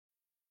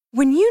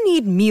When you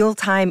need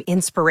mealtime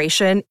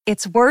inspiration,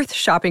 it's worth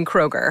shopping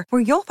Kroger,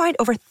 where you'll find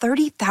over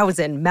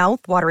 30,000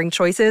 mouth-watering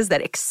choices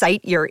that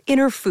excite your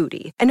inner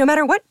foodie. And no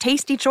matter what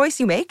tasty choice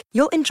you make,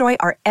 you'll enjoy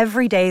our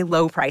everyday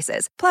low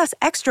prices, plus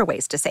extra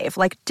ways to save,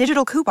 like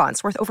digital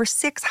coupons worth over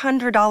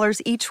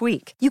 $600 each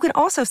week. You can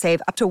also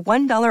save up to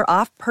 $1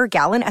 off per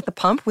gallon at the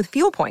pump with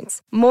fuel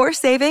points. More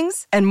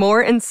savings and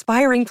more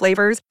inspiring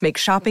flavors make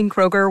shopping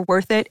Kroger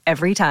worth it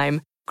every time.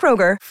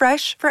 Kroger,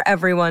 fresh for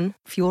everyone.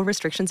 Fuel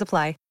restrictions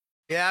apply.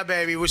 Yeah,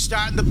 baby, we're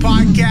starting the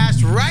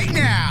podcast right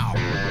now.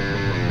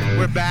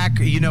 We're back,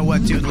 You Know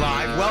What Dude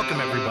Live.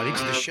 Welcome, everybody,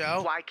 to the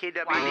show.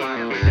 YKWD.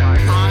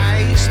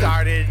 I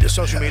started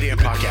social media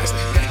and podcasting.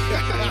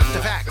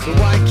 The fact. The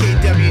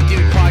YKW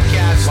Dude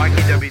podcast.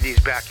 YKWD's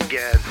back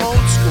again. Old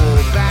school,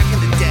 back in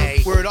the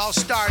day, where it all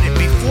started,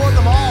 before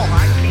them all.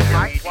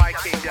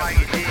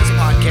 YKWD. This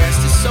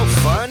podcast is so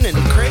fun and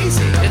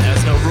crazy. It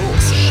has no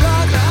rules.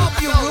 Shut up,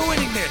 you're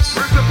ruining this.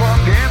 Where's the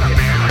bandana,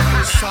 man?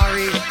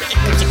 Sorry,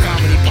 it's a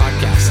comedy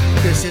podcast.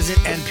 This isn't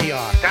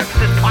NPR. That's what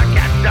this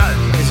podcast does.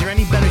 Is there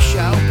any better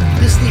show?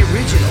 This is the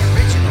original.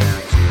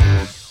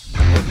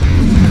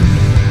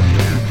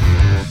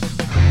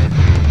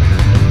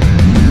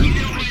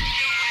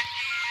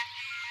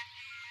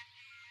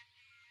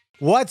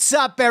 What's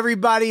up,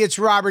 everybody? It's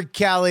Robert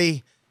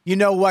Kelly. You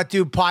Know What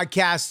Dude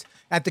podcast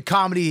at the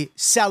Comedy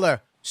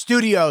Cellar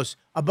Studios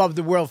above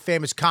the world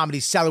famous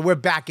Comedy Cellar. We're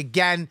back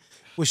again.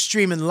 We're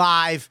streaming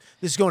live.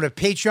 This is going to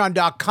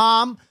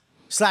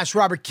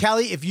patreon.com/Robert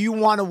Kelly. If you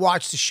want to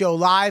watch the show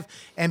live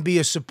and be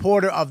a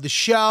supporter of the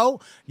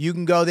show, you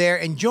can go there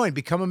and join.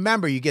 Become a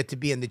member. You get to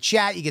be in the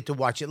chat. You get to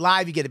watch it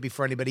live. You get to be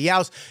for anybody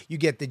else. You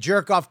get the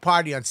jerk-off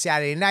party on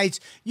Saturday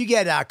nights. You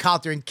get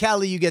Calter and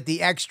Kelly. You get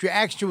the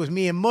extra with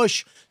me and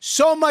Mush.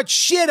 So much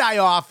shit I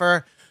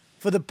offer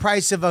for the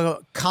price of a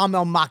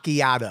caramel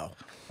macchiato.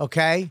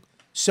 Okay?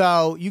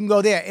 So you can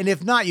go there. And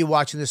if not, you're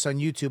watching this on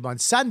YouTube on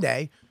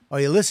Sunday, or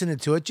you're listening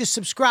to it, just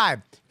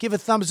subscribe. Give a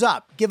thumbs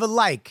up. Give a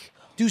like.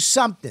 Do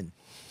something.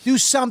 Do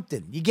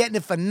something. You're getting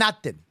it for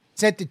nothing.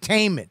 It's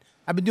entertainment.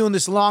 I've been doing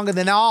this longer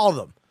than all of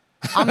them.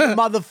 I'm a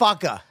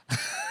motherfucker.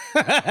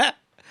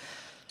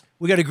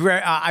 We got a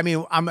great,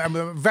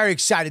 I'm very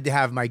excited to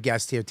have my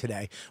guest here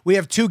today. We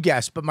have two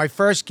guests, but my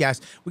first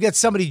guest, we got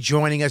somebody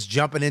joining us,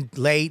 jumping in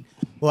late,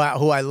 who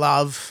I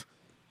love.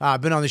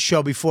 I've been on the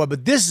show before,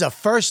 but this is a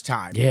first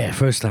time. Yeah,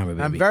 first time, baby.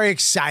 I'm very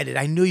excited.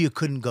 I knew you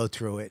couldn't go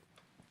through it.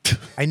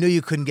 I knew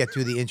you couldn't get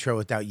through the intro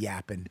without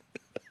yapping.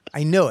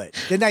 I knew it.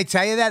 Didn't I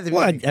tell you that?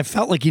 Well, I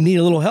felt like you need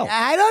a little help.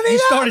 I don't need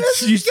help.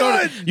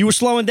 You were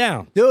slowing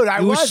down. Dude,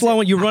 you were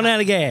slowing. You run out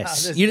of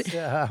gas.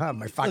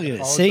 My fucking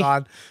phone's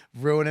on,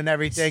 ruining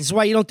everything. This is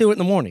why you don't do it in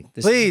the morning.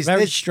 Please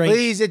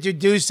Please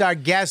introduce our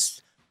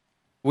guest.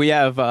 We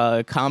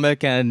have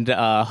comic and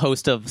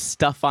host of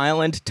Stuff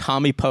Island,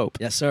 Tommy Pope.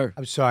 Yes, sir.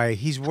 I'm sorry.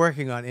 He's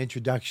working on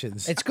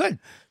introductions. It's good.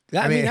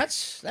 I mean,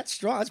 that's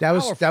strong. That's that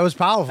powerful. was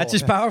powerful. That's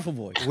his powerful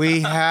voice.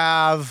 We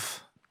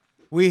have.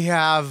 He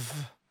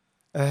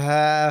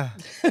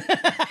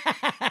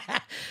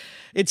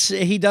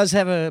does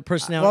have a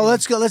personality. Well,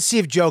 let's go. Let's see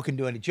if Joe can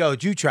do it. Joe,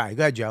 you try.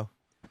 Go ahead, Joe.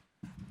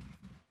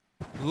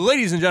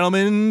 Ladies and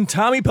gentlemen,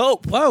 Tommy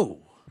Pope. Whoa.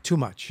 Too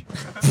much.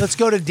 Let's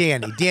go to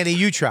Danny. Danny,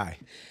 you try.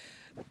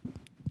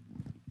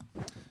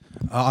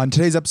 On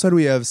today's episode,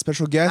 we have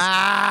special guest.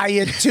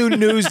 You're too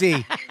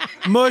newsy.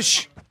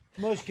 Mush,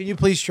 can you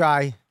please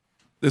try?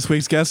 This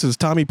week's guest is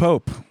Tommy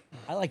Pope.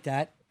 I like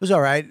that. It was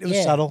all right. It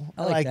was subtle.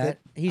 I like liked that. it.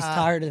 He's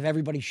tired of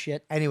everybody's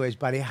shit. Anyways,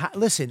 buddy,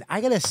 listen,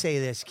 I got to say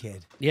this,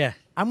 kid. Yeah.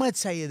 I'm going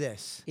to tell you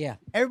this. Yeah.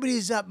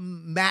 Everybody's up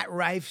Matt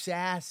Reif's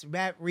ass.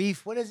 Matt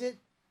Reif, what is it?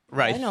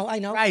 Right. I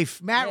know.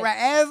 Reif. Matt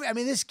Reif. I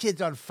mean, this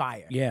kid's on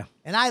fire. Yeah.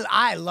 And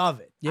I love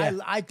it. Yeah.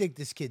 I think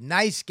this kid,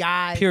 nice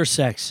guy. Pure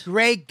sex.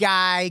 Great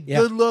guy. Yeah.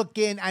 Good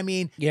looking. I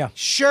mean, Yeah.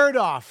 shirt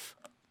off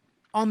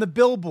on the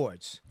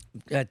billboards.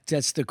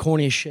 That's the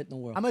corniest shit in the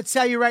world. I'm going to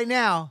tell you right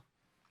now,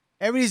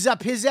 everybody's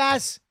up his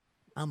ass.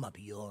 I'm up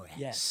your ass.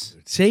 Yes.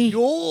 See?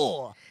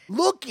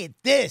 Look at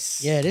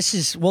this. Yeah, this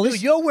is,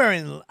 Dude, you're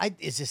wearing,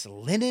 is this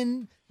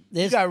linen?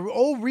 You got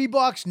old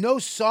Reeboks, no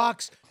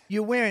socks.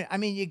 You're wearing,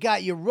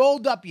 you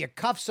rolled up your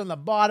cuffs on the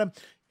bottom.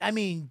 I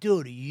mean,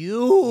 dude,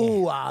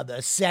 you are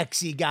the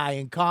sexy guy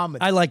in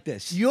comedy. I like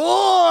this.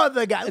 You're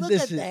the guy. Look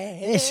This at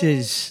is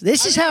that.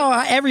 this is how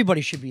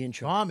everybody should be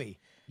intro. Tommy,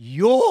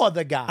 you're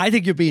the guy. I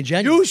think you're being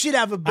genuine. You should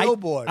have a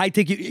billboard. I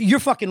think you're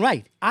fucking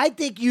right. I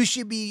think you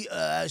should be,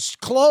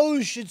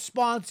 clothes should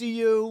sponsor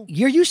you.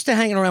 You're used to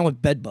hanging around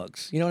with bed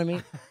bugs. You know what I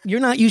mean?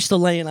 You're not used to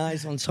laying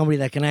eyes on somebody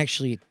that can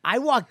actually. I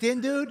walked in,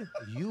 dude.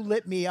 You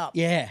lit me up.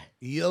 Yeah.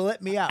 You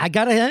lit me up. I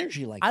got an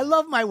energy like that. I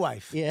love my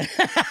wife. Yeah.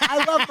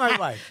 I love my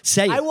wife.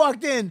 Say it. I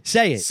walked in.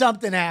 Say it.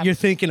 Something happened. You're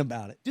thinking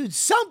about it. Dude,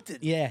 something.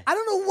 Yeah. I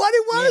don't know what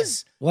it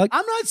was. Yeah. What?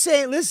 I'm not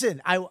saying,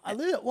 listen,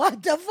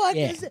 what the fuck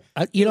Yeah. is it?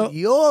 Dude,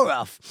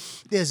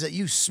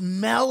 You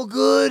smell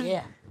good.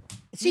 Yeah.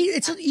 See,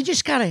 you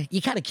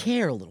gotta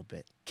care a little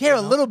bit. Care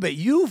a little bit.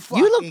 You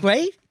look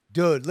great.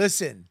 Dude,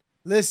 listen.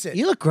 Listen,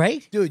 You look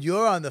great. dude,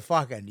 you're on the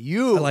fucking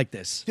you. I like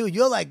this. Dude,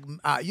 you're like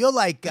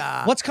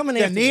What's coming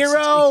De after this?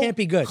 Niro. It can't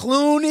be good.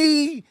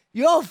 Clooney.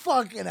 You're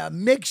fucking a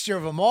mixture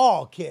of them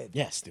all, kid.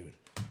 Yes, dude.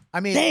 I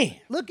mean, Damn.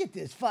 look at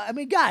this. I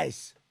mean,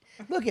 guys,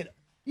 look at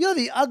you're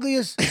the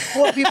ugliest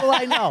four people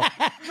I know.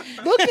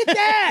 Look at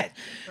that.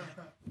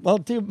 Well,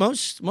 dude,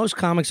 most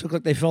comics look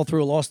like they fell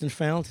through a lost and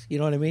found. You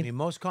know what I I mean? mean,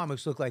 most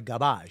comics look like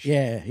garbage.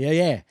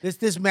 Yeah.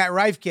 This Matt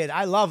Rife kid,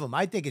 I love him.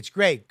 I think it's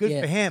great. Good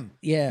Yeah. for him.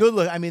 Yeah. Good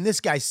look. I mean, this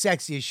guy's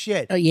sexy as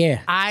shit.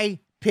 Yeah. I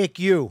pick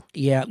you.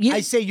 Yeah.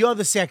 I say you're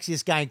the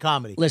sexiest guy in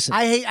comedy. Listen.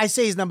 I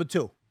say he's number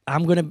 2.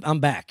 I'm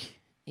back.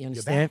 You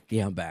understand? back?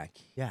 Yeah, I'm back.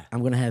 Yeah.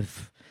 I'm gonna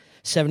have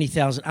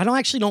 70,000. I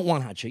don't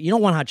want hot chicks. You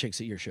don't want hot chicks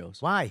at your shows.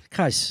 Why?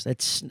 Because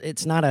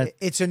it's not a.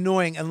 It's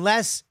annoying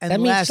unless That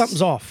means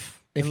something's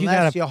off. If you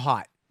unless got you're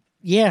hot.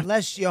 yeah.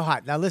 Unless you're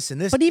hot. Now listen,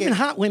 this. But even kid-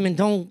 hot women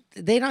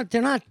they're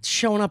not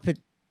showing up at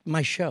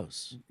my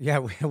shows. Yeah,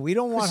 we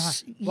don't want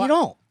hot. You Well,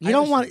 don't. I You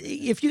don't want.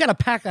 understand. If you got a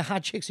pack of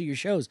hot chicks at your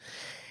shows,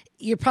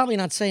 you're probably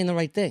not saying the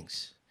right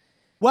things.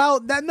 Well,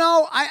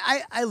 no,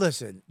 I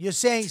listen. You're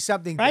saying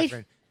something Right?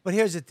 different. But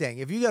here's the thing: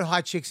 if you got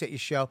hot chicks at your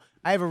show,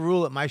 I have a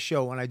rule at my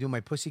show when I do my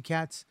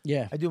Pussycats.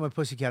 Yeah. I do my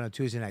Pussycat on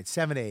Tuesday night,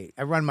 7 to 8.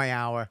 I run my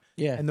hour.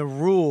 Yeah. And the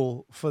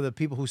rule for the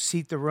people who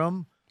seat the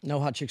room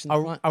No hot chicks in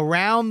the front.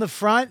 around the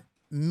front,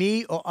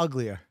 me or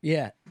uglier.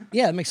 Yeah.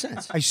 Yeah, that makes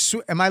sense.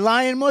 Am I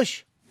lying,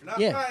 Mush?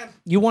 Yeah.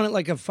 You want it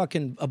like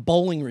a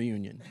bowling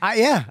reunion.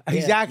 Yeah,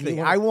 exactly.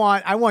 you I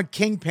want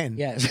Kingpin.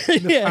 Yeah.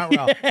 In the front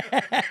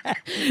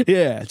row.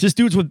 Yeah. Just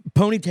dudes with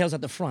ponytails at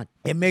the front.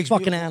 It makes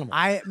fucking me, animal.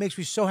 It makes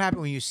me so happy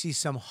when you see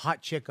some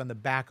hot chick on the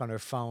back on her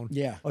phone.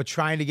 Yeah. Or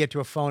trying to get to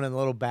a phone in a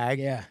little bag.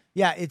 Yeah.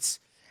 Yeah, it's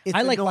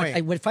I like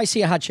annoying. if I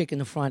see a hot chick in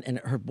the front and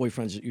her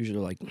boyfriend's usually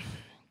like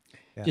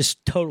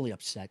just totally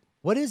upset.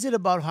 What is it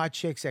about hot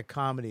chicks at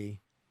comedy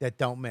that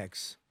don't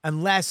mix?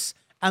 Unless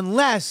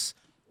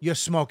you're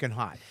smoking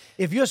hot.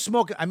 If you're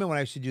smoking, I mean, when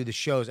I used to do the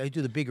shows, I used to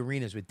do the big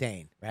arenas with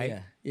Dane,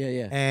 right?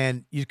 Yeah.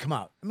 And you'd come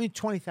out. I mean,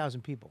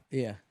 20,000 people.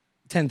 Yeah.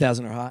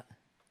 10,000 are hot.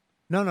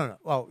 No.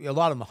 Well, a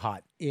lot of them are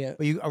hot. Yeah.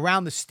 But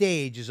around the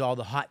stage is all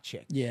the hot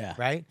chicks. Yeah.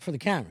 Right? For the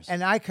cameras.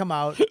 And I come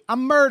out,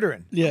 I'm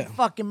murdering. Yeah. I'm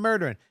fucking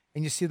murdering.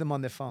 And you see them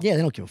on their phone. Yeah,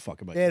 they don't give a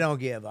fuck about They you. don't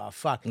give a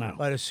fuck. No.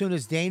 But as soon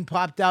as Dane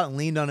popped out and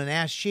leaned on an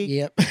ass cheek,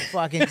 Yep.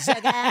 fucking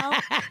check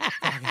out.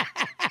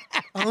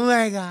 Oh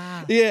my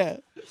God. Yeah.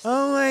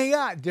 Oh my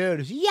God, dude. It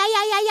was,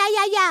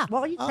 yeah.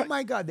 Well, Oh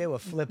my God, they were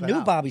flipping New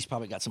out. Bobby's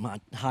probably got some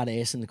hot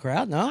ass in the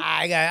crowd, no?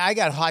 I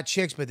got hot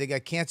chicks, but they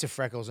got cancer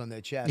freckles on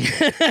their chest. You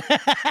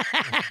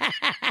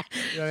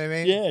know what I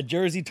mean? Yeah,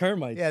 Jersey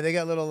termites. Yeah, they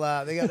got little.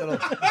 They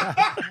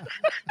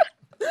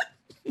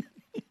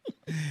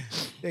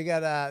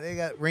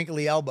got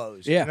wrinkly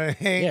elbows. Yeah. You know what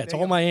I mean? Yeah, it's They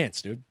all got- my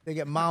aunts, dude. They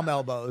get mom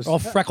elbows. All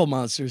freckle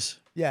monsters.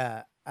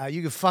 Yeah,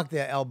 you can fuck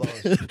their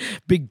elbows.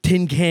 Big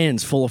tin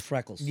cans full of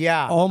freckles.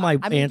 Yeah, All my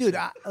I mean, aunts. dude,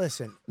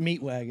 listen.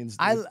 Meat wagons.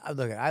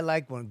 Dude. I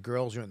like when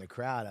girls are in the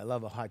crowd. I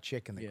love a hot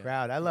chick in the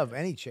crowd. I love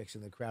any chicks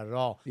in the crowd at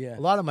all. Yeah.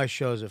 A lot of my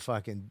shows are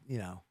fucking,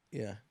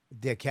 Yeah.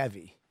 dick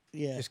heavy.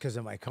 Yeah. Just because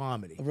of my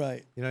comedy.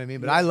 Right. You know what I mean?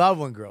 But I love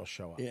when girls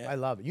show up. Yeah. I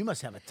love it. You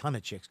must have a ton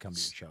of chicks come to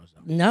your shows,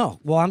 though. No.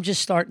 Well, I'm just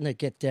starting to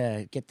get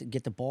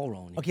the ball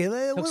rolling. Okay,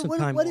 Took some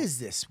time what off. is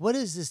this? What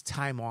is this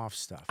time off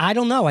stuff? I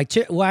don't know. I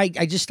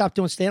just stopped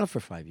doing stand up for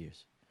 5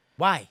 years.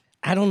 Why?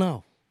 I don't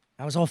know.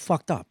 I was all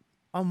fucked up.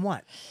 On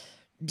what?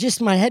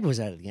 Just my head was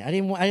out of it again. I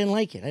didn't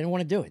like it. I didn't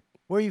want to do it.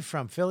 Where are you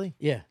from? Philly?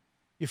 Yeah.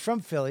 You're from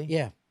Philly.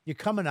 Yeah. You're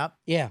coming up.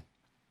 Yeah.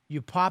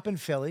 You pop in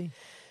Philly.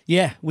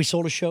 Yeah. We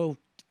sold a show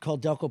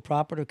called Delco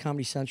Proper to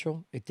Comedy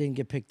Central. It didn't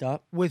get picked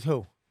up. With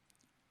who?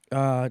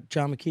 John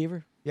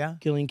McKeever, Yeah.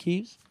 Gillian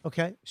Keeves.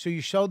 Okay. So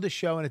you showed the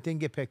show and it didn't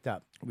get picked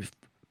up. We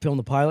filmed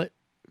the pilot.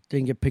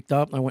 Didn't get picked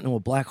up. I went into a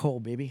black hole,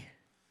 baby.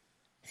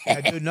 I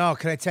do know.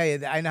 Can I tell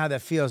you? I know how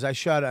that feels. I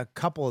shot a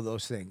couple of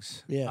those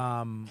things. Yeah.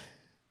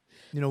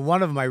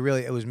 One of them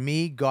it was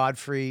me,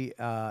 Godfrey,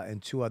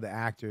 and two other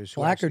actors.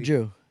 who Black or actually-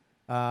 Jew?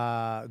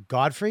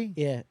 Godfrey.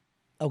 Yeah.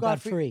 Oh,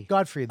 Godfrey.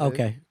 Godfrey. The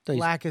Okay. Thought you-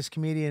 blackest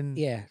comedian.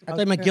 Yeah. I thought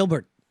you meant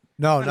Gilbert.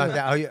 No, not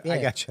that. Oh, yeah. I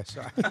Yeah. got you.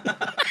 Sorry.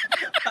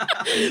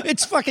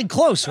 It's fucking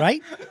close,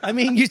 right? I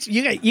mean,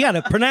 you got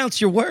to pronounce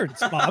your words,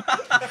 Bob.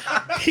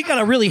 You got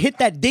to really hit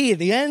that D at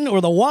the end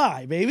or the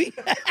Y, baby.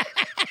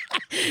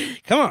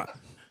 Come on.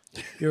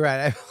 You're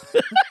right.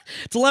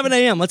 It's 11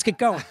 a.m. Let's get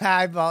going.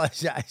 I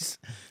apologize.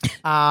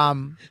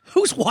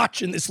 Who's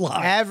watching this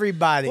live?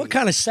 Everybody. What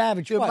kind of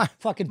savage? Dude, What?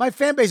 Fucking. my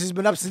fan base has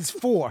been up since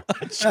 4.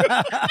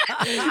 Yeah,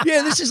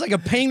 this is like a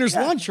painter's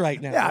lunch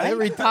right now. Yeah, right? they're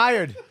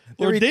retired.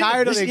 They're Or dinner.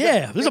 retired. Or This- they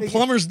yeah, there's a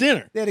plumber's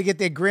dinner. They had to get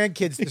their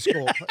grandkids to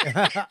school.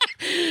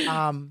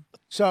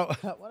 So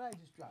what I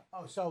just dropped?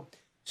 Oh,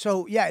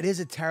 so yeah, it is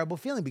a terrible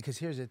feeling because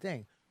here's the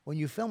thing: when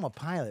you film a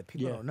pilot,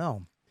 people Yeah. don't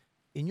know.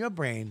 In your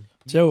brain,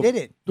 So you did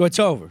it It's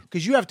over.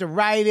 because you have to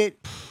write it,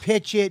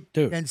 pitch it,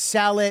 Dude. then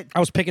sell it. I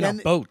was picking Then-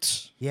 up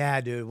boats. Yeah,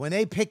 dude. When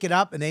they pick it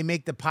up and they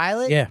make the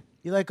pilot, Yeah.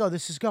 you're like, oh,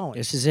 this is going.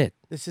 This is it.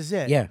 This is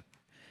it. Yeah.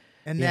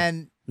 And Yeah.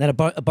 then Then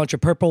a bunch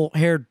of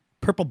purple-haired,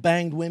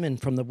 purple-banged women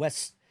from the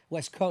west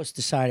West Coast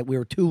decided we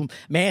were too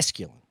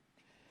masculine.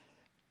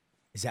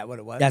 Is that what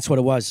it was? That's what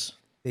it was.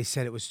 They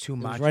said it was too It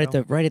was macho.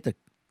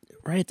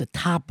 right at the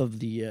top of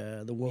the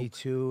Me woke.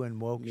 Too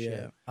and woke Yeah.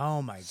 shit.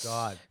 Oh my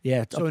god.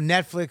 Yeah. So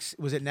Netflix,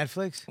 was it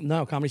Netflix?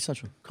 No, Comedy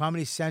Central.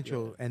 Comedy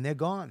Central, and they're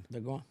gone. They're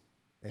gone.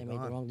 They're They made the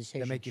gone. wrong That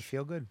decision. make you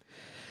feel good?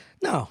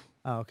 No,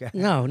 Oh, okay.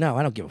 no,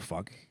 I don't give a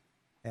fuck.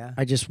 Yeah.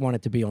 I just want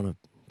it to be on a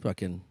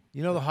fucking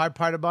You know the hard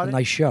part about it?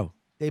 nice show,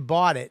 They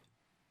bought it,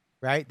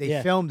 right? They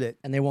Yeah. filmed it,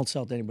 and they won't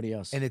sell it to anybody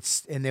else.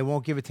 and they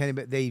won't give it to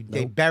anybody.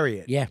 They bury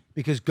it. Yeah.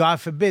 Because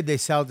God forbid they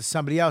sell it to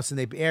somebody else and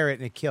they air it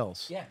and it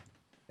kills. Yeah.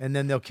 And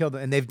then they'll kill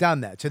them, and they've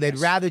done that. So they'd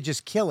rather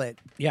just kill it.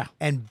 Yeah.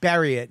 And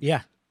bury it.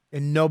 Yeah.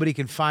 And nobody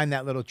can find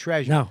that little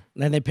treasure. No.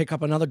 Then they pick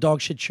up another dog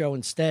shit show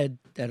instead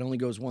that only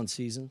goes one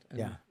season. And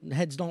Yeah.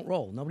 heads don't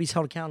roll. Nobody's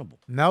held accountable.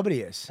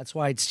 Nobody is. That's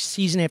why it's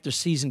season after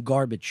season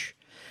garbage.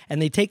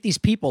 And they take these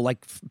people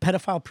like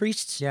pedophile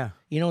priests. Yeah.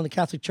 You know, in the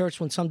Catholic Church,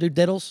 when some dude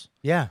diddles,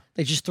 Yeah.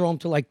 they just throw them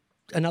to like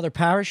another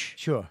parish.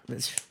 Sure.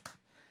 That's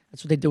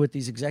what they do with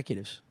these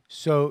executives.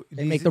 So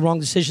They make the wrong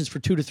decisions for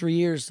 2 to 3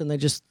 years, and they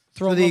just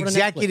throw So them the over to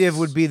executive Netflix.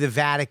 would be the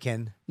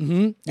Vatican.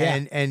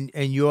 Yeah. And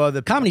you're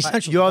the Comedy pedophile-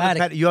 Central's You're the the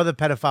Vatican. you're the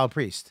pedophile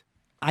priest.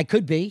 I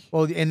could be.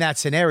 Well, in that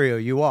scenario,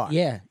 you are.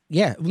 Yeah.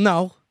 Yeah.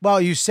 No. Well,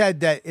 you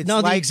said that it's No,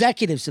 the like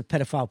executive's a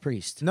pedophile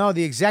priest. no,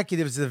 the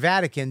executives of the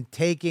Vatican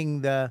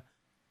taking the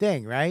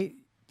thing, right?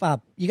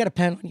 Bob, you got a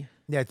pen on you?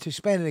 Yeah, to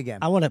explain it again.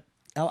 I want to.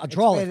 I'll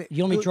draw Explain it.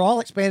 You want me to Do- draw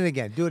it? Explain it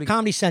again. Do it again.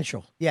 Comedy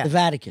Central. Yeah. The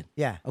Vatican.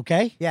 Yeah.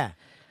 Okay. Yeah.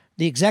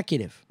 The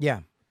executive,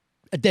 Yeah.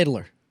 a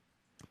diddler.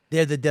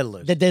 They're the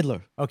diddlers. The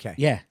diddler. Okay.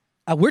 Yeah.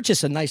 We're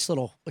just a nice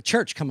little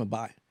church coming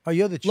by, Oh,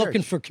 you're the church.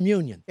 looking for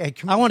communion. Yeah,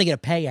 I want to get a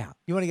payout.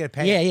 You want to get a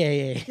pay?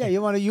 Yeah. Yeah,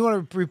 you want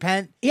to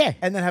repent. Yeah.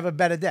 And then have a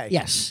better day.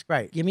 Yes.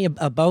 Right. Give me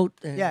a boat.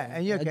 Yeah,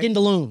 and you're a okay.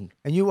 gindaloon.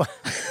 And you.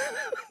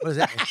 What does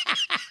that mean?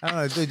 I don't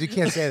know, dude. You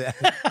can't say that.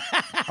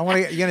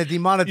 You're gonna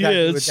demonetize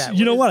me with that.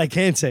 you know what? I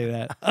can't say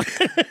that.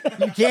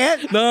 You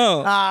can't.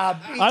 No. Ah,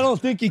 I don't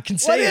think you can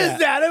say what is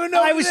that? I don't even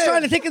know. I what was it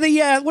trying to is. think of the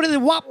what are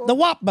the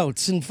WAP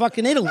boats in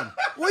fucking Italy?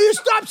 Will you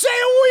stop saying?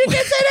 Oh, you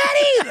can't say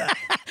that either.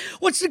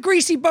 What's the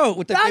greasy boat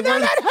with the? No, they wear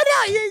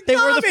the- you They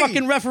wear the Tommy.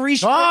 fucking referee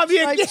Tom, you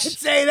stripes. can't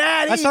say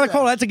that. That's not a either.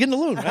 call. That's a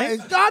gindaloon, right?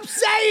 Stop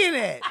saying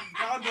it.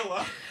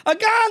 A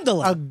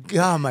gondola.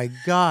 Oh my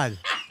God.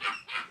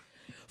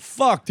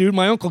 Fuck, dude.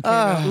 My uncle came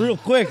out real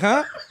quick,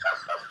 huh?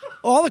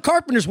 All the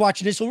carpenters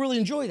watching this will really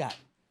enjoy that.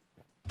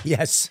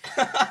 Yes.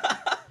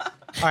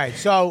 All right,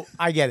 so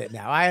I get it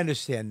now. I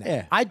understand that.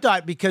 Yeah. I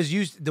thought because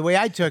the way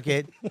I took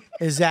it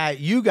is that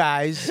you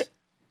guys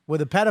were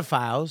the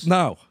pedophiles.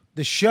 No.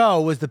 The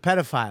show was the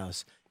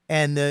pedophiles,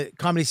 and the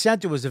Comedy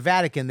Center was the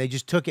Vatican. They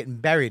just took it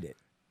and buried it,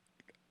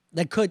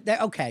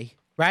 Okay.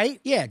 right?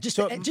 Yeah, just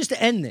So-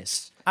 to end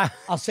this.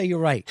 I'll say you're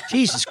right.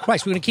 Jesus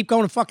Christ, we're going to keep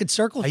going in fucking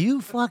circles? Are you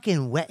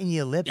fucking wetting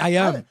your lips? I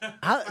am.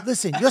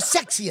 Listen, you're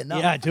sexy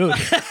enough. Yeah, dude.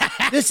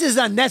 This is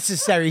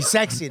unnecessary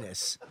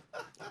sexiness.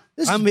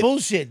 This is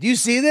bullshit. Do you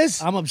see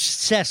this? I'm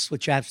obsessed with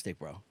chapstick,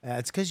 bro.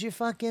 It's because you're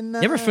fucking.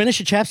 You ever finish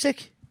a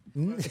chapstick?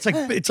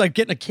 It's like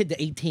getting a kid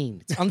to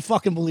 18. It's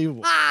unfucking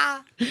believable.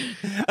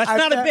 That's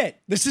not a bit.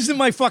 This isn't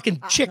my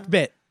fucking chick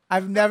bit.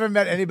 I've never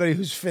met anybody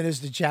who's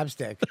finished a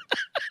chapstick.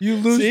 You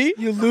lose. See?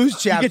 You lose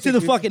chapstick. You get to the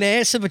fucking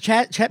ass of a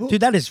chap. Dude,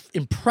 that is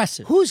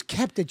impressive. Who's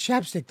kept a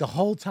chapstick the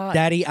whole time?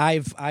 Daddy,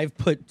 I've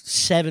put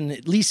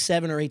at least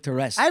 7 or 8 to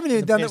rest. I haven't in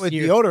even the done it past with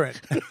year.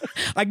 deodorant.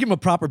 I give him a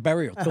proper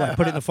burial too. I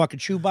put it in a fucking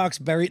shoebox,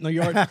 bury it in the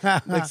yard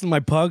next to my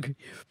pug.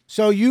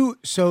 So your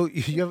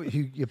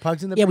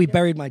pug's in the Yeah, we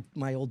buried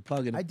my old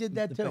pug. I did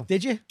that too.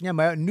 Did you? Yeah,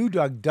 my new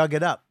dog dug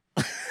it up.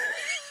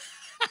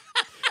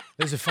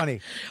 This is funny.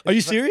 Are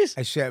you serious?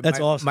 I said That's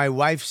awesome. My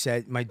wife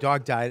said my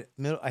dog died.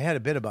 I had a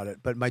bit about it,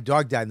 but my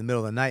dog died in the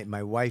middle of the night.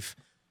 My wife,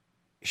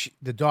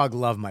 the dog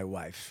loved my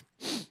wife.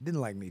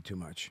 Didn't like me too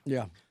much.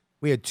 Yeah.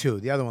 We had 2.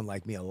 The other one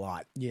liked me a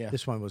lot. Yeah.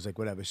 This one was like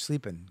whatever,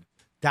 sleeping.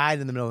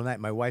 Died in the middle of the night.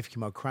 My wife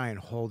came out crying,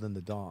 holding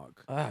the dog.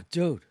 Ah,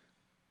 dude.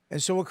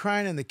 And so we're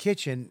crying in the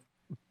kitchen,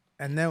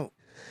 and then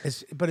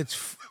it's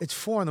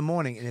 4 a.m,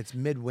 and it's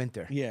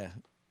midwinter. Yeah.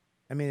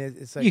 I mean,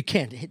 it's like You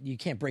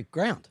can't break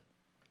ground.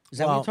 Is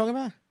that what Well, you're talking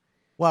about?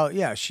 Well,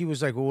 yeah. She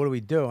was like, "Well, what do we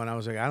do?" And I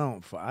was like, "I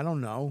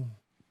don't know."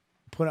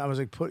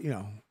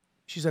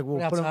 She's like, "Well,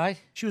 Put put 'em-" outside?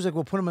 She was like,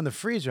 "Well, put them in the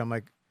freezer." I'm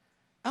like,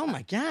 Oh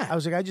my god. I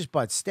was like, "I just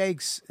bought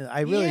steaks.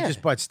 I really Yeah.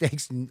 just bought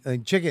steaks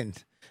and chicken."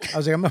 I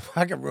was like, "I'm not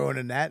fucking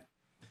ruining that."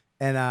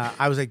 And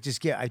I was like,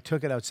 I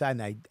took it outside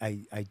and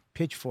I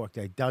pitchforked.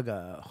 I dug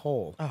a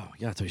hole Oh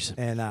yeah, I thought you said.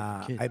 and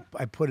I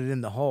put it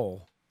in the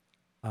hole.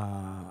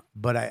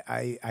 But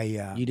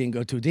You didn't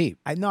go too deep.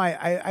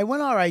 I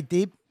went all right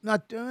deep.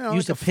 Not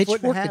Used a like foot and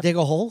pitchfork to half. dig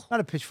a hole? Not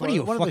a pitchfork. What are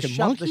you, one a of the fucking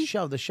shovel, monkey?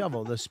 the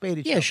shovel, the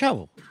spade. Yeah, a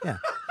shovel. Yeah.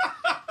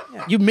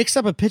 You mixed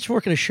up a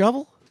pitchfork and a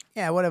shovel?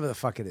 Yeah, whatever the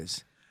fuck it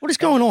is. What is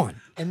going on?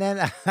 And then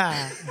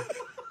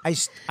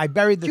I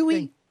buried the Chewy.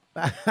 thing.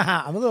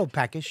 I'm a little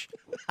peckish.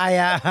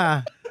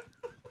 I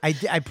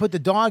put the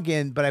dog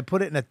in, but I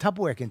put it in a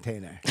Tupperware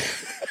container.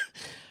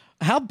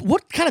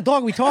 What kind of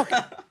dog are we talking?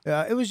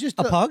 It was just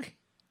A pug?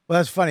 Well,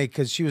 that's funny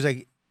because she was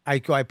like,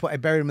 I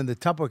buried him in the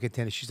Tupperware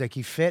container. She's like,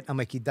 he fit? I'm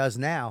like, he does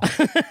now.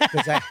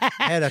 Because I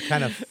had to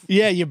kind of...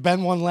 Yeah, you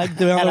bend one leg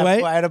the other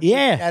way. I had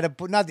to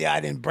put, I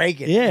didn't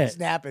break it. I Yeah. didn't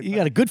snap it. You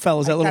got a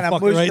Goodfellas, that little kinda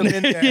fucker right mushed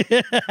him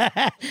in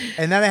there.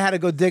 And then I had to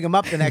go dig him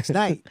up the next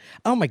night.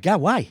 Oh, my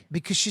God. Why?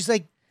 Because she's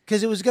like,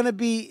 because it was going to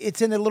be,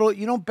 it's in a little,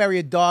 you don't bury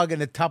a dog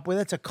in a Tupperware.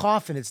 That's a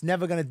coffin. It's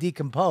never going to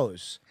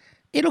decompose.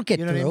 It'll get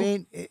You know through. what I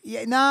mean?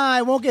 Yeah, nah,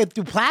 I won't get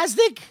through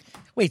plastic.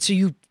 Wait, so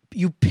you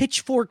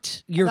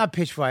pitchforked your... Not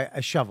pitchfork,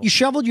 a shovel. You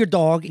shoveled your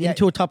dog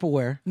into a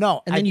Tupperware.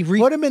 No, and then I you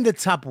put him in the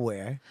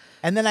Tupperware,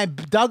 and then I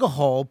dug a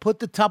hole, put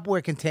the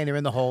Tupperware container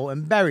in the hole,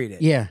 and buried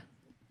it. Yeah.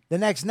 The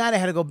next night, I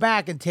had to go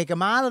back and take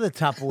him out of the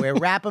Tupperware,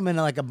 wrap him in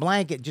like a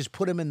blanket, just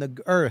put him in the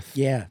earth.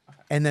 Yeah.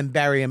 And then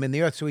bury him in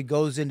the earth so he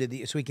goes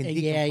into so he can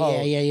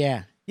decompose.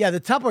 Yeah. Yeah, the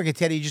Tupperware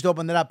container, you just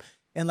open it up,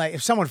 and like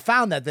if someone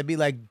found that, they'd be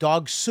like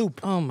dog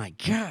soup. Oh, my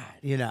God.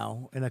 You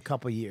know, in a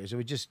couple of years, it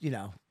would just,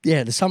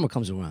 Yeah, the summer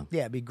comes around.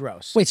 yeah, it'd be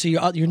gross. Wait, so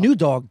your new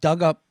dog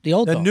dug up the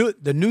old dog?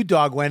 The new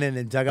dog went in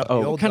and dug up the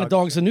old What kind of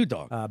dog's the new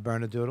dog?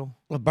 Bernedoodle.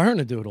 A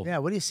Bernedoodle. Yeah,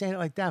 what are you saying it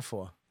like that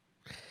for?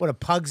 What, a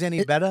pug's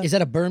any better? Is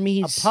that a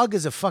Burmese? A pug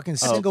is a fucking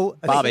single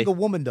Bobby.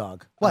 woman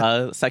dog.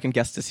 What? Second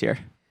guest is here.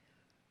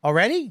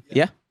 Already?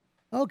 Yeah.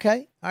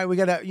 Okay. All right, we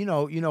got a, you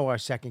know our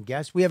second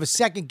guest. We have a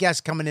second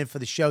guest coming in for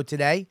the show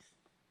today.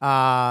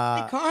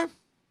 Hey, Carm.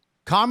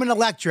 Carmen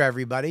Electra,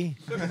 everybody.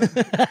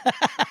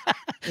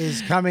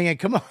 is coming in.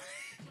 Come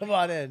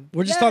on in.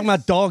 We're just talking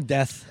about dog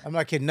death. I'm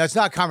not kidding. No, it's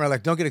not Carmen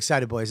Electra. Don't get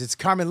excited, boys. It's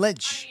Carmen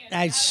Lynch.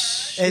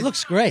 It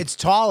looks great. It's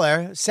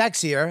taller,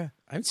 sexier.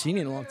 I haven't seen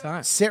you in a long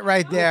time. Sit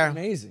right there.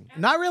 Amazing.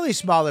 Not really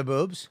smaller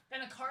boobs.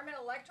 And a Carmen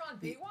Electron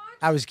Baywatch?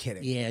 I was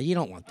kidding. Yeah, you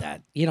don't want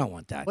that. You don't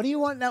want that. What do you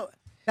want now?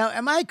 Now,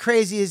 am I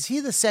crazy? Is he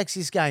the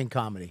sexiest guy in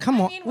comedy?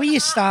 Come on. Will you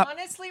stop?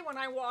 Honestly, when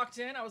I walked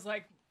in, I was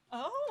like,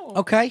 oh.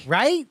 Okay.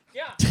 Right?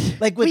 Yeah.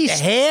 Like with Will you the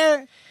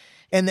hair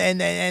and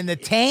the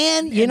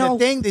tan. You and know,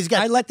 the thing. He's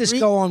got I let this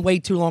three- go on way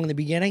too long in the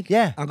beginning.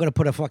 Yeah. I'm going to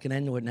put a fucking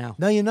end to it now.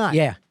 No, you're not.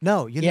 Yeah.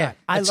 No, you're Yeah. not.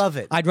 I love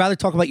it. I'd rather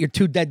talk about your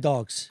two dead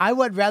dogs. I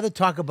would rather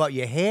talk about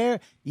your hair,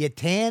 your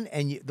tan,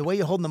 and the way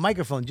you're holding the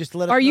microphone. Just to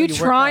let us Are know you work out.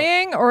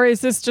 trying, or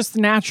is this just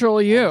natural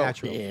you?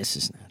 Natural. This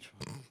is natural.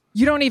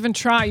 You don't even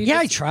try. You Yeah,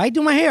 I just, try. I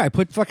do my hair. I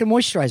put fucking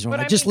moisturizer on.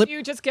 But I I just mean, lip. do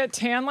you just get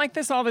tan like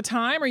this all the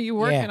time, or are you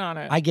working on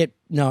it? I get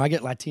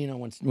Latino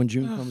when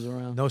June comes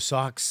around. No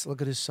socks.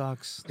 Look at his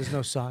socks. There's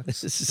no socks.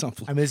 This is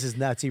something. I mean, this is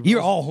nuts.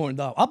 You're all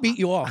horned up. I'll beat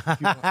you off. If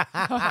you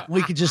want.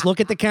 We could just look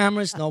at the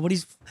cameras.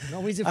 Nobody's.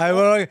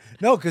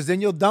 No, because then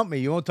you'll dump me.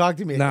 You won't talk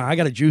to me. Nah, I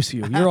gotta juice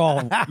you.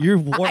 You're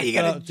warped You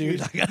gotta up, dude.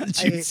 juice. I gotta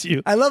juice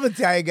you. I love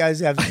Italian guys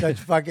have such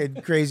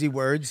fucking crazy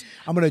words.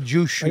 I'm gonna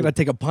juice I'm you. gonna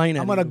take a pint.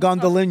 I'm gonna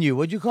gondolin you.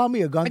 What'd you call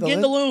me? A gondolin?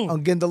 gindaloon. A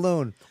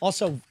gindaloon.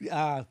 Also,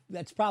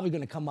 that's probably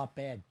gonna come up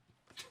bad.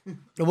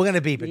 We're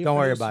gonna beep it. You Don't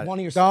worry produce about one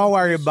of your it. Don't songs,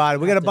 worry you about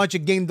it. We got a have to- bunch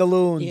of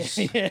gindaloons.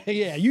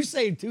 Yeah. You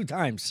say it 2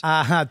 times.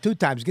 2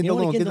 times. You know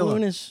what a Gindaloon. gindaloon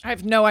Gindaloon. is? I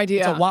have no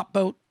idea. It's a wop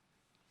boat.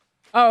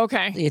 Oh,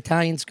 okay. The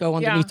Italians go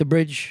underneath Yeah. the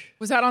bridge.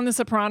 Was that on The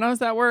Sopranos,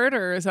 that word,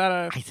 or is that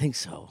a? I think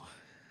so.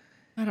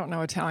 I don't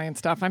know Italian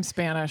stuff. I'm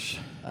Spanish.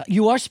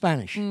 You are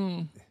Spanish.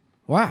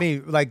 Wow. I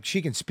mean, like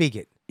she can speak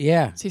it.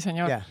 Yeah. Si,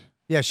 senor. Yeah.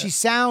 Yeah. She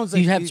sounds Do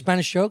like you have she-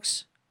 Spanish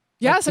jokes?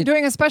 Yes, I'm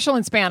doing a special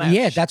in Spanish.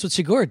 Yeah, that's what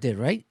Segura did,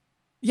 right?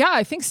 Yeah,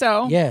 I think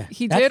so. Yeah,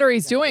 He that's- did, or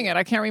he's doing it.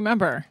 I can't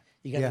remember.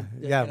 You Yeah. gotta,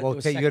 Yeah. gotta Well,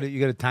 do a you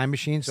got a time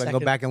machine so I can go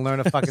second- back and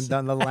learn a fucking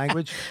another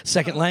language.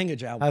 second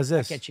language album. How's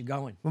this? That gets you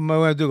going. What am I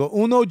gonna do? Go,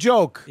 uno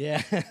joke.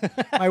 Yeah.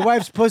 My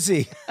wife's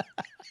pussy.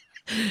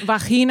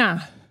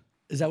 Vagina.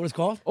 Is that what it's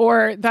called?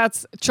 Or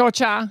that's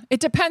chocha. It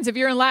depends. If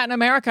you're in Latin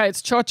America,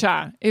 it's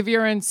chocha. If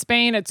you're in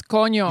Spain, it's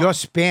coño. You're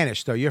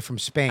Spanish though. You're from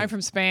Spain. I'm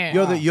from Spain.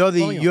 You're the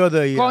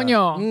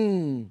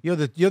Coño.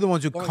 you're the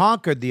ones who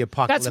conquered the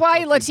apocalypse. That's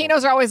why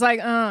Latinos are always like,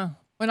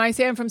 when I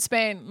say I'm from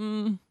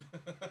Spain,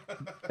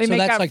 they So make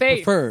that's that like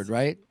face. preferred,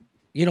 right?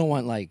 You don't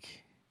want like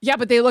Yeah,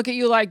 but they look at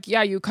you like,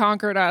 yeah, you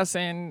conquered us,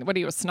 and what are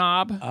you, a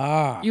snob?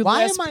 You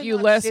Why lisp, am I you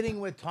not lisp. sitting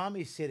where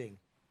Tommy's sitting?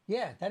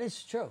 Yeah, that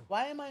is true.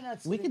 Why am I not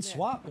sitting We can there?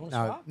 swap. You want to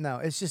No, swap? no,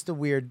 it's just a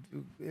weird.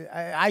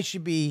 I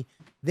should be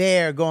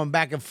there going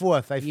back and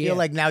forth. I feel Yeah.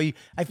 like now I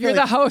feel You're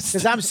like, the host.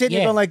 because I'm sitting Yeah.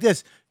 here going like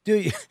this,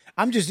 dude.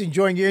 I'm just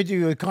enjoying your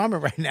interview with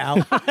Carmen right now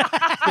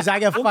because I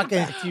got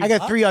I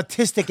got 3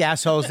 autistic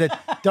assholes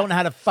that don't know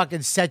how to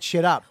fucking set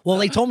shit up Well,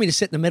 they told me to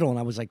sit in the middle, and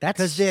I was like,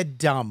 because they're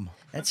dumb.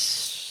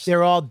 that's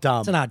They're all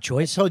dumb. an odd I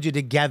choice. told you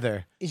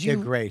together. Is They're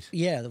you- great.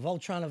 Yeah, the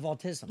Voltron of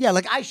autism. Yeah,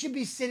 like I should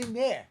be sitting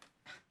there.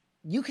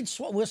 You can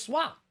swap. We'll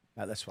swap.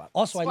 No, let's swap.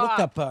 Also,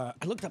 Swap. I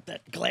looked up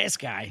that glass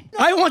guy.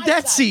 I want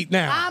that seat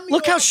now. I'm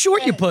Look how your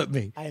short you friend. put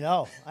me. I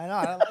know. I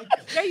don't like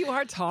it. Yeah, you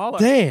are taller.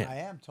 Damn. I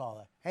am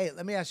taller. Hey,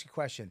 let me ask you a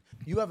question.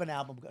 You have an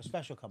album, a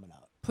special coming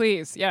out.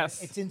 Please,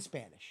 yes. It's in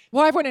Spanish.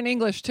 Well, I have one in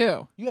English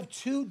too. You have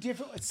 2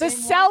 different. The same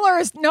one? Cellar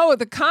is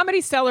the Comedy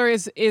Cellar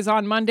is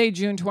on Monday,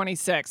 June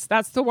 26th.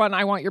 That's the one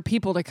I want your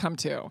people to come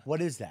to. What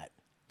is that?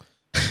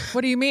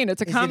 What do you mean?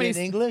 It's a Is it comedy in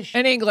English?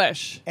 In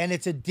English. And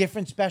it's a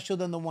different special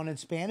than the one in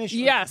Spanish? Or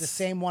Yes. It's the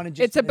same one. And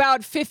just It's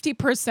about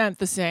 50%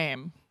 the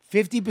same.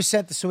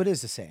 50%. So it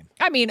is the same.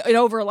 I mean, it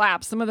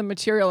overlaps. Some of the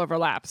material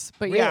overlaps,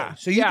 but Really? yeah.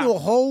 So you yeah. do a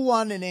whole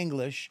one in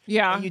English.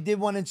 Yeah. And you did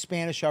one in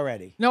Spanish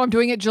already. No, I'm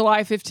doing it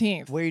July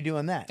 15th Where are you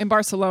doing that? in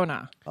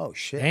Barcelona. Oh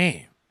shit.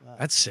 Damn,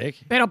 that's sick.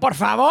 Pero por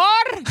favor,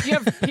 you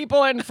have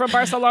people from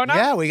Barcelona.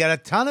 Yeah, we got a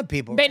ton of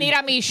people. Venir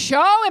a mi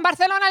show en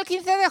Barcelona el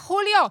 15 de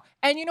julio.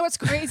 And you know what's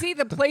crazy?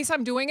 The place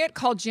I'm doing it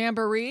called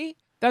Jamboree.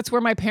 That's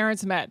where my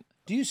parents met.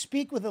 Do you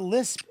speak with a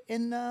lisp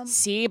in?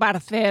 Sí,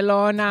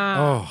 Barcelona.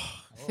 Oh,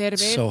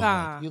 Cerveza. so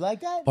hot. You like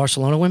that?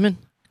 Barcelona women?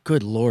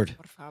 Good Lord.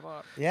 Por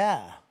favor.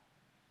 Yeah.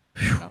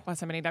 No,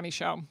 vas a venir a mi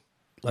show.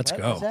 Let's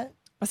What go. was that?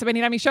 Vas a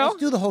venir a mi show? Let's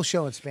do the whole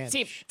show in Spanish.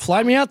 Sí.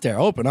 Fly me out there.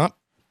 Open up.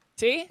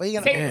 See? What are you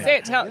gonna- Say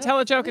it. Tell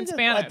a joke in What are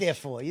Spanish. there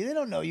for? They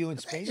don't know you in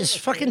Spanish. Just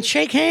fucking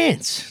shake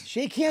hands.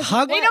 shake hands.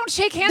 Hug. They don't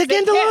shake hands. The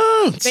They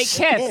Gandaloons. kiss. They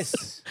kiss.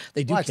 Kiss.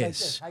 They do Watch like kiss.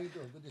 this. How you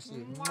doing? Good to see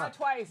you. Mwah,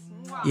 twice.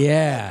 Mwah.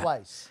 Yeah.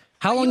 Twice.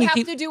 How long You you have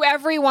keep? to do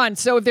everyone.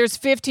 So if there's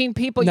 15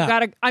 people, No. you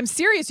gotta. I'm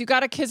serious. You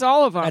gotta kiss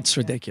all of them. That's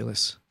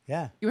ridiculous.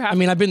 Yeah. you have. I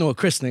mean, I've been to a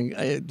christening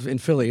in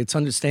Philly. It's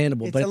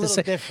understandable, It's but a at the little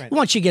same, different.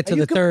 once you get to Are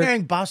you the third,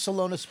 comparing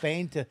Barcelona,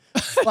 Spain to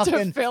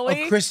fucking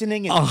Philly? a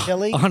christening in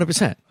Philly?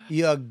 100%.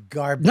 You're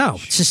garbage. No,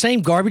 it's the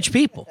same garbage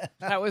people.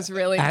 that was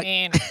really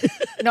mean.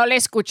 No le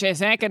escuches,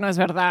 que no es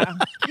verdad.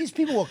 These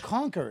people were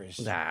conquerors.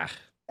 Nah,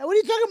 What are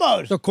you talking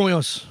about? they're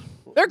coños.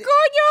 They're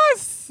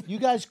coños. You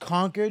guys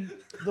conquered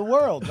the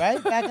world,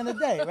 right? Back in the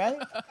day, right?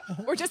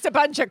 We're just a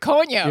bunch of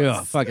coños.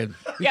 Yeah, fucking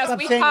Yes, Stop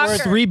we saying words.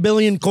 conquered. 3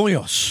 billion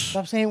coños.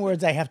 Stop saying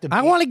words I have to.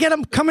 I want to get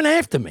them coming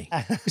after me.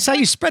 It's how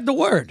you spread the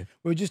word.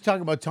 We were just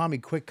talking about Tommy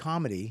Quick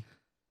Comedy.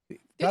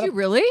 Did you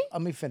really?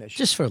 Let me finish.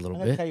 Just for a little I'm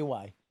gonna bit. tell you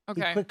why.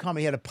 Okay. Quick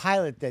Comedy had a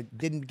pilot that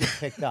didn't get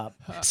picked up.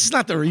 This is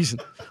not the reason.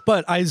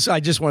 But I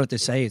just wanted to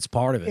say it's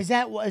part of it. Is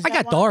that what? I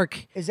got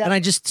dark, Is that? and I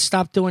just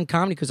stopped doing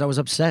comedy because I was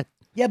upset.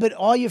 Yeah, but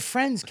all your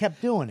friends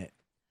kept doing it.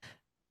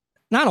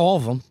 Not all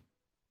of them.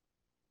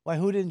 Why?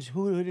 Who didn't?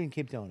 Who didn't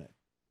keep doing it?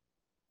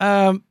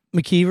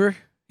 McKeever,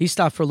 he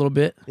stopped for a little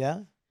bit. Yeah.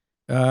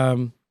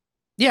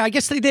 Yeah, I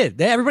guess they did.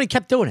 Everybody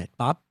kept doing it,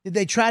 Bob. Did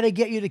they try to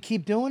get you to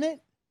keep doing it?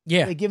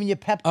 Yeah. They giving you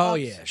pep talks? Oh,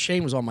 yeah.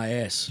 Shane was on my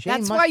ass. Shane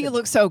That's must why you have.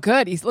 look so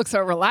good. You look so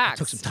relaxed.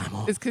 Took some time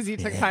off. It's because you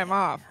took time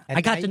off. At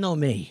I got to night? know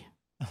me.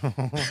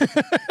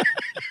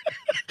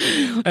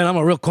 And I'm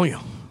a real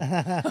coño.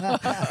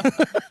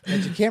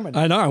 That's your camera.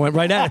 I know. I went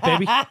right at it,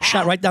 baby.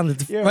 Shot right down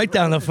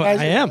the front.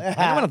 I am. I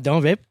know what I'm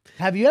doing, babe.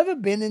 Have you ever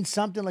been in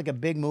something like a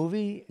big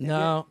movie?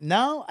 No.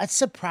 No? That's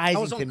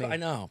surprising to me. I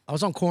know. I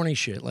was on corny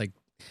shit. Like,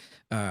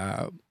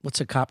 what's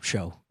a cop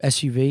show?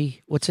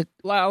 SUV? What's it?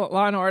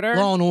 Law and Order.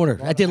 Law and Order.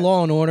 I did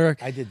Law and Order.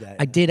 I did that.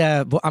 I did.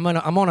 I'm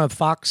on a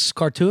Fox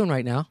cartoon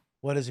right now.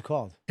 What is it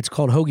called? It's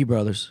called Hoagie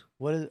Brothers.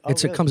 What is?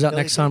 It really? comes out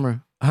Philly next thing?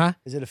 summer. Huh?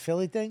 Is it a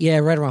Philly thing? Yeah,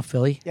 right around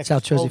Philly. Yeah,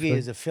 South 'cause Jersey. Hoagie Philly.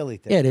 is a Philly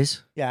thing. Yeah, it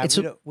is. Yeah, it's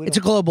we a don't- we it's a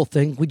don't- global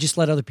thing. We just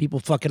let other people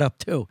fuck it up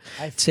too.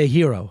 I- Say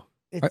hero.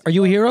 It's- Are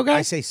you a hero guy?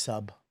 I say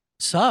sub.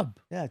 Sub.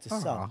 Yeah, it's a Aw.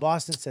 sub.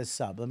 Boston says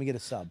sub. Let me get a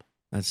sub.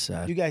 That's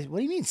sad. You guys, what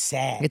do you mean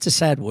sad? It's a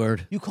sad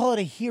word. You call it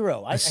a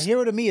hero. A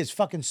hero to me is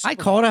fucking I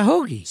call it a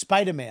hoagie.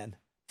 Spider-Man,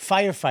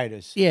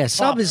 firefighters. Yeah,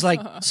 sub Cops. is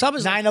like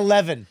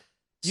 9/11.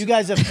 You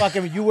guys are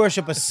fucking, you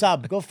worship a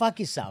sub. Go fuck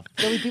yourself.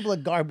 Philly people are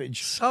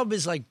garbage. Sub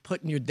is like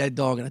putting your dead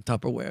dog in a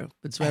Tupperware.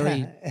 It's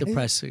very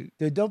depressing.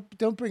 Dude,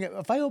 don't bring it.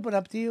 If I open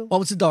up to you, What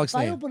was the dog's if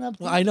I name? open up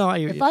to Well, you, I know.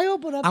 if I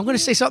open up I'm to going you,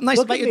 to say something nice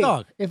look about at your me.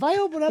 dog. If I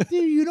open up to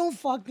you, you don't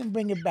fucking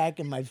bring it back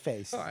in my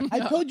face. I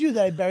told you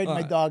that I buried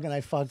my dog and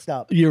I fucked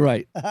up. You're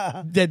right.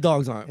 Dead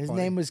dogs aren't. His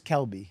funny. name was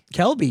Kelby.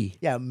 Kelby.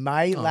 Yeah,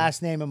 my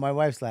last name and my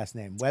wife's last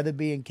name.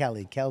 Weatherby and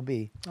Kelly.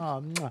 Kelby.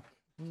 Oh, mwah,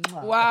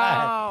 mwah.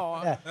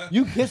 Wow. Yeah,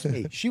 you kissed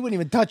me. She wouldn't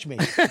even touch me.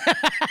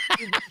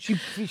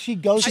 she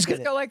goes. I to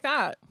just it. go like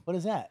that. What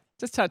is that?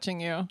 Just touching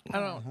you. I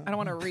don't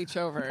want to reach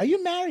over. Are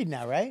you married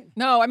now, right?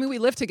 No, I mean we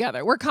live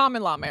together. We're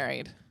common law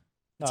married.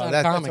 No,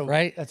 not common,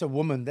 right? That's a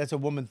woman. That's a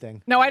woman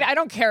thing. No, I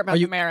don't care about Are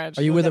you- the marriage.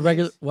 Are you with a That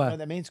regular? means- you know What? what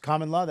that means?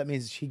 Common law. That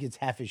means she gets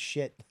half his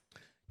shit.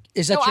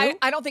 Is that No, true?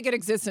 I don't think it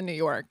exists in New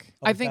York.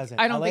 Oh, I it think doesn't.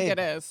 I don't LA think it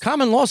is.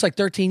 Common law's like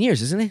 13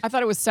 years, isn't it? I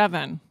thought it was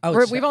 7. Oh,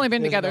 We've it's only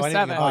been Doesn't together know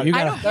anything 7. about it. You I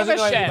gotta- don't give Doesn't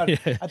know a anything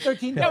shit. about it.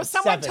 13. No,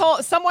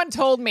 someone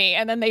told me,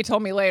 and then they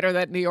told me later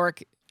that New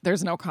York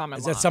there's no common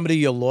Is law. that somebody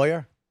your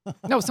lawyer?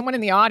 No, someone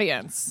in the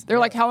audience. They're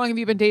like, "How long have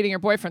you been dating your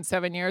boyfriend?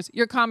 7 years.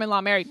 You're common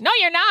law married." No,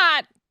 you're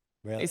not.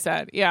 Really? They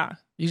said, "Yeah."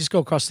 You just go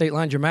across state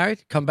lines. You're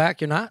married. Come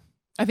back. You're not.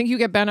 I think you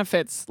get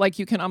benefits, like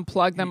you can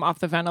unplug them off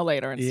the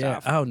ventilator and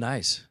stuff. Oh,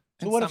 nice.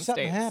 So in what if some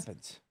something states.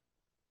 happens?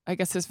 I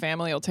guess his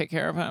family will take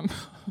care of him.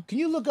 Can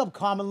you look up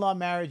common law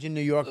marriage in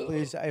New York,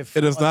 please?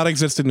 It does not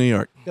exist in New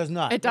York. Does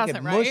not. It Look at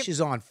doesn't, Mush right?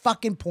 is on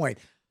fucking point.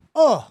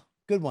 Oh,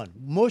 good one.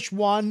 Mush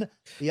 1.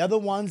 The other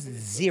one's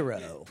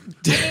 0.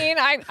 I mean,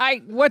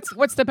 I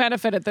what's the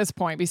benefit at this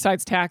point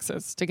besides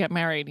taxes to get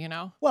married? You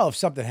know, Well, if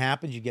something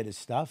happens, you get his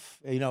stuff.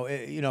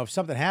 If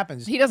something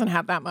happens. he doesn't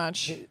have that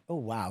much. Oh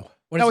wow.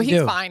 What No, does he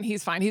he's do? fine.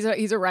 He's fine.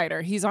 He's a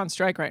writer. He's on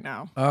strike right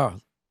now. Oh,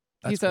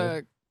 that's He's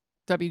good.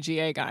 a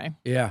WGA guy.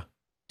 Yeah.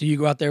 Do you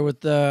go out there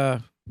with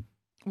the?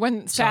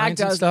 When SAG Signs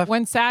and does stuff?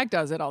 when SAG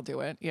does it, I'll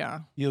do it.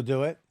 Yeah, You'll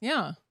do it.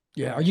 yeah.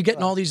 Yeah. Are you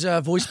getting all these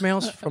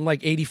voicemails from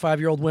like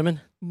 85-year-old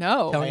women?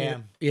 No. Telling I you-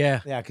 am.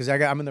 Yeah. Yeah, because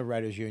I'm in the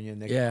writers union.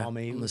 They Yeah, call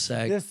me I'm the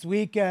SAG. this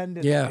weekend.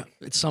 and Yeah. like,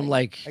 It's some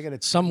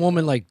gotta-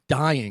 woman like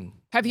dying.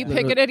 Have you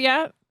Literally- picketed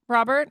yet,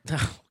 Robert?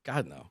 Oh,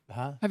 God, no.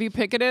 huh? Have you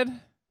picketed?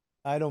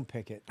 I don't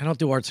pick it. I don't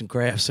do arts and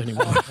crafts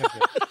anymore.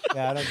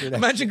 Yeah, I don't do that.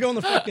 Imagine going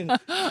to fucking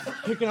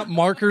picking up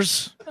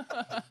markers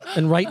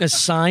and writing a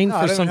sign No,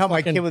 I for don't some help my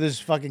fucking, kid with his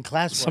fucking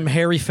classwork. some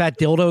hairy fat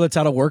dildo that's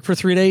out of work for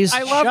 3 days. I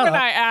love Shut when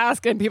up. I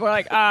ask and people are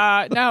like,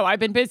 no, I've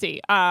been busy.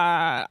 No,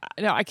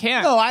 I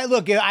can't. No,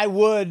 I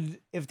would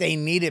if they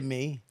needed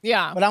me,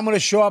 Yeah. but I'm gonna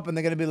show up and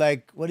they're gonna be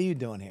like, "What are you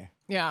doing here?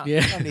 Yeah.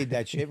 Yeah. I don't need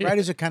that shit."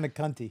 Writers are kind of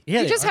cunty. Yeah,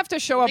 You they just are. have to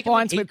show up Making like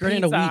once with $8,000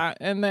 a pizza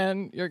and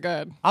then you're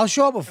good. I'll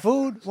show up with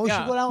food. We Yeah.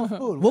 should go down with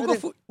food. We'll Where go they-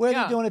 food- Where are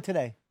Yeah. they doing it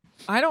today?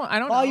 I don't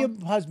Call know. your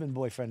husband,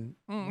 boyfriend.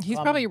 He's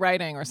probably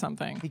writing or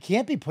something. He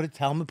can't be.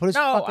 Tell him to put his.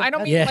 No, fucking I don't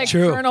head- mean Yeah, like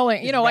true.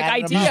 journaling, you know, like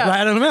ratting them He's out. idea.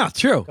 right on the mouth.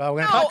 True. Oh,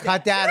 we're No, gonna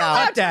cut that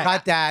out. cut that.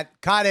 Cut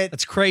that. Cut it.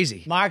 That's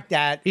crazy. Mark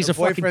that. He's Her a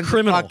fucking boyfriend's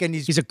criminal. fucking-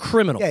 He's a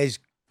criminal. Yeah, he's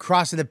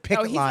crossing the No,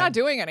 picket he's line. not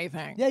doing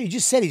anything. Yeah, you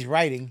just said he's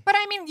writing. But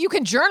I mean, you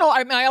can journal.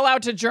 Am I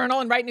allowed to journal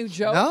and write new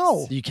jokes?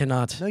 No, You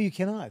cannot. no, you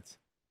cannot.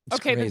 It's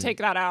Okay, then crazy. take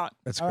that out.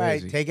 That's All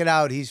crazy. right, take it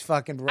out. He's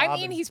fucking robbing. I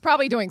mean, he's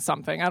probably doing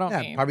something. I don't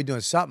yeah, mean. probably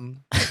doing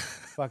something.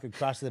 Fucking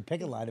crossing the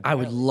picket line. I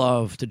would apparently.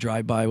 love to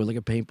drive by with like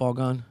a paintball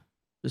gun.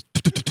 Just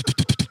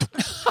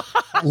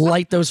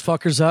light those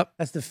fuckers up.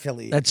 That's the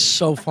Philly. That's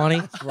so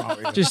funny. wrong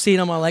with you? Just seeing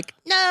them on like,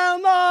 no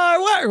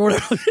more what or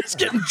whatever. Just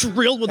getting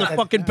drilled with a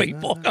fucking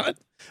paintball gun.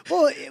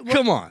 well,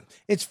 Come on.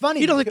 It's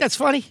funny. You don't think that's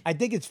funny? I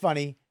think it's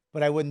funny,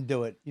 but I wouldn't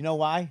do it. You know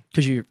why?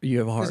 Because you have a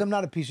Because heart. I'm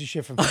not a piece of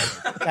shit from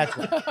Philly. That's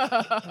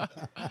why.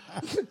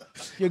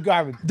 You're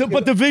garbage.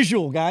 But the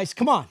visual, guys,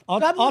 come on.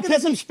 Stop looking at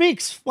Autism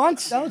speaks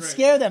once. Don't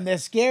scare them. They're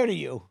scared of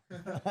you.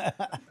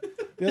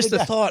 Just the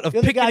thought of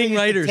You're the guy picketing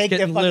who used to writers take their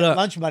getting fucking lit up.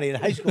 lunch money in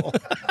high school.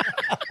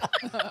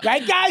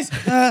 Right, guys?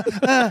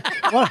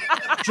 Well,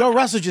 Joe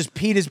Russell just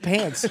peed his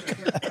pants.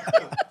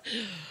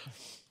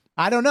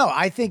 I don't know.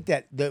 I think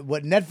that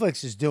what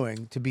Netflix is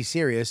doing, to be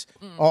serious,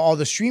 all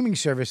the streaming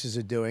services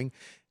are doing.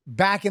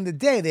 Back in the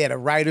day, they had a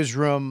writer's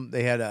room.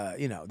 They had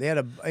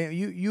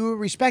you were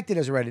respected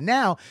as a writer.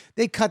 Now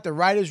they cut the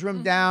writer's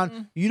room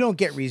down. You don't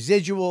get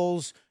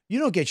residuals. You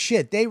don't get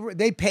shit.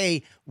 They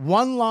pay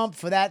one lump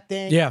for that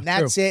thing. Yeah, and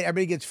that's true. it.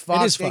 Everybody gets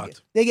fucked. is They fucked.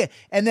 get- They get,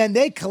 and then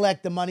they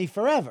collect the money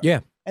forever.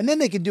 Yeah. and then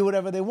they can do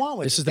whatever they want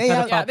with This it. is the They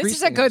have- pedophile Yeah, this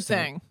is a precinct good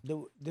thing.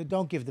 thing.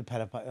 don't give the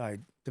pedophile. All right,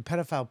 the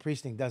pedophile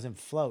precinct doesn't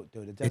float,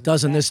 dude. It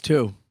does in this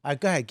too. All right,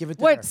 go ahead, give it to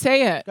her. What?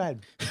 Say it. Go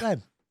ahead. Go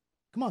ahead.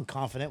 Come on,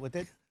 confident with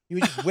it. You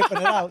were just whipping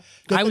it out.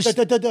 I was- I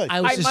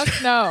I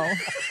must know.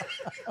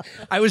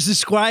 I was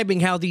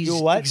describing how these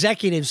You what?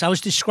 executives. I was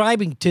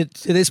describing to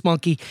this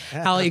monkey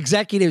how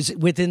executives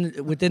within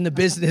the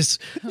business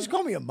just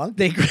call me a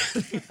monkey.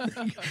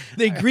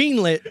 they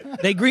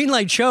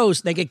greenlight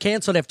shows. They get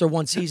canceled after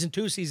 1 season,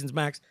 2 seasons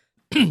max,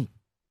 and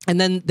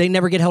then they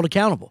never get held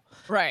accountable.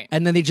 Right.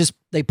 And then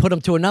they put them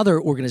to another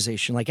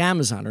organization like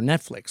Amazon or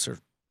Netflix or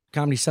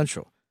Comedy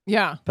Central.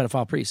 Yeah.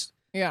 Pedophile priest.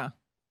 Yeah.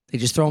 They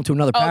just throw them to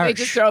another Oh, parish. they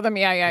just throw them.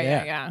 Yeah.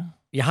 Yeah.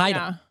 You hide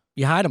Yeah. them.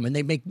 You hide them, and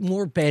they make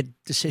more bad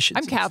decisions.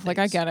 I'm these Catholic.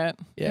 I days. get it.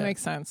 Yeah. It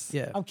makes sense.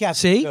 Yeah. I'm Catholic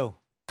See? too.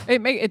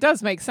 It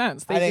does make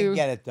sense. They I didn't do.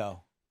 get it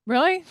though.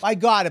 Really? I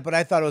got it, but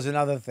I thought it was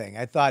another thing.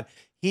 I thought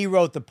he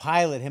wrote the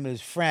pilot, him and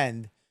his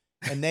friend,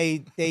 and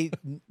the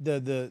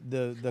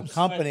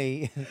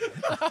company.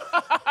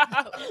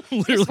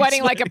 Literally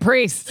Sweating like a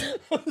priest.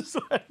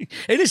 sweating.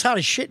 It is hot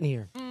as shit in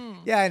here.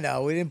 Yeah, I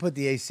know. We didn't put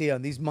the AC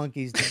on. These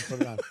monkeys didn't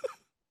put it on.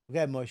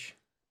 Okay, Mush.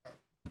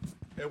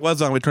 It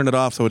was on. We turned it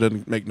off so it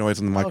didn't make noise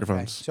in the Okay.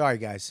 microphones. Sorry,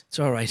 guys. It's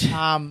all right.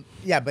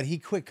 Yeah, but he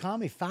quit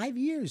comedy 5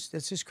 years.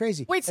 That's just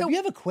crazy. Wait, so- have you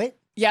ever quit?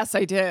 Yes,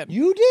 I did.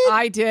 You did?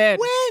 I did.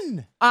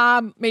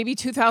 When? Maybe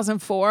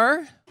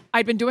 2004.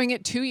 I'd been doing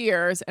it 2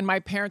 years, and my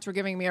parents were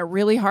giving me a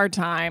really hard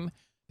time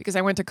because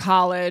I went to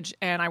college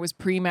and I was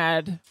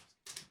pre-med,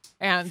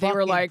 and they were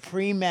Fucking like,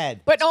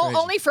 pre-med. but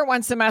only for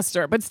one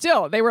semester. But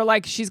still, they were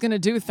like, she's going to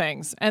do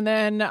things. And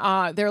then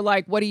they're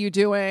like, what are you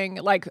doing?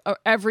 Like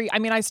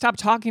I stopped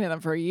talking to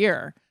them for a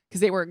year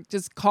because they were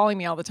just calling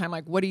me all the time.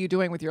 Like, what are you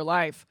doing with your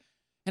life?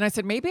 And I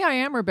said, maybe I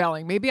am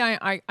rebelling. Maybe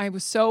I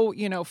was so,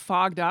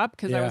 fogged up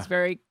because I Yeah. was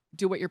very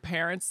do what your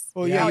parents.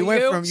 Well, yeah, tell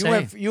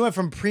you went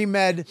from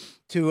pre-med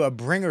to a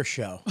bringer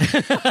show.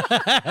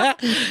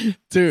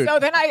 Dude. So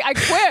then I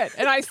quit,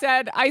 and I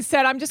said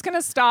I'm just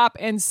gonna stop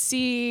and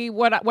see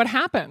what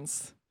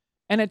happens.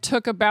 And it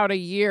took about a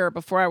year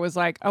before I was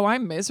like, oh,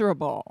 I'm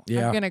miserable.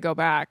 Yeah. I'm gonna go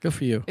back. Good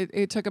for you.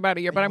 It took about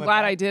a year, but you I'm went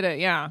glad back? I did it.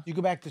 Yeah. You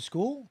go back to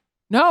school?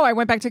 No, I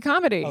went back to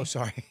comedy. Oh,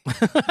 sorry.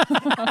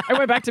 I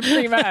went back to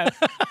pre-med.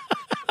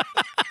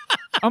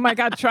 Oh my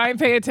God, try and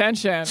pay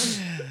attention.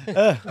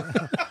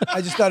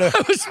 I just thought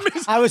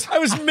I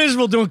was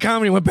miserable doing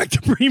comedy. Went back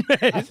to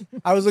pre-med.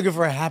 I was looking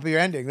for a happier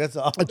ending. That's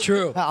all.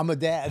 True. I'm a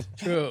dad.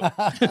 True.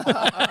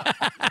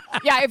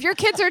 Yeah, if your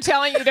kids are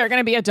telling you they're going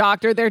to be a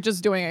doctor, they're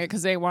just doing it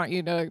because they want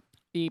you to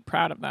be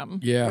proud of them.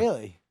 Yeah.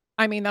 Really?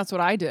 I mean, that's what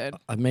I did.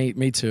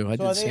 Me too. I So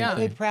did are the they, same are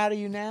they thing. proud of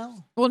you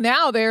now? Well,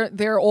 now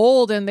they're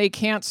old and they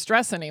can't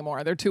stress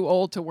anymore. They're too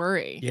old to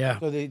worry. Yeah.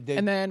 So they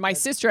And then my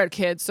sister had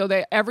kids, so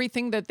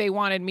everything that they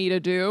wanted me to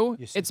do,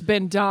 it's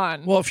been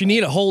done. Well, if you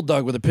need a hold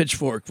dog with a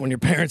pitchfork when your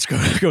parents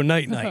go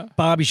night night,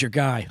 Bobby's your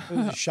guy. it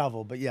was a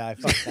shovel, but yeah, I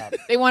fucked up.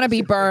 They want to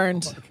be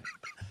burned.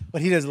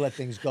 But he doesn't let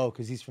things go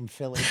because he's from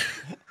Philly.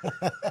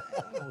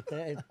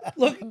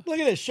 Look at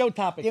this show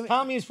topic.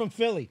 Tommy is from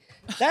Philly.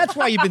 That's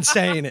why you've been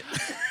saying it.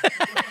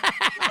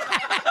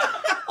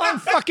 I'm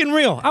fucking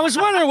real. I was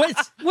wondering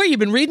where you've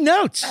been reading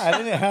notes.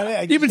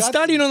 You've been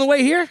studying on the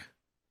way here?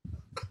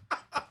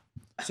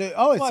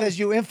 So, it says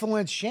you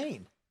influenced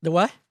Shane. The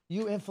what?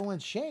 You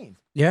influenced Shane.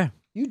 Yeah,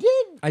 You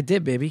did? I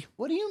did, baby.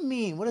 What do you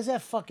mean? What does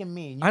that fucking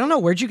mean? I don't know.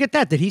 Where'd you get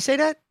that? Did he say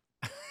that?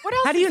 What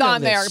else How do you is know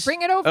on there? this?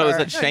 Bring it over. Oh, is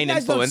it You Shane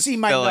guys don't influenced see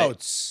my Philly?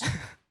 notes.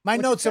 My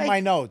notes are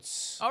my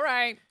notes. All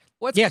right.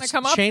 What's going to Yes,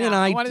 come up Shane now? and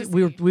I, wanna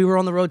we see. were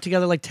on the road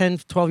together like 10,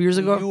 12 years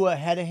ago. You were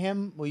ahead of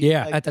him? Were you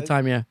Yeah, like at the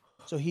time, yeah.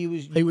 So he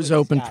was. He you was were his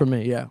open guy. for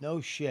me, yeah.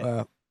 No shit.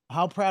 Uh,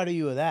 How proud are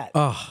you of that?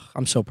 Oh,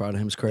 I'm so proud of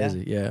him. It's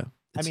crazy. Yeah.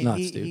 It's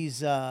nuts, dude.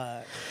 he's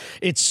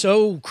It's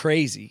so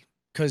crazy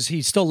because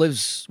he still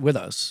lives with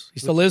us. He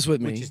still lives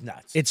with me. which is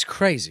nuts. It's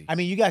crazy. I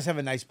mean, you guys have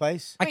a nice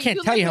place. I Wait, can't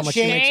you tell you live how with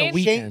much he makes a Shane?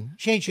 weekend.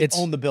 Shane should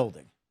own the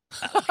building.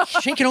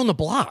 Shane can own the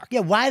block. Yeah,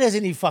 why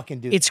doesn't he fucking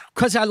do It's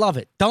because I love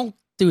it. Don't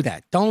do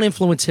that. Don't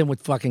influence him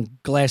with fucking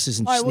glasses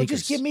and All right, sneakers. well,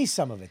 just give me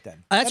some of it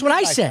then. That's Let what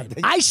me I buy said.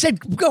 something. I said,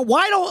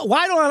 why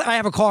don't I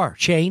have a car,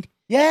 Shane?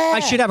 Yeah. I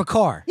should have a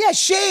car. Yeah,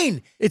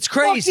 Shane. It's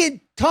crazy.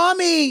 Fucking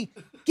Tommy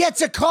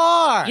gets a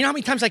car. You know how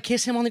many times I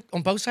kiss him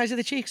on both sides of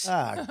the cheeks?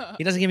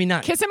 He doesn't give me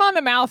none. Kiss him on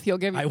the mouth. He'll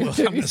give you, I will.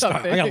 give I'm you gonna start.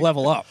 something. I gotta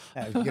level up.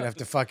 You're gonna have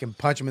to fucking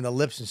punch him in the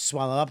lips and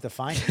swallow up to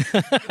find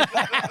him.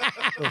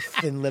 Little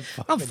thin lip.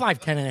 I'm Fucking.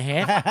 5'10" and a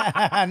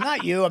half.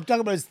 Not you. I'm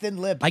talking about his thin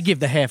lips. I give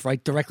the half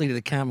right directly to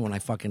the camera when I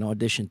fucking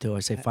audition too. I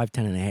say 5'10"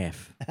 and a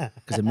half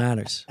because it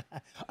matters.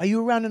 Are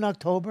you around in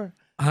October?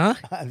 Huh?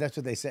 That's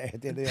what they say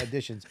at the end of the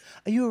auditions.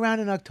 Are you around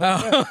in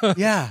October?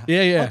 Yeah.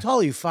 Yeah. How tall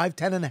are you?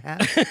 5'10" and a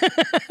half?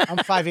 I'm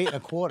 5'8" and a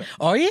quarter.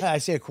 Are you? I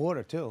say a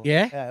quarter too.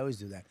 Yeah? I always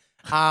do that.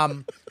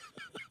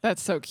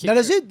 That's so cute. Now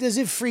does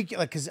it freak you?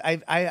 Like, because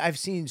I've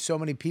seen so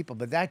many people,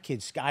 but that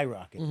kid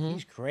skyrocket.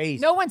 He's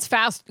crazy. No one's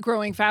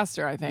growing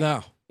faster, I think.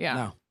 No. Yeah.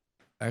 No.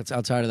 That's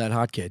outside of that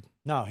hot kid.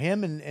 No,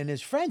 him and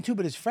his friend too.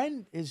 But his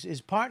friend is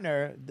his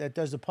partner that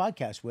does the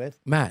podcast with.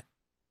 Matt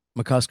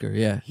McCusker,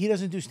 yeah. He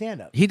doesn't do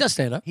stand up. He does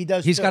stand up. He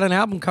does He's too. got an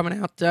album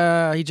coming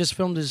out. He just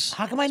filmed his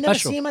How come I never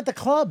special. see him at the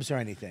clubs or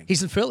anything?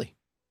 He's in Philly.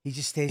 He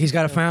just stays. He's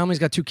got a Philly. family. He's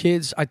got 2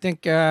 kids. I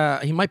think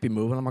he might be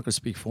moving. I'm not going to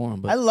speak for him,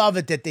 I but love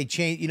it that they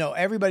changed. You know,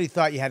 everybody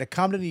thought you had to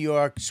come to New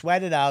York,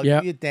 sweat it out,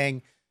 Yep. do your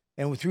thing,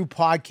 and through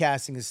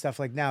podcasting and stuff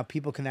like now,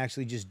 people can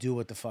actually just do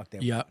what the fuck they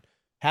yeah, want.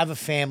 Have a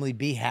family,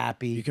 be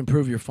happy. you can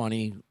prove you're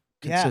funny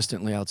Yeah.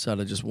 consistently outside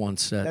of just one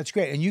set. That's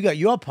great. And you got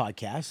your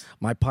podcast.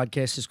 My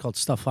podcast is called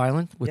Stuff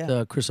Island with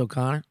Yeah. Chris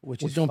O'Connor.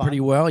 Which We're is doing fun. pretty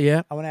well.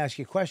 Yeah. I want to ask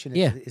you a question.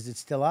 Yeah. Is it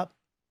still up?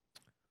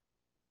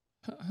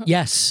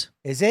 Yes.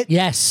 Is it?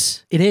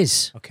 Yes, it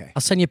is. Okay.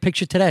 I'll send you a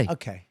picture today.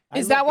 Okay.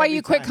 Is that why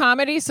you quit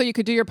comedy so you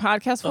could do your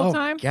podcast full Oh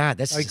time? God,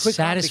 that's Oh, he the quit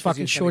comedy saddest 'cause he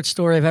fucking was short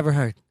story I've ever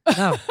heard.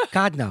 No,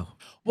 God no.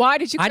 Why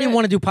did you? I Quit? didn't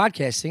want to do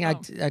podcasting.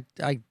 Oh.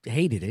 I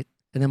hated it.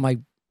 And then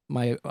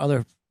my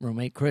other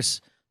roommate Chris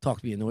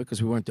talked me into it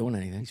because we weren't doing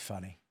anything. He's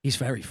funny. He's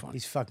very funny.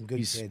 He's fucking good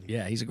kid.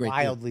 Yeah, he's a great dude.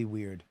 Wildly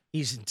weird.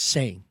 He's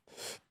insane,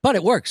 but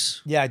it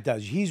works. Yeah, it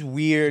does. He's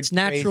weird. It's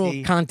natural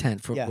crazy.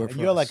 content for Yeah, for and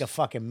you're like us. a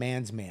fucking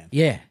man's man.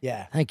 Yeah.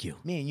 Yeah. Thank you.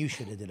 Me and you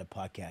should have did a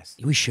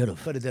podcast. We should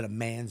have. Could have did a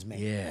man's man.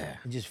 Yeah.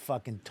 And just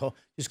fucking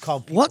just call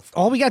people. What?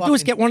 All we got to do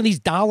is get one of these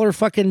dollar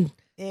fucking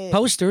Yeah.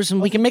 posters,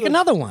 and we can make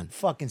another one.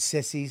 Fucking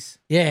sissies.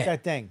 Yeah. What's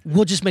that thing?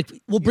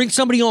 We'll bring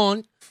somebody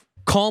on,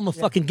 call him a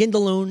fucking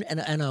Gindaloon and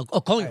a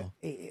coño.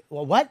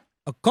 Well, what?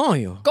 A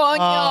coño. Coño.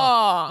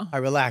 I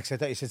relax. I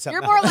thought you said something.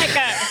 You're more else. like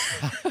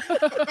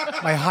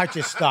a. My heart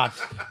just stopped.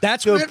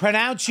 That's Dude, what.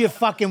 pronounce your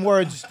fucking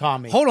words,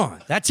 Tommy. Hold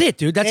on. That's it,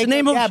 dude. That's Take the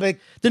name it- of yeah, but-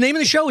 the name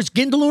of the show is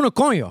Gindaloon or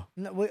coño.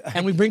 No,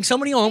 And we bring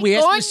somebody on. We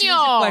ask them a series of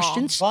Coño.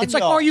 questions. It's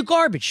like, Coño. are you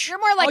garbage? You're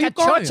more like Are you a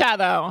coño? chocha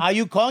though. Are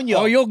you coño?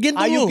 Are you Gindaloon?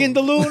 Are you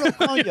Gindaloon or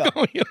coño?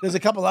 Coño. There's a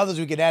couple others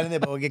we could add in there,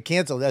 but we'll get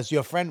canceled. As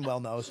your friend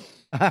well knows.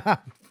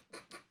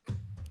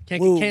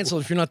 Can't Woo. get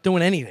canceled if you're not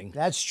doing anything.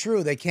 That's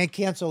true. They can't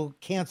canceled.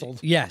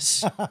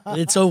 Yes.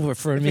 It's over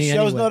for If me the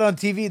show's anyway. not on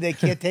TV, they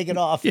can't take it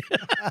off.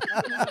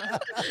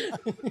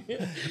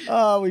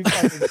 Oh, we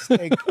fucking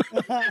stink.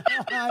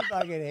 I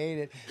fucking hate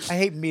it. I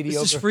hate mediocre.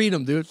 This is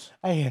freedom, dude.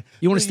 I,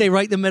 You want to stay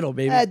right in the middle,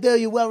 baby.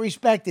 dude, you're well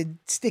respected.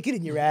 Stick it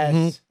in your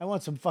ass. I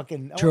want some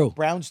fucking True.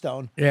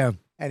 brownstone. Yeah.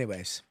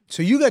 Anyways,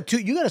 so you got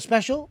a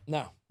special?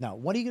 No. No.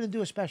 What are you gonna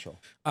do a special?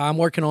 I'm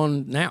working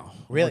on now.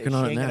 Really? Working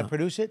on Shane it now. gonna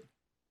produce it?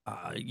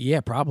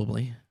 Yeah,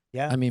 probably.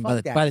 Yeah. I mean,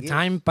 Fuck that. by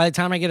the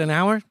time I get an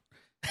hour,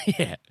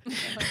 yeah.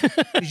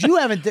 'Cause you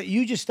haven't.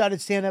 You just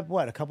started stand up.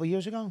 What? A couple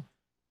years ago?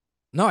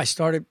 No, I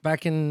started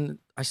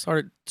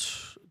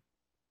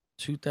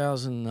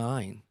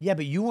 2009. Yeah,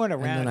 but you weren't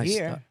And then around I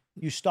here.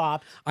 You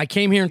stopped. I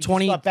came here in You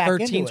just got back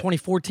into 2013, it.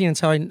 2014. That's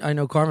how I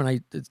know Carmen. I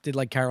did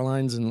like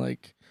Caroline's and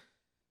like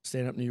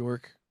stand up New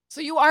York.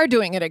 So you are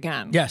doing it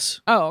again?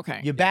 Yes. Oh, okay.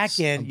 You're back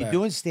in. I'm You're back.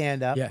 doing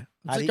stand-up. Yeah. It's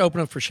How like do you-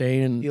 opening up for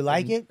Shane. And You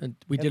like it? And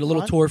we Have did a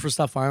little fun? tour for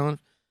Stuff Island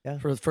Yeah.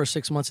 for the first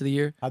 6 months of the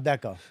year. How'd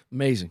that go?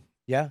 Amazing.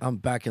 Yeah? I'm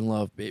back in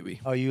love,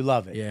 baby. Oh, you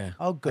love it? Yeah.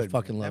 Oh, good. I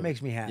fucking man. love That it.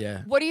 makes me happy.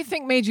 Yeah. What do you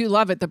think made you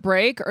love it? The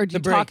break or you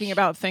break. talking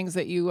about things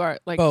that you are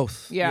like?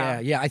 Both. Yeah.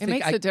 Yeah. I It think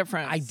makes a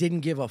difference. I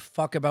didn't give a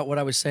fuck about what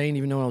I was saying,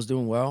 even though I was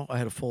doing well. I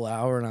had a full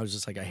hour and I was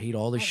just like, I hate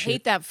all this I shit.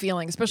 hate that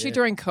feeling, especially Yeah.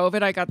 during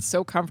COVID. I got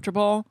so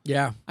comfortable.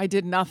 Yeah. I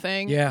did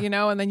nothing. Yeah. You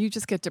know, and then you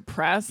just get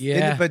depressed.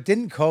 Yeah.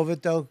 Didn't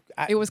COVID, though?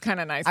 It was kind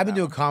of nice. I've been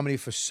though. doing comedy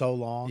for so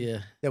long Yeah.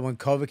 that when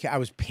COVID came, I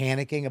was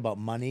panicking about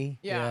money.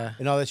 Yeah.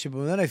 And all that shit.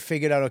 But then I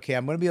figured out, okay,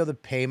 I'm going to be able to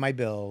pay my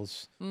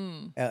bills,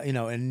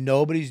 and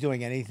nobody's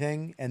doing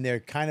anything, and they're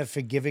kind of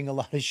forgiving a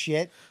lot of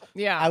shit.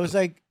 Yeah. I was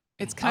like,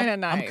 It's kind of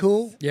nice. I'm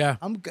cool. Yeah.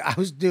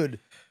 Dude,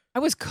 I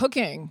was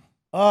cooking.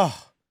 I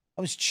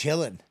was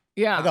chilling.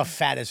 Yeah. I got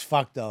fat as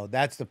fuck, though.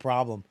 That's the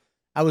problem.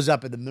 I was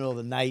up in the middle of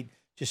the night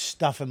just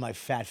stuffing my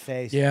fat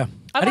face. Yeah.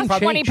 I didn't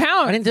lost 20 change.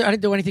 pounds. I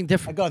didn't do anything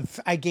different.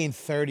 I gained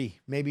 30,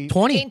 maybe.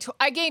 20.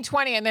 I gained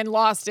 20 and then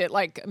lost it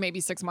like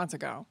maybe 6 months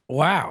ago.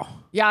 Wow.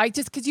 Yeah, I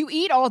just because you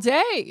eat all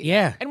day.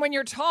 Yeah. And when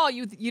you're tall,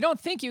 you don't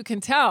think you can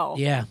tell.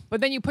 Yeah.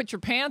 But then you put your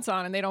pants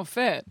on and they don't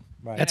fit.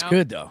 Right. That's know?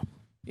 good though.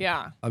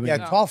 Yeah. I mean, Yeah,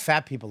 tall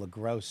fat people are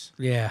gross.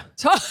 yeah.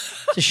 Tall.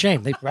 It's a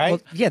shame. They Right?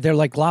 well, yeah, they're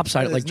like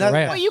lopsided, like There's nothing-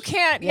 giraffes. Well, you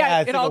can't. Yeah, Yeah,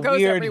 it's it like all a goes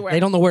weird- everywhere. They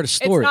don't know where to It's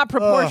store not it.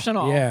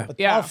 proportional. Yeah. A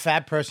Yeah. tall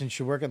fat person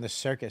should work in the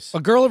circus. A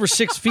girl over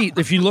 6 feet,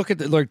 if you look at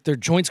like their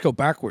joints go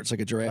backwards like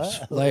a giraffe's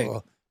leg.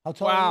 How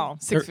tall Wow,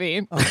 6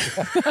 feet.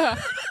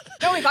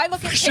 No, if I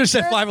look at Should have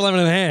said pictures, 5'11"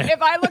 and a half.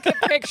 if I look at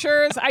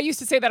pictures, I used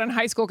to say that in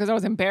high school because I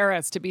was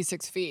embarrassed to be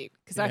 6 feet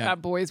because I Yeah.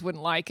 thought boys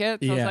wouldn't like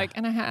it. So I was Yeah. like,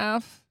 and a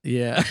half.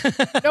 Yeah.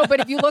 No, but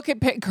if you look at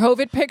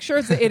COVID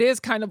pictures, it is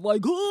kind of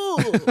like, ooh,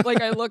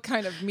 like I look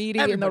kind of meaty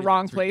in the Everybody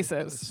wrong looks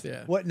places.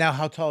 yeah. What now?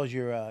 How tall is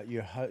your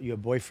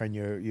boyfriend?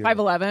 Your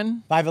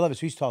 5'11". 5'11". So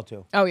he's tall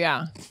too. Oh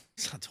yeah,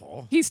 It's not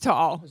tall. he's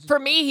tall. For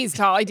me, he's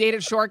tall. I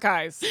dated short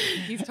guys.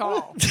 He's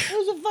tall.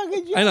 Who's a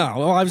fucking joke? I know.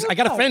 Well, I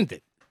got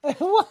offended.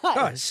 What?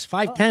 Guys,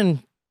 5'10"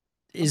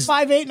 is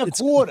 5'8" and a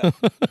quarter.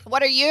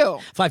 What are you?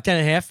 5'10"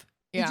 and a half.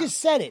 You just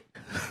said it.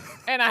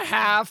 and a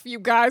half. You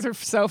guys are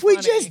so funny.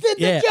 We just did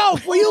the Yeah.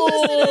 joke. Were you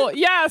listening? Oh,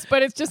 yes,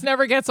 but it just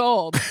never gets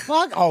old.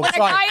 Fuck. Oh, When a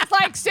sorry. guy's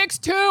like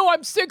 6'2",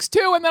 I'm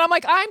 6'2", and then I'm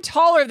like, I'm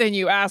taller than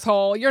you,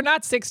 asshole. You're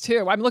not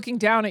 6'2". I'm looking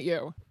down at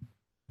you.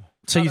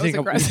 So Oh, you that was think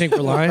aggressive. we're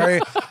lying?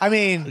 Very- I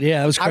mean, Yeah,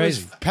 that was I was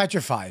crazy.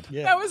 petrified.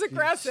 That was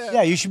aggressive.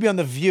 Yeah, you should be on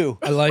The View.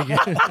 I like it.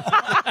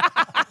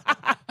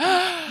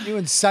 You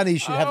and Sonny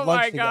should have Oh lunch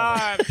my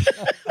together.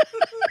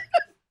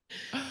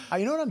 God.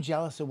 You know what I'm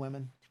jealous of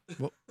women?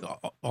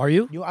 Are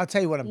you? I'll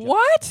tell you what I'm jealous.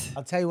 What?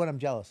 I'll tell you what I'm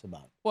jealous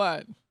about.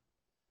 What?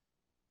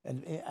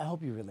 And I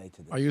hope you relate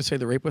to this. Are you gonna say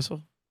the rape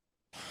whistle?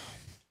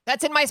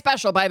 That's in my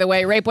special, by the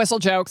way. Rape whistle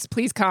jokes.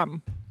 Please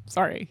come.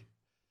 Sorry.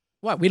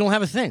 What? We don't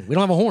have a thing. We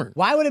don't have a horn.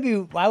 Why would it be?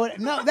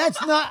 No,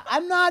 that's not.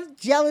 I'm not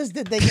jealous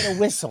that they get a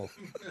whistle.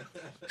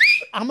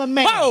 I'm a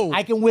man. Whoa!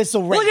 I can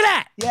whistle. Rape. Look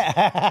at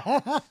that!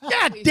 Yeah.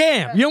 God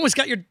damn! You almost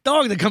got your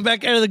dog to come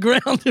back out of the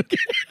ground.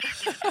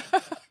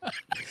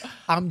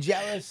 I'm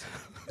jealous.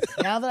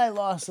 Now that I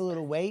lost a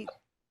little weight,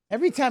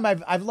 every time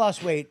I've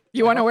lost weight,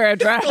 You want to wear a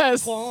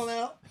dress? falling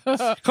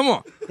out. Come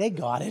on. They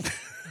got it.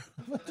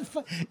 What the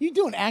fuck? You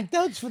doing act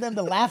outs for them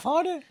to laugh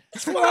harder?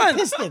 It's fun.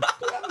 Piston.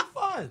 They're having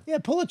fun. Yeah,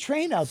 pull a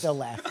train out, they'll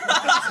laugh.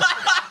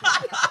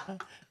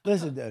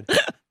 Listen, dude.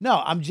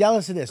 No, I'm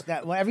jealous of this.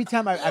 Now, every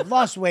time I've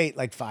lost weight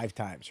like 5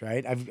 times,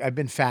 right? I've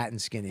been fat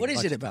and skinny. What a is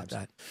bunch it of about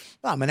times. that?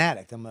 Well, I'm an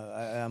addict.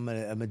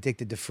 I'm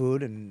addicted to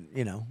food, and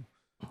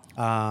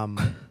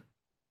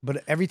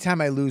but every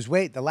time I lose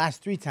weight, the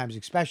last 3 times,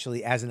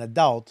 especially as an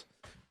adult,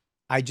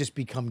 I just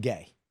become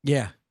gay,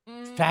 Yeah.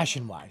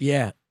 fashion wise.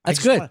 Yeah. That's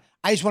good.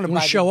 I just want You to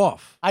want to show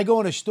off. I go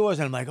into stores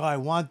and I'm like,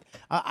 oh,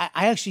 I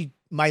actually,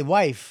 my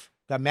wife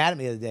got mad at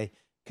me the other day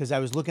because I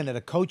was looking at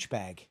a Coach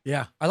bag,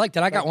 Yeah. I like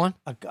that. I got one.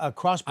 a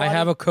crossbody. I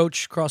have a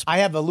Coach cross. I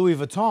have a Louis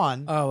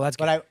Vuitton. Oh, that's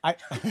good. but I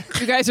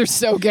You guys are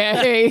so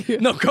gay.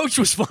 No, Coach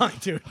was fine,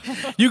 dude.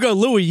 You go,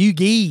 Louis, you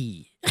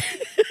gee.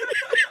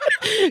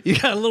 You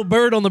got a little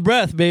bird on the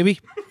breath, baby.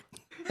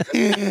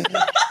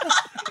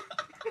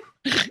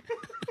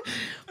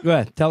 Go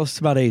ahead. Tell us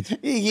about AIDS.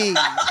 but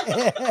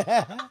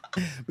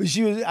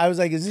I was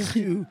like, is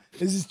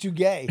this too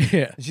gay?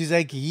 Yeah. And she's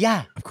like,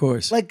 yeah. Of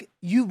course. Like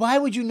why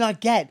would you not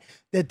get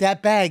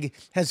that bag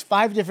has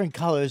 5 different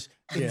colors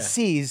in Yeah.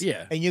 C's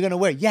Yeah. and you're going to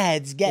wear it? Yeah,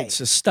 it's gay.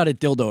 It's a studded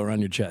dildo around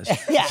your chest.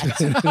 Yeah.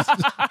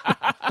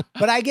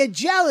 But I get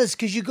jealous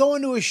because you go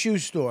into a shoe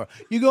store,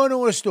 you go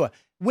into a store.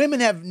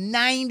 Women have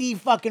 90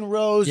 fucking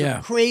rows Yeah.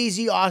 of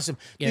crazy awesome.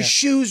 Yeah. The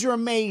shoes are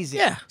amazing.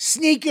 Yeah.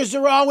 Sneakers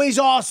are always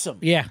awesome.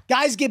 Yeah.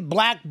 Guys get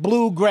black,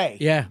 blue, gray.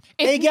 Yeah.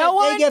 They If get no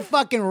one- they get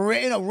fucking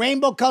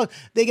rainbow colors.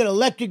 They get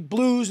electric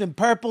blues and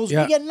purples.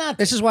 Yeah. We get nothing.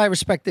 This is why I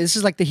respect it. This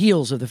is like the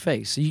heels of the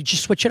face. You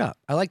just switch it up.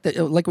 I like that.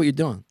 I like what you're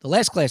doing. The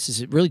last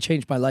classes, it really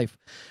changed my life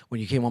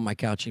when you came on my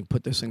couch and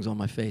put those things on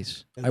my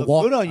face. They I look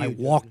walk. good on you, I dude.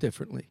 walk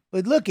differently.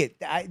 But look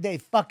they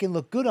fucking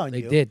look good on They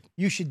you. did.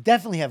 You should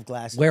definitely have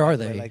glasses. Where are by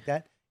the way, they? Like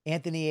that.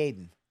 Anthony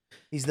Aiden.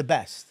 He's the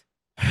best.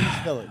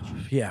 East Village.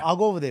 Yeah. I'll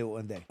go over there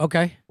one day.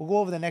 Okay. We'll go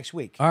over there next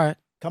week. All right.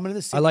 Coming to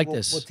the city. I like we'll,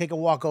 this. We'll take a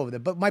walk over there.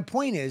 But my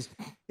point is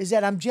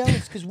that I'm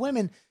jealous because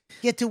women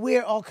get to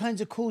wear all kinds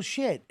of cool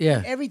shit.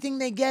 Yeah. Everything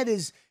they get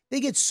they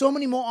get so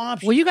many more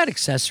options. Well, you got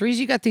accessories.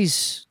 You got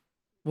these.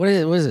 What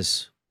is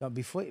this? No,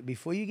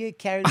 before you get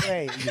carried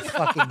away, you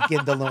fucking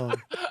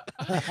gindaloon.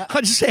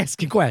 I'm just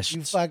asking You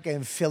questions.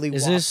 fucking Philly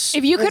Is walk. this?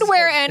 If you could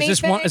wear Is anything,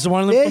 this one? Is it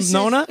one of them This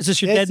from Nona? is- Is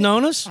this your this dead is-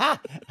 Nona's?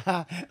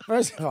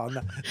 First of all,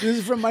 no. This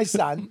is from my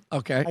son.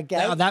 Okay. Okay.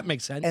 Now that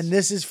makes sense. And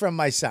this is from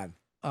my son.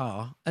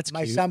 oh, that's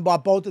My cute. son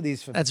bought both of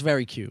these for me. That's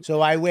very cute.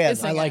 So I wear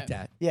Listen, them. I like it.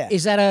 that. Yeah.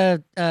 Is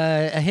that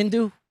a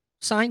Hindu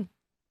sign?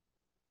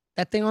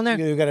 That thing on there?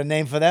 You got a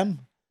name for them?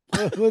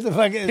 Who the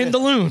fuck is it?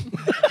 Hindaloon.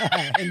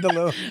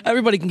 Hindaloon.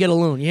 Everybody can get a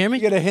loon. You hear me?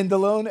 You get a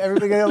Hindaloon?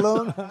 Everybody get a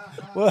loon?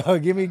 Well,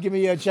 give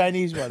me a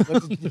Chinese one.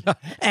 What's it-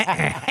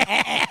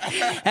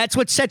 That's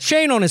what set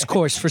Shane on his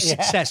course for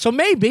success. So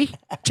maybe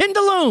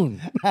Tindaloon.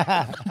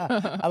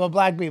 I'm a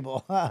black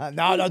people.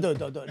 No, don't do it.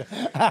 Don't do it.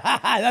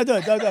 Don't do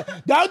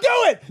it. Don't do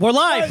it. We're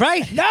live,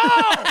 right? No.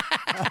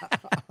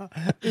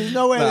 There's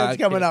no way that's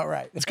coming out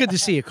right. It's good to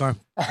see you, Carm.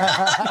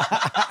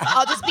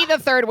 I'll just be the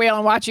third wheel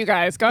and watch you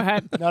guys. Go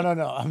ahead. No.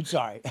 I'm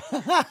sorry.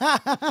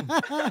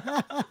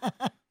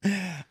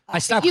 I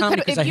stopped You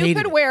comedy could, because if I you hated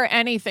could it. wear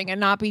anything and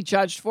not be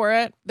judged for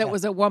it, that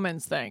was a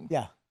woman's thing.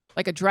 Yeah.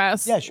 Like a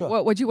dress. Yeah, sure.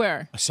 What would you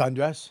wear? A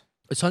sundress.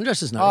 A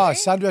sundress is Oh, a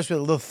nice. sundress with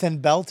a little thin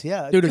belt.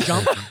 Yeah. Dude, a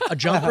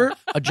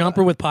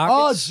jumper with Oh,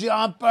 pockets.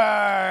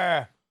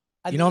 jumper.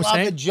 I You know what I'm love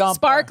saying? a jumper.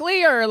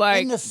 Sparkly or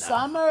like In the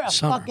summer, a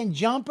Summer. fucking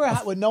jumper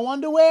with no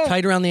underwear.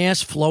 Tight around the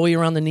ass, flowy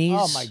around the knees.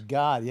 Oh my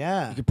god,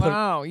 yeah. You could put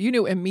wow, you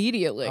knew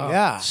immediately.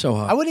 Yeah, so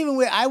hot. I wouldn't even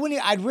wear.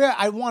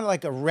 I'd want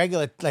like a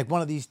regular, like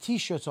one of these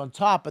T-shirts on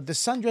top, but the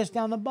sundress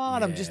down the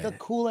bottom, just to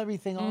cool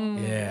everything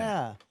on.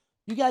 Yeah.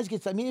 You guys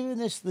get. I mean, even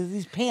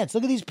these pants.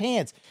 Look at these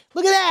pants.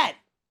 Look at that.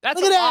 That's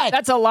Look a at lot. that.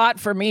 That's a lot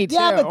for me too.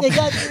 Yeah, but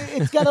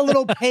it's got a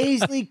little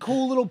paisley,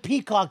 cool little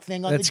peacock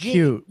thing on That's the jeans.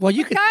 cute. Well,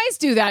 you could. guys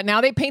do that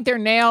now. They paint their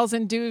nails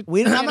and do.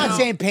 I'm not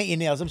saying paint your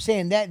nails. I'm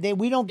saying that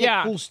we don't get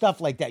Yeah. cool stuff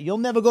like that. You'll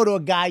never go to a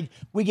guy.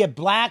 We get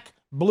black,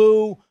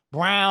 blue,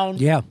 brown.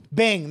 Yeah.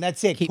 Bing.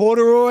 That's it.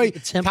 Corduroy.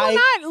 it simple. tight.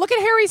 Not look at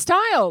Harry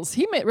Styles.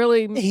 He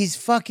really. He's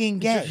fucking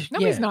gay. No,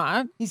 Yeah. he's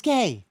not. He's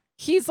gay.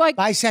 He's like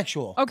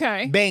Bisexual.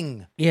 okay.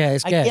 Bing. Yeah,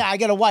 it's gay. I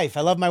got a wife.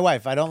 I love my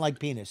wife. I don't like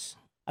penis.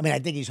 I mean, I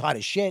think he's hot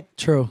as shit,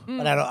 True.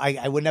 but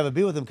I would never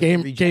be with him. 'cause he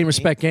Game, rejects game, me.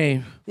 respect,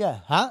 game. Yeah.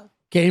 Huh?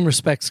 Game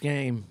respects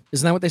game.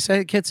 Isn't that what they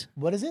say, kids?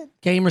 What is it?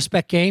 Game,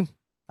 respect, game.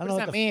 I don't know What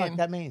what does the that fuck mean?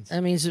 that means.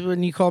 That means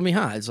when you call me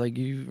hot, it's like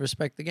you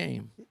respect the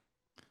game.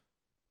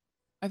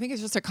 I think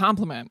it's just a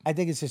compliment. I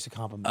think it's just a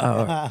compliment.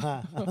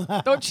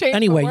 Oh. Don't change.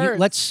 Anyway, the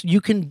words.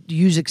 you can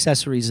use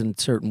accessories in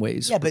certain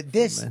ways. Yeah, but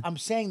this, Man. I'm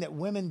saying that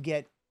women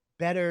get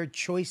better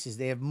choices.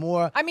 They have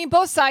more. I mean,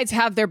 both sides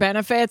have their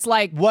benefits.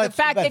 Like What's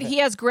the fact the that benefit? he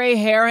has gray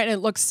hair and it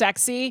looks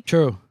sexy.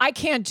 True. I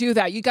can't do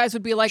that. You guys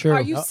would be like, True.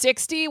 "Are you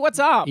 60? What's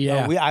up?"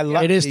 Yeah. I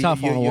love, it is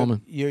tough on a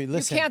woman. You You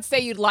listen. can't say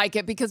you'd like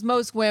it because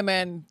most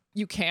women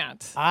you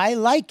can't. I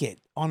like it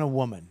on a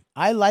woman.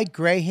 I like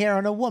gray hair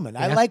on a woman.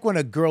 I Yeah. like when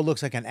a girl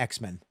looks like an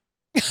X-Men.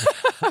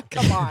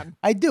 Come on.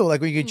 I do.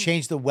 Like when you can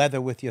change the weather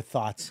with your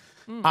thoughts.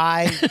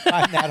 I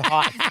find that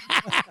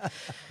hot.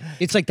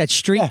 It's like that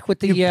streak with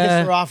the you piss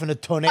her off and a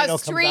tornado A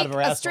comes out of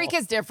her asshole. streak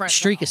is different.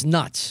 streak is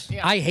nuts.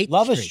 Yeah. I hate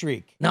Love the a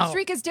streak. No. A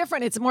streak is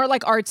different. It's more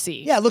like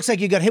artsy. Yeah, it looks like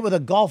you got hit with a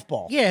golf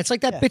ball. Yeah, it's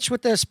like that bitch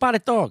with the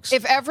spotted dogs.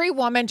 If every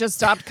woman just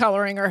stopped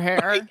coloring her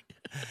hair,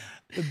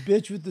 The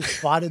bitch with the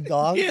spotted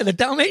dog. yeah, the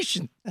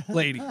Dalmatian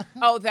lady.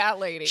 oh, that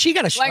lady. She got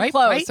a Glenn stripe,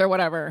 Close right? or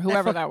whatever,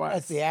 whoever that was.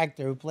 That's the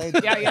actor who played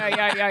it.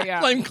 Yeah.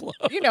 Glenn Close.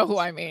 You know who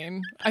I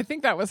mean. I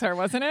think that was her,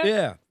 wasn't it?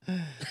 Yeah.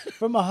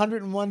 From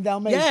 101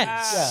 Dalmatians.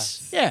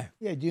 Yes. Yeah.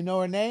 Yeah. Do you know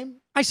her name?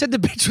 I said the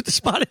bitch with the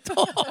spotted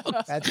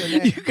dogs. That's her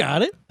name. You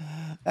got it.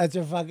 That's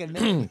her fucking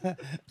name.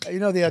 You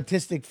know the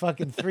autistic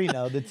fucking three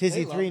now, the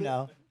Tizzy three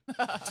now.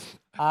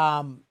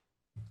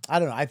 I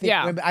don't know.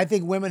 I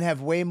think women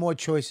have way more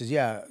choices.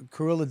 Yeah,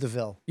 Cruella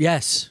DeVille.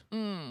 Yes.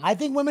 I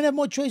think women have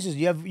more choices.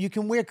 You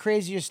can wear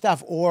crazier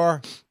stuff,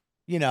 or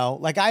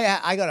like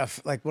I got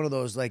like one of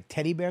those like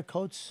teddy bear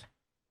coats.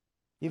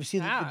 You ever see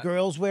the Ah.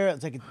 girls wear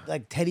it? It's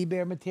like teddy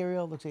bear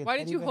material. Looks like. Why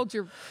did you hold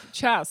your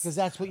chest? Because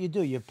that's what you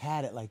do. You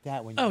pat it like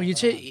that when. You Oh, walk you around.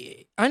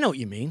 say I know what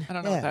you mean. I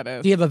don't know Yeah. what that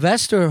is. Do you have a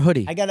vest or a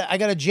hoodie? I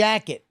got a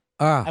jacket.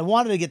 Ah, I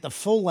wanted to get the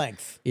full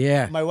length.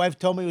 yeah. My wife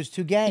told me it was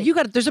too gay. You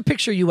got. There's a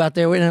picture of you out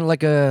there in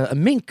like a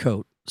mink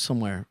coat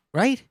somewhere,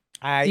 right?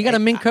 You got a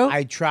mink coat?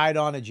 I tried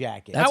on a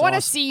jacket. I want to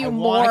awesome. see you I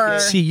more. wanted to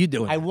See you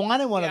doing. I it.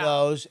 wanted one of Yeah.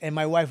 those, and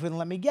my wife wouldn't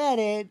let me get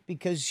it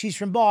because she's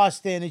from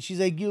Boston, and she's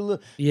like, you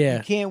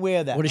can't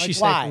wear that. What did I'm she like,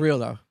 say why? for real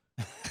though?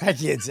 I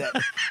can't say.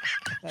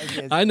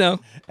 I know.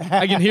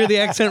 I can hear the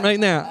accent right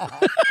now.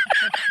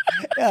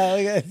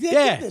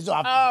 Get this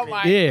off Oh me.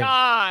 my Yeah.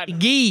 God.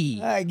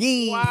 Gee.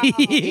 Gee. Wow.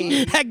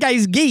 That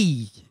guy's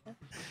gee.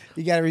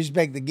 You got to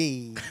respect the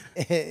gee.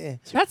 Yeah,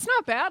 That's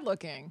not bad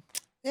looking.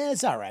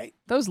 it's all right.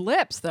 Those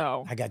lips,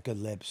 though. I got good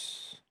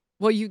lips.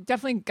 Well, you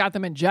definitely got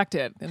them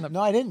injected in the.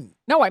 No, I didn't.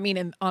 No, I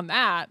mean on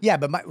that. Yeah,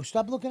 but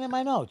stop looking at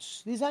my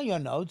notes. These aren't your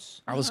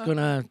notes. I was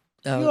gonna.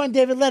 You on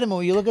David Letterman,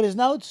 will you look at his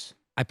notes?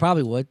 I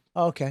probably would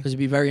Oh, okay. because it'd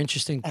be very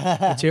interesting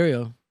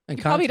material and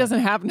He probably content. doesn't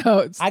have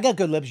notes. I got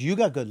good lips. You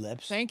got good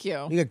lips. Thank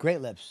you. You got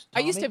great lips.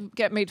 I used to Tommy?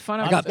 get made fun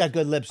of. Tom's got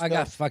good lips. I too.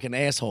 got fucking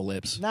asshole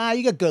lips. Nah,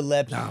 you got good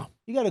lips. No.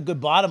 You got a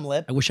good bottom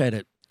lip. I wish I had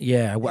it.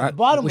 Yeah, The I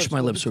bottom wish lip's my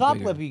good. lips the were top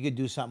bigger. lip you could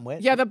do something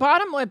with. Yeah, the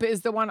bottom lip is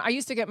the one I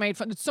used to get made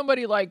fun. Did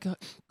somebody like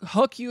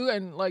hook you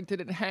and like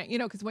did it hang? You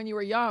know, because when you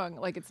were young,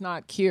 like it's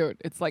not cute.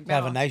 It's like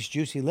Have now. a nice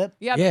juicy lip.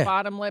 Yeah, Yeah. the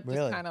bottom lip Really?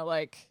 just kind of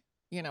like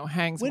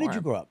hangs. Where did more.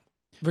 you grow up?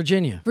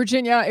 Virginia.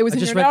 Virginia. It was I in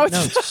just your read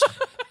notes. the notes.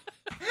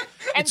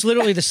 It's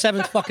literally the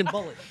seventh fucking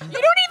bullet. You don't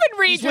even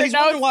read He's- your he's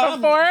wondering why notes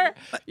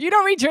before. You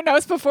don't read your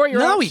notes before your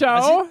No, own he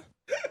show.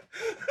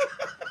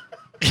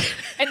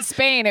 In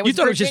Spain, it was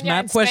thought it was just Virginia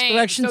and MapQuest Spain,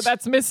 directions? So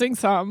that's missing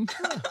some.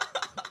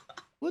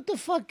 What the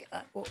fuck?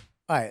 All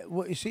right,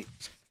 well, you see,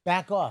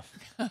 back off.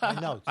 My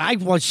notes. I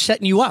was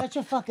setting you up. Such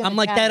a fucking I'm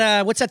like Italian.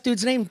 that. What's that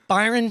dude's name?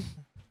 Byron.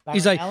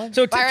 He's like, Allen?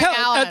 so Byron tell,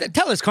 Allen.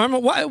 tell us,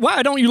 Carmen,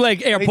 why don't you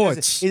like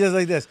airports? He does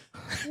like this.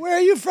 Where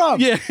are you from?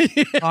 Yeah.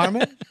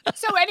 Carmen?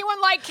 So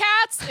anyone like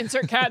cats?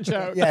 Insert cat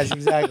joke. Yes,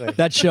 exactly.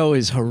 That show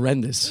is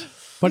horrendous,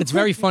 but it's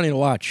very funny to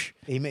watch.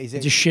 He's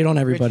Just shit on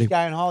everybody. Richest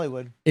guy in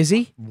Hollywood. Is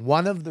he?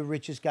 One of the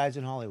richest guys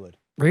in Hollywood.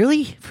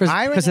 Really?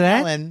 Byron Because of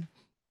that? Allen,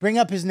 bring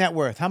up his net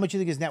worth. How much do you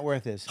think his net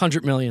worth is?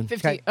 100 million.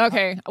 50.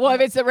 Okay. Well,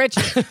 if it's the rich,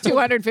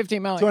 250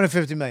 million.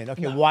 250 million.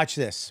 Okay, watch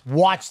this.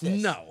 Watch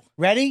this. No.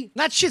 Ready?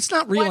 That shit's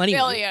not real 1 anyway.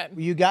 billion.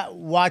 You got.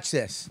 Watch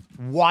this.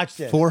 Watch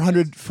this.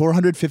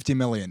 450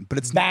 million, but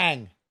it's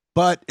Bang.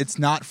 but it's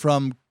not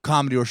from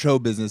comedy or show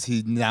business.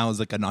 He now is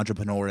like an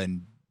entrepreneur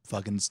and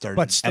fucking started.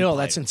 But still, an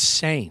that's empire.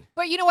 insane.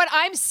 But you know what?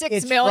 I'm 6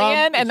 It's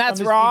million, from- and it's that's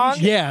from his wrong. TV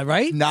show. Yeah,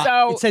 right? Not-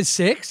 So It says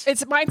 6?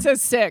 it's mine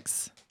says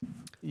 6.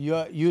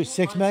 You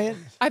 6 million?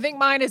 I think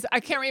mine is. I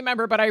can't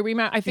remember, but I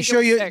remember. I You think sure it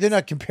was you? 6. They're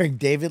not comparing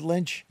David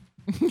Lynch.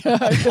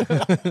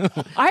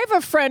 I have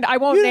a friend. I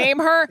won't name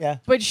her. Yeah.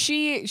 But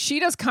she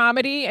does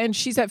comedy, and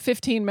she's at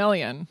 15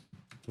 million.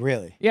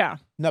 Really? Yeah.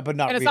 No, but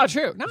not. And it's really. not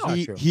true. No. not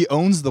He, true. he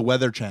owns the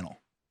Weather Channel.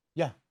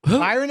 Yeah.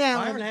 Byron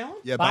Allen.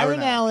 Yeah,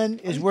 Byron Allen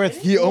is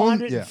worth He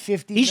owned-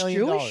 $450 He's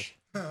million Jewish?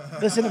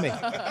 Listen to me.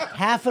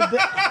 Half a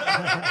bit.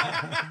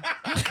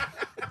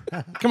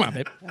 Come on,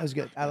 babe. That was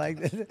good. I like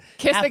this.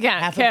 Kiss again.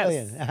 Half Kiss. a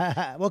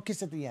billion. We'll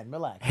kiss at the end.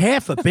 Relax.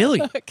 $500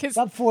 million. Kiss,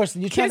 Stop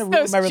forcing. You're trying kiss to ruin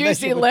those my juicy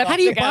relationship with lips. How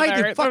do you together. buy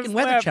the Those fucking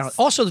Weather lips. Channel?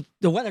 Also,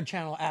 the Weather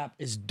Channel app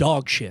is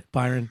dog shit,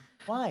 Byron.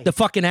 Why? The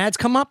fucking ads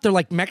come up. They're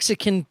like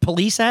Mexican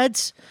police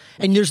ads,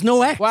 and there's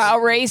no X. Wow,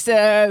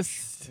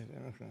 racist.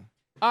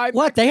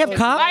 What? They have I'm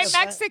cops?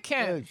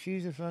 Mexican. Dude,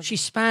 she's a fucking.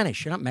 She's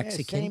Spanish. You're not Yeah,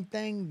 Mexican. same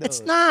thing. Dude.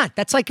 It's not.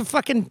 That's like a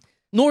fucking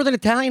Northern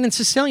Italian and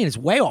Sicilian. It's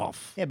way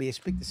off. Yeah, but you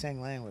speak the same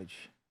language.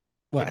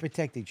 What? They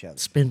protect each other.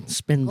 Spin.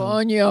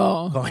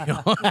 Coño. Going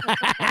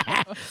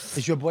on.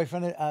 Is your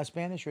boyfriend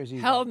Spanish or is he?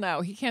 Hell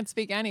no. He can't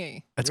speak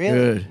any. That's Really?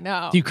 good.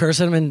 No. Do you curse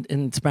at him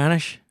in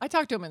Spanish? I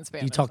talk to him in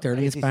Spanish. You talk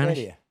dirty in What does he say Spanish?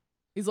 to you?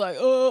 He's like,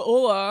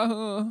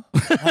 hola.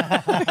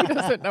 He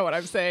doesn't know what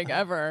I'm saying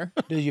ever.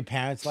 Do your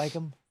parents like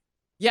him?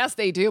 Yes,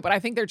 they do, but I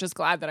think they're just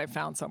glad that I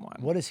found someone.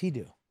 What does he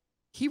do?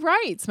 He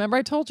writes. Remember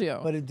I told you?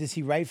 But does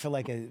he write for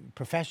like a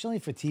professionally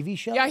for TV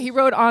shows? Yeah, he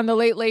wrote on the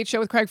Late Late Show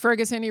with Craig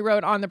Ferguson. He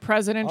wrote on the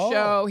President Oh.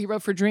 Show. He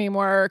wrote for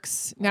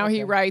DreamWorks. Now he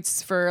Okay.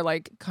 writes for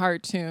like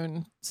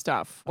cartoon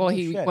stuff. Well, Oh,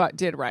 he shit.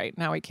 did write.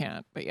 Now he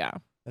can't. But yeah,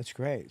 That's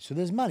great. So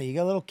there's money. You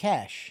got a little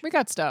cash. we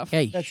got stuff.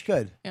 Hey. That's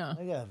good. Yeah.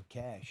 I gotta have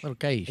cash.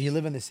 Okay. And you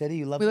live in the city.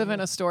 You love. We live in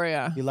it?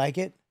 Astoria. You like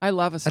it? I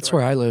love Astoria. That's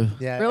where I live.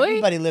 Yeah. Really?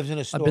 Everybody lives in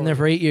a store. I've been there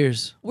for 8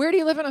 years. Where do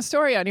you live in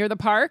Astoria? Near the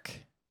park?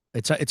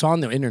 It's on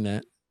the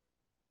internet.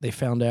 They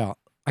found out.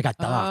 I got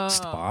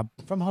doxxed, Oh. Bob.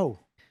 From who?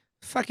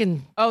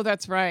 Fucking Oh,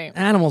 that's right.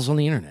 animals on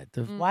the internet.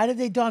 Why did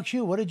they dox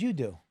you? What did you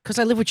do? Because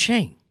I live with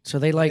Shane. So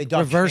they like doxed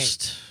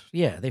reversed.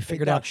 Yeah, they They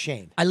figured doxed out.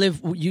 Shane. I live,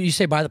 you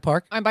say by the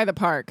park? I'm by the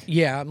park.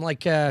 Yeah, I'm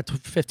like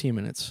 15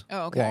 minutes.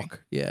 Oh, okay.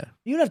 Walk. Yeah.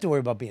 You don't have to worry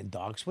about being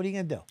doxxed. What are you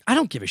gonna do? I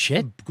don't give a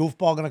shit.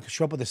 Goofball gonna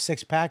show up with a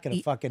 6-pack and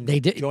a fucking They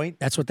did. joint?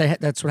 That's what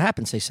that's what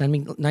happens. They send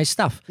me nice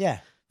stuff. Yeah.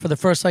 For the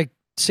first like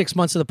 6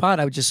 months of the pod,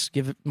 I would just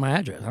give it my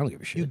address. I don't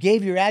give a shit. You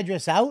gave your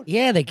address out?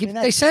 Yeah, they I give. mean, They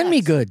that's- send me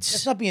that's- goods.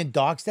 That's not being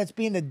doxxed. That's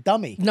being a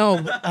dummy. No,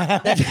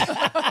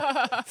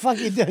 Fuck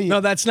you do. You.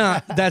 no, that's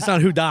not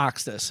who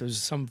doxed this. It was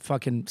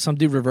some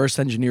dude reverse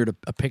engineered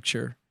a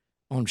picture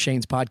on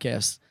Shane's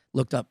podcast.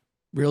 Looked up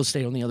real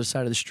estate on the other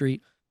side of the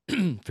street,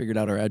 Figured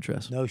out our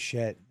address. No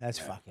shit. That's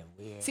fucking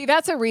weird. See,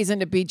 that's a reason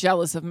to be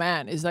jealous of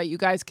men, is that you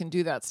guys can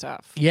do that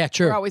stuff. Yeah,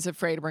 true. We're always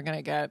afraid we're going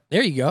to get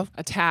There you go.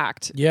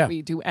 attacked Yeah. if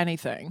we do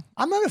anything.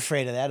 I'm not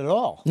afraid of that at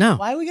all. No.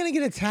 Why are we going to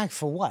get attacked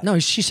for what? No,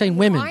 she's saying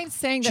women. I'm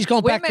saying She's that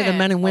going back to the women-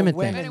 men and women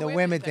women, thing. the women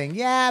women thing. thing.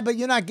 Yeah, but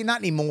you're not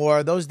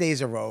anymore. Those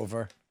days are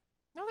over.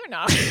 No, they're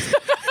not.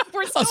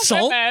 We're still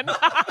Assault? women.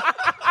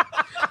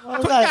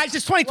 Guys,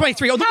 it's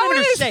 2023. Oh, the How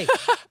women are is- safe.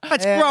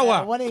 Let's grow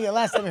up. When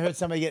last time I heard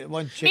somebody get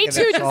one chicken? Me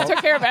too, just took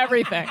care of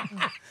everything.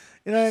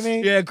 You know what I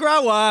mean? Yeah,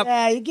 grow up.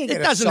 Yeah, you can't It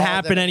get doesn't assaulted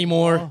happen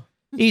anymore.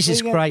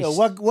 Jesus What are you gonna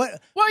Christ. do?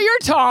 What? Well, you're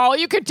tall.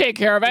 You could take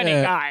care of any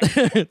Yeah.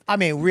 guy. I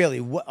mean, really,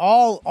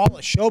 all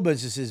the show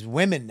business is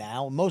women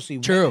now, mostly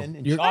True. women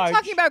in You're- charge. I'm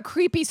talking about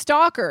creepy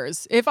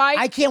stalkers. If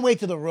I can't wait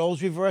till the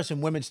roles reverse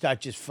and women start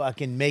just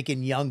fucking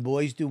making young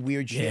boys do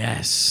weird shit.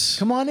 Yes.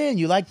 Come on in.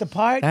 You like the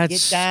part?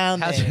 That's, Get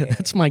down there.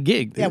 that's my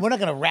gig. Yeah, dude. we're not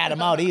gonna rat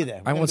him out either. We're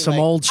I gonna want be some like,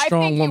 old, I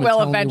strong think you woman will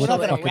telling me We're what not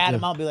the gonna fuck rat to him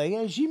do. out. Be like,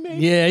 yeah, she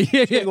made. Yeah, yeah, She's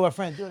gonna yeah. go to her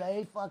friend, dude. I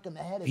ate fucking the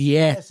head of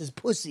Yeah. his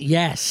pussy.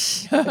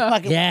 Yes.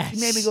 Fucking, Yes. She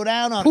made me go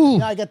down on Ooh.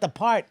 it. Now I got the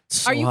part.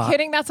 Are you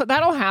kidding?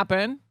 That'll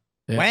happen.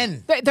 Yeah.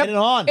 When? The- Get it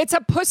on. It's a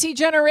pussy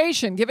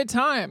generation. Give it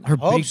time. Her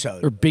Hope big, so.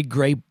 her big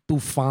gray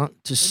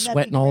bouffant just Wouldn't that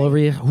sweating be all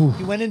great? over you. Ooh.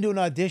 She went into an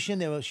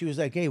audition. She was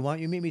like, "Hey, why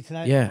don't you meet me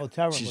tonight in the Yeah.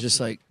 hotel room?" She's We'll- just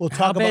like, we'll how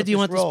talk bad about do you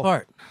want role. this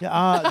part?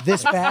 Yeah,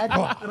 this bad?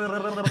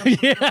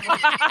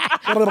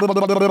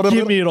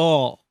 Give me it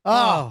all.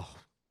 Oh,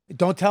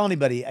 don't tell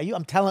anybody. I'm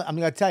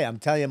gonna tell you. I'm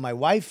telling you my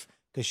wife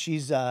because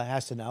she's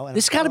has to know. And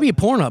This got to be a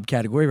Pornhub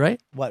category,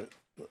 right? what?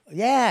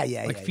 Yeah,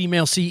 Like yeah.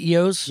 female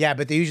CEOs. Yeah,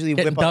 but they usually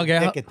Getting whip up dug a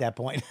out. dick at that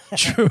point.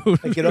 True.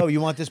 Like, you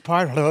want this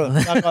part?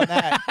 Suck on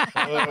that.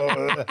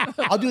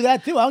 I'll do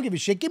that too. I don't give a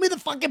shit. Give me the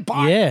fucking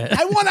part. Yeah.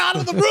 I want out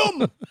of the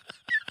room.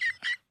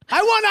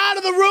 I want out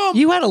of the room.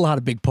 You had a lot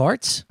of big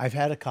parts. I've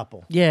had a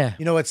couple. Yeah.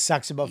 You know what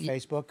sucks about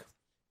Facebook?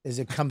 Is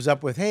it comes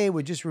up with, hey,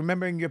 we're just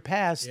remembering your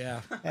past.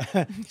 Yeah.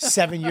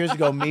 7 years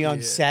ago, me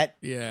on set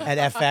Yeah. at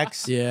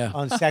FX Yeah.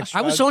 on Sex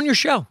I was Drugs. on your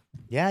show.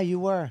 Yeah, you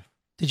were.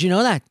 Did you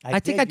know that? I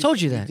think did. I told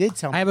you You that. did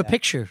tell me I have a that.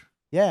 picture.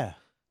 Yeah.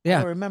 I Yeah.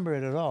 don't remember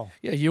it at all.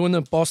 Yeah, you and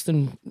the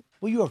Boston.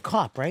 Well, you were a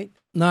cop, right?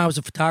 No, I was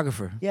a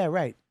photographer. Yeah,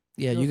 right.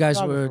 Yeah, You're you a guys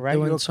photographer, were right?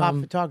 You're doing a cop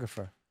some.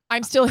 photographer.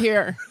 I'm still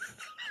here.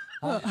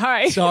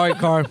 Hi. Sorry,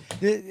 Carl.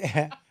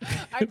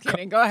 I'm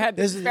kidding. Go ahead.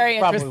 This This is is very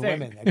probably interesting.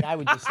 women. A guy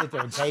would just sit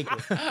there and take it.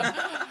 You know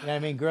what I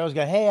mean? Girls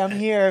go, hey, I'm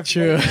here. If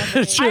you True. remember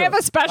me." True. I have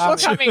a special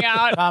coming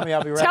out. Tommy,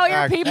 I'll be right Tell your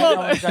back. people- Hang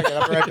on 1 second,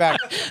 I'll be right back.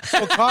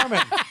 So,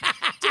 Carmen,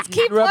 Just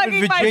keep grew up in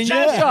plugging my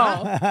Virginia?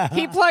 special.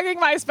 Keep plugging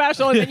my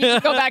special, and then you can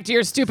go back to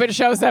your stupid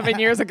show 7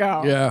 years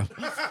ago. Yeah.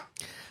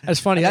 That's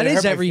funny. That it is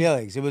hurt my every.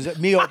 feelings. It was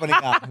me opening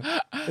up.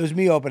 It was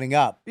me opening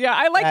up. Yeah,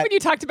 I like That- when you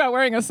talked about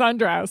wearing a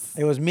sundress.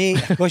 It was me.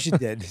 Of course you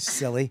did.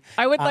 Silly.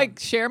 I would like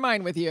share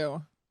mine with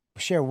you.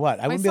 Share what?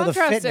 I wouldn't be able to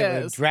fit in it. I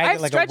would sundresses. I drag have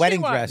it like a stretchy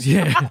wedding ones. dress.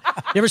 Yeah.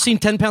 You ever seen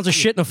 10 pounds of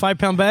shit in a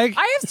 5-pound bag?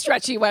 I have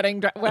stretchy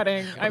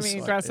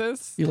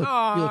dresses. You look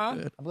Aw.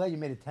 good. I'm glad you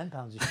made it 10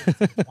 pounds of shit.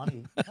 It's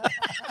 20.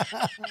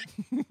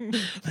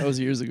 That was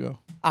years ago.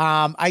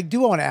 I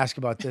do want to ask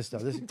about this, though.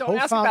 This is Don't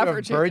ask about co-founder of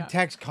Virginia. Bird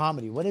Text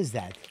Comedy. What is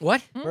that?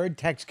 What? Bird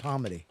Text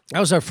Comedy. That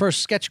was our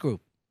first sketch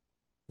group.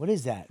 What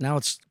is that? Now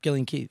it's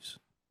Gillian Keeves.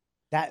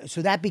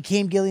 So that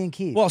became Gillian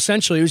Keeves. Well,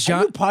 essentially, it was Are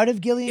John. you part of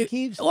Gillian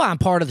Keeves? Well, I'm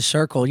part of the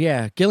circle.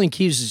 Yeah, Gillian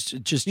Keeves is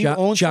just Do you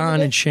own some John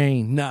of it? and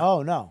Shane. No,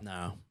 Oh no,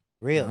 no,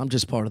 really? I'm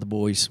just part of the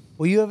boys.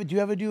 Do you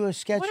ever do a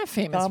sketch? What a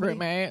famous comedy?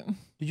 roommate.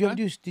 Did you ever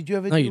do? Did you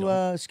ever No, you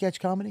do sketch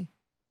comedy?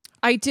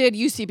 I did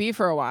UCB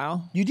for a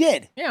while. You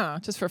did. Yeah,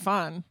 just for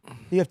fun. Do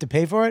you have to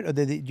pay for it, or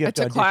did you have I to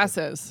took audition?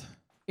 classes.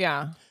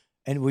 Yeah.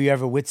 And were you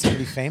ever with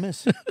somebody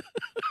famous?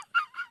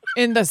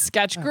 In the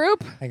sketch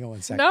group? Hang on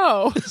 1 second.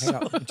 No. Hang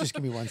on. Just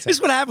give me 1 This is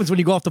second. what happens when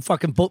you go off the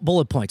fucking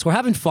bullet points. We're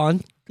having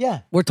fun.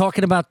 Yeah. We're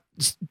talking about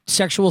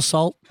sexual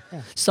assault,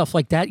 stuff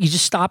like that. You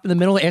just stop in the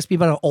middle and ask me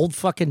about an old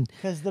fucking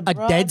Because the a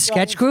broad dead got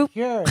sketch group.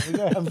 insecure. We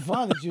gotta have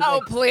fun. And she was Oh,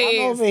 like, please.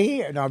 I'm over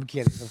here. No, I'm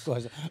kidding. Of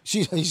course.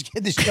 She's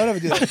kidding. Don't ever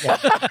do that.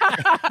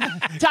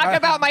 again. Talk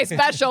about my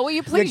special. Will you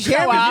Your please show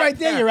camera's up? right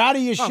there. You're out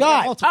of your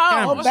shot. multiple Oh.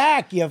 Go cameras.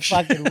 back, you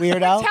fucking weirdo.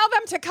 Tell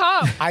them to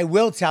come. I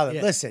will tell them.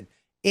 Yeah. Listen,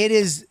 it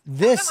is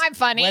this. I'm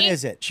funny. When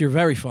is it? You're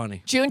very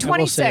funny. June I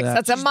will say 26th. that.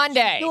 That's a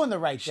Monday. She's doing the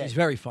right thing. She's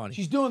very funny.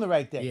 She's doing the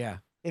right thing. Yeah.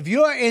 If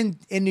you're in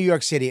New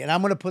York City, and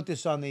I'm going to put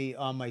this on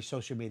my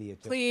social media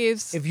too.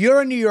 Please. If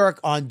you're in New York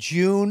on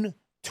June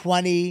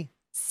 26th,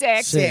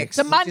 Six. Six.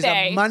 It's a which is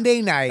Monday.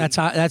 Monday night.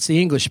 That's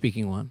the English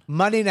speaking one.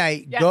 Monday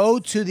night. Yes. Go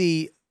to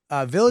the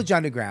Village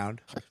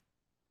Underground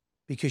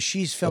because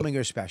she's filming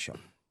her special.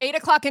 8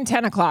 o'clock and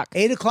 10 o'clock.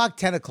 8 o'clock,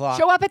 10 o'clock.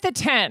 Show up at the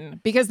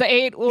 10 because the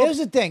 8 will. Here's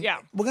the thing. Yeah.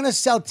 We're going to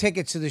sell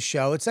tickets to the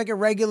show. It's like a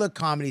regular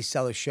comedy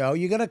seller show.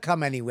 You're going to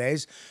come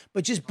anyways,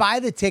 but just buy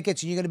the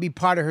tickets and you're going to be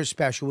part of her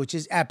special, which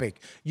is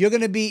epic. You're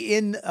going to be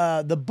in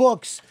the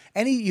books.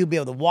 You'll be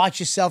able to watch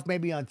yourself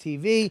maybe on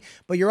TV,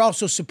 but you're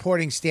also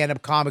supporting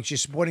stand-up comics. You're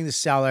supporting the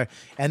Cellar,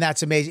 and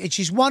that's amazing. And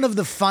she's one of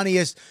the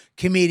funniest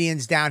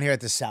comedians down here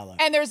at the Cellar.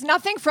 And there's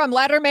nothing from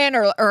Letterman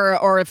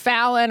or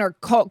Fallon or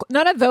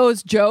none of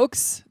those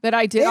jokes that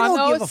I did in They on don't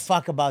those. give a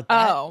fuck about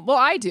that. Oh, well,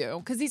 I do,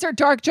 because these are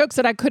dark jokes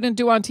that I couldn't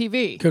do on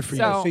TV. Good for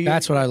So, you.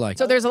 That's what I like.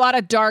 So there's a lot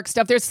of dark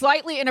stuff. They're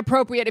slightly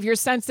inappropriate. If you're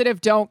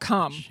sensitive, don't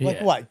come.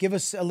 Like what? Give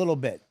us a little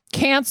bit.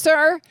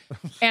 Cancer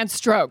and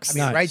strokes.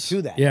 I mean, right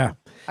to that. Yeah.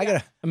 I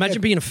gotta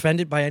Imagine being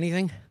offended by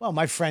anything. Well,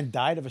 my friend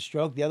died of a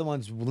stroke. The other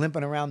one's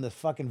limping around the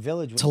fucking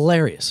village. It's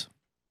hilarious.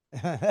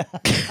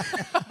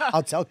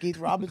 I'll tell Keith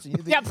Robinson.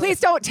 Yeah, please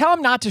don't tell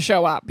him not to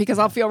show up because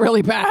I'll feel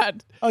really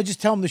bad. Oh,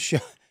 just tell him the show.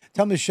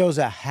 Tell him the show's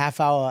a half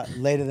hour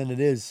later than it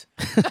is.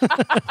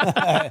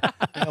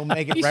 He'll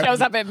make it. He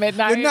shows up at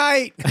midnight. Good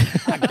night.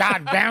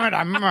 God damn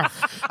it!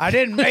 I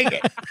didn't make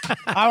it.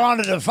 I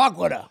wanted to fuck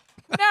with her.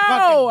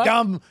 No. Fucking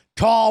dumb,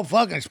 tall,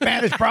 fucking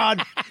Spanish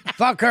broad.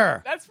 Fuck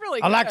her. That's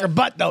really I like good. her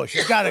butt though.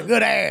 She's got a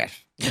good ass.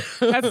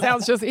 That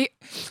sounds just.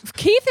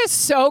 Keith is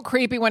so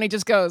creepy when he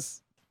just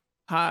goes,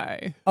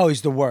 "Hi." Oh,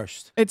 he's the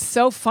worst. It's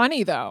so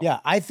funny though. Yeah,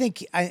 I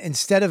think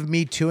instead of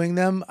me tooing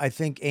them, I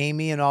think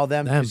Amy and all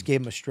them just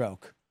gave him a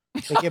stroke.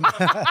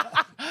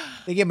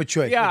 They gave him a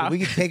choice. Yeah. We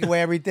can take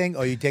away everything,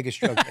 or you take a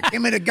stroke. Like, give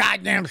me the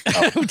goddamn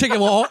stroke. Take it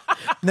all.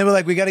 And they were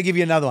like, we got to give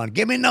you another one.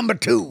 Give me number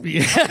 2.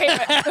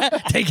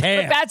 Take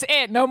half. That's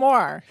it. No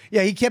more.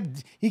 Yeah, he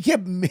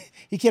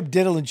kept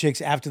diddling chicks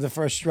after the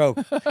first stroke.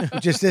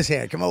 Just this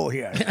hand. Come over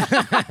here.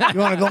 You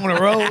want to go on the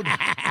road?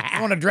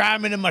 You want to drive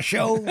me to my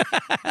show?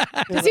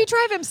 Does he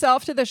drive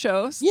himself to the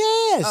shows?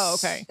 Yes. Oh,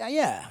 okay.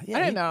 Yeah. I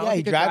didn't know Yeah, he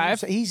he could drives. drive.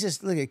 himself. He's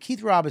just look at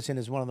Keith Robinson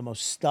is one of the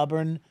most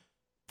stubborn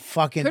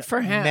fucking Good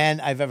for him. men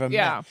I've ever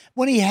Yeah. met.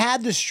 When he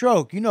had the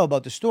stroke, you know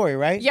about the story,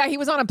 right? Yeah, he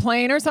was on a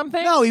plane or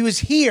something. No, he was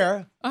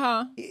here.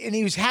 Uh-huh. And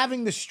he was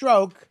having the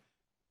stroke,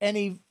 and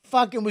he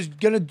fucking was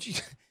gonna.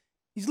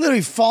 He's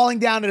literally falling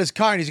down in his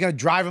car, and he's gonna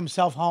drive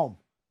himself home.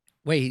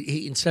 Wait,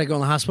 he, instead of going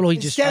to the hospital, he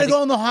just Instead of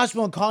going to the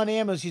hospital and calling the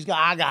ambulance, he's going,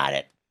 I got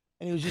it,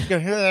 and he was just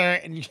going,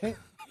 and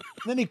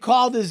then he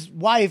called his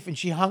wife, and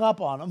she hung up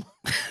on him.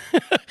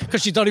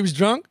 because she thought he was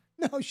drunk.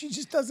 No, she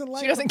just doesn't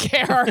like. She doesn't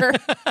him. care.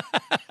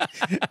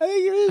 I think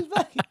it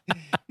was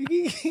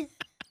fucking.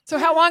 So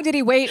how long did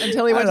he wait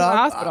until he went to the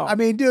hospital? I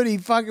mean, dude, he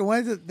fucking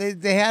went.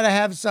 They had to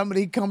have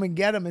somebody come and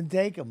get him and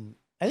take him.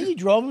 I think he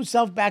drove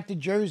himself back to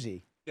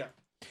Jersey.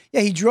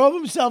 Yeah, he drove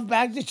himself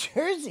back to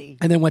Jersey.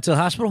 And then went to the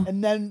hospital?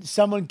 And then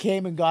someone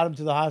came and got him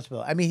to the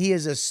hospital. I mean, he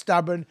is a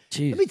stubborn.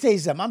 Jeez. Let me tell you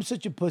something. I'm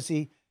such a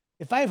pussy.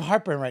 If I have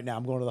heartburn right now,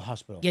 I'm going to the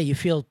hospital. Yeah, you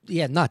feel,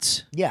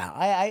 nuts. Yeah,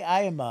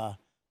 I am.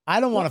 I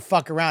don't want to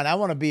fuck around. I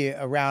want to be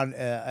around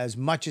as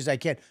much as I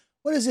can.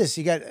 What is this?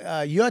 You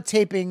got you're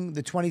taping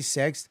the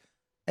 26th,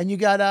 and you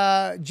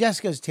got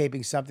Jessica's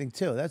taping something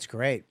too. That's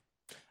great.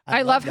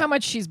 I love how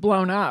much she's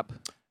blown up.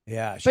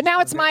 Yeah, But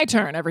now it's my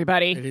turn,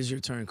 everybody. It is your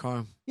turn,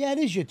 Carm. Yeah, it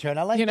is your turn.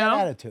 I like You know?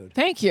 that attitude.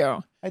 Thank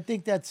you. I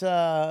think that's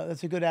a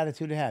good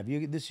attitude to have.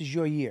 This is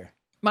your year.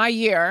 My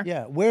year.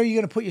 Yeah. Where are you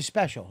going to put your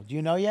special? Do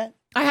you know yet?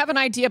 I have an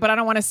idea, but I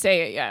don't want to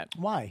say it yet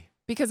Why?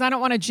 because I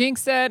don't want to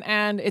jinx it,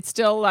 and it's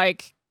still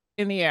like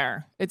in the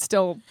air. It's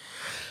not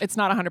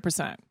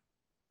 100%.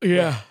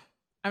 Yeah.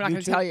 I'm not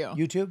going to tell you.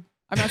 YouTube?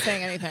 I'm not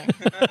saying anything.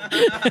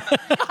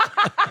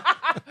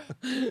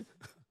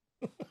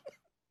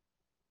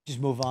 Just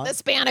move on. The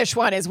Spanish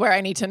one is where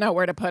I need to know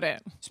where to put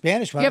it.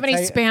 Spanish Do one. you have I'll any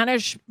tell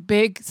Spanish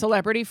big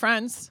celebrity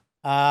friends?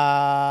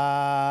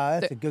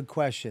 That's a good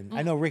question.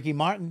 I know Ricky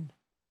Martin.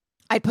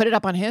 I put it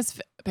up on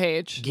his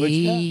page.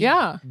 Gee.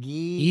 Yeah.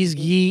 He's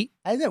gay.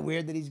 Isn't that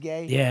weird that he's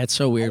gay? Yeah, it's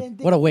so weird. didn't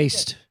think What a he was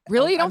waste.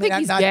 Really? You don't I mean, think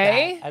he's not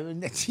gay? that. I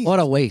mean, What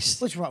a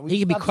waste. What's wrong? Will He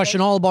you could be stop crushing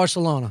saying- all of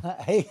Barcelona.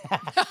 Hey,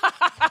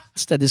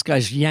 Instead, this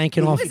guy's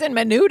yanking He off. was in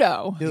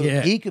Menudo. dude,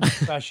 Yeah. he could be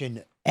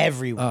crushing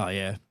everyone. Oh,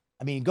 yeah.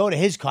 I mean, go to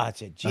his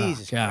concert.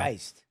 Jesus God.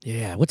 Christ.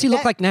 Yeah. What's he look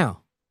That- like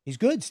now? He's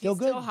good. Still He's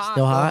good. still hot.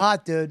 Still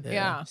hot? dude.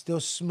 Yeah. Still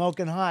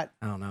smoking hot.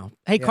 I don't know.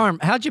 Hey, Carm,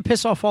 how'd you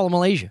piss off all of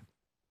Malaysia?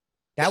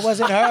 That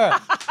wasn't her.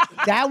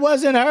 That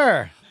wasn't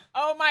her.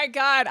 Oh my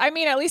God. I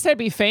mean, at least I'd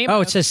be famous. Oh,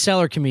 it says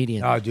seller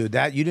comedian. Oh, dude,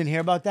 you didn't hear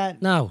about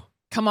that? No.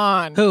 Come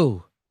on.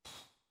 Who?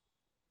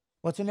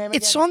 What's her name again?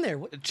 It's on there.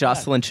 What-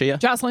 Jocelyn Chia.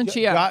 Jocelyn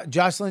Chia.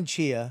 Jocelyn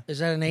Chia. Is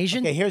that an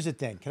Asian? Okay, here's the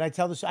thing. Can I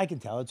tell this? I can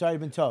tell. It's already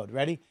been told.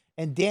 Ready?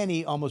 And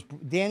Danny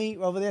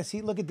over there.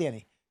 See, look at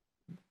Danny.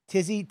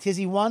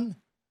 Tizzy one.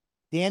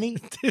 Danny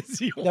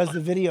does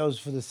the videos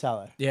for the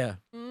seller. Yeah.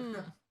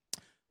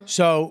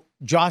 So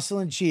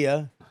Jocelyn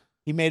Chia,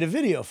 he made a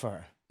video for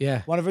her.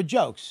 Yeah. One of her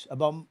jokes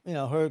about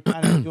her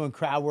kind of doing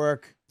crowd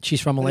work. She's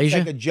from It's Malaysia?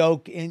 like a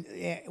joke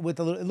with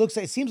a little.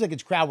 It seems like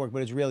it's crowd work,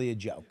 but it's really a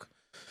joke.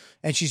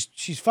 And she's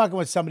fucking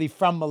with somebody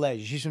from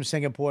Malaysia. She's from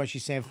Singapore, and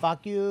she's saying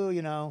 "fuck you."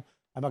 You know,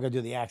 I'm not gonna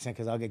do the accent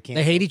because I'll get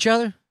canceled. They hate each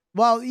other?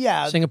 Well,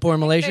 yeah, Singapore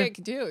and Malaysia? They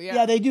do, yeah.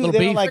 yeah, they do. Little They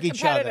don't beef? like They're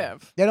each other.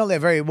 competitive. They don't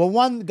live very well.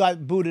 One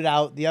got booted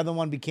out. The other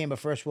one became a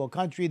first world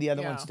country. The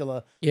other Yeah. one's still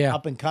a Yeah.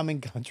 up and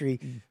coming country.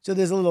 So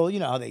there's a little, you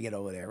know how they get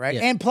over there, right?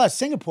 Yeah. And plus,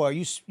 Singapore,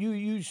 you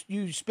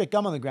spit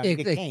gum on the ground, you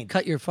get They caned.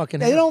 cut your fucking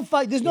They head. don't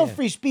fight. There's no Yeah.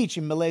 free speech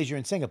in Malaysia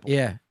and Singapore.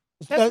 Yeah.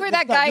 That's where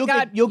that guy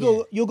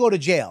You'll go to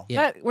jail.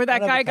 Yeah. Where that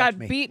Don't guy ever touch got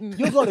me. beaten.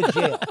 You'll go to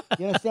jail.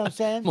 You understand what I'm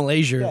saying?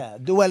 Malaysia. Yeah,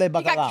 duele He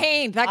bacalao. got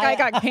caned. That guy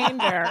got caned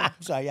there. I'm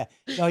sorry, yeah.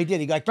 No, he did.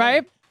 He got caned.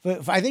 Right?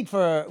 I think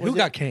for Who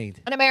got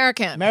caned? An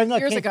American. American got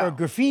years caned ago. for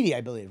graffiti,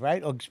 I believe,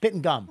 right? Or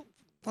spitting gum.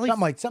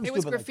 Something It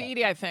was stupid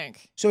graffiti, like I think.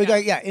 that. So we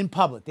got in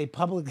public. They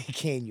publicly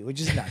cane you,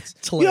 which is nuts.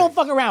 It's You hilarious. don't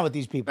fuck around with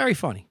these people. Very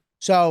funny.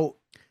 So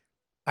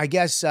I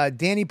guess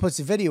Danny puts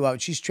the video out.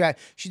 She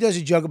does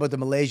a joke about the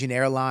Malaysian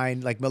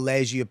airline, like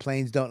Malaysia, your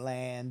planes don't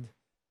land.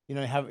 You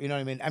know what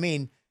I mean? I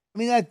mean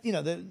that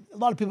a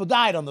lot of people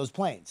died on those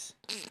planes.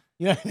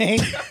 You know what I mean?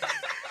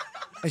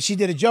 And she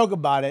did a joke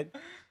about it.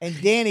 And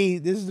Danny,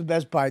 this is the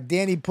best part.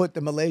 Danny put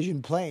the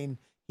Malaysian plane.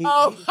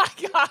 Oh my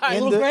God. A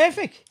little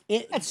graphic.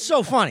 That's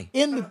so funny.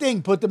 In the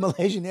thing, put the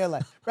Malaysian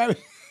airline. Right?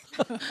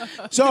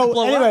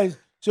 So, anyways,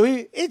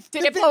 Did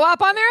it blow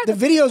up on there? The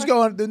video's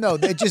going. No,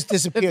 it just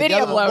disappeared. video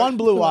The other blew. one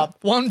blew up.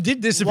 One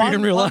did disappear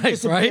in real one life,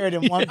 disappeared right?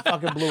 and one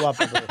fucking blew up.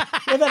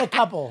 They've had a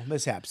couple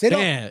mishaps. They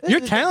don't. Yeah, this you're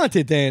is the-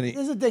 talented, Danny.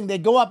 This is the thing. They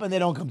go up and they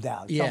don't come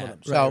down. Some Yeah, of them.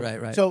 So,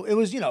 right. So it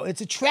was,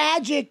 it's a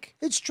tragic.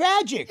 It's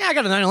tragic. Yeah, I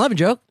got a 9/11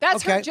 joke.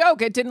 That's her Okay.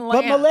 joke. It didn't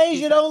land. But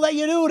Malaysia don't let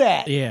you do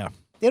that. Yeah.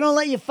 They don't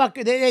let you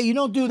you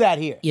don't do that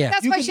here. Yeah.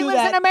 That's You why can she do lives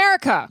that. in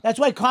America. That's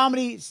why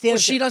comedy Well,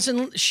 stands. she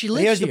doesn't. She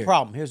lives Here's here. the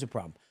problem.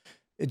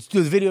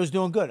 The video's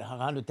doing good.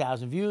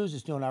 100,000 views.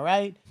 It's doing all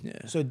right. Yeah.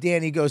 So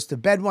Danny goes to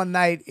bed one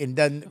night and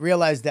doesn't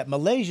realize that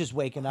Malaysia's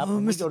waking up.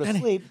 And we go to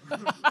sleep.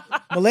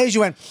 Malaysia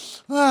went,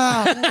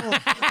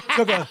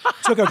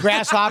 took a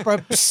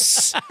grasshopper,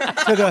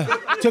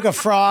 took a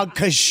frog,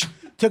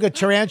 took a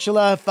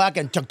tarantula,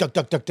 fucking tuk.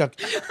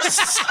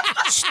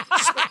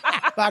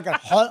 Fucking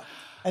hot.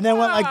 And then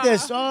went like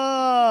this.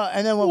 Oh,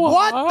 and then went,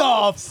 what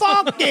the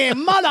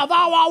fucking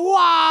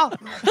mother?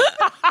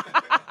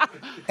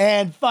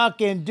 And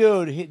fucking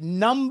dude, he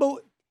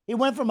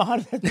went from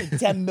 100 to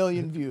 10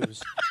 million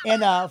views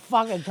in a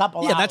fucking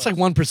couple hours. Yeah, that's like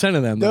 1%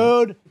 of them,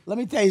 though. Dude, let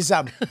me tell you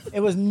something. It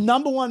was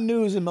 #1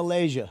 news in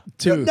Malaysia.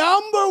 Dude. #1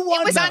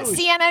 It was on news.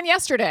 CNN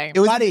yesterday. It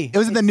was, Buddy, it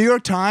was in the New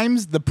York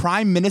Times. The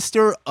Prime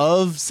Minister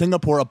of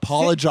Singapore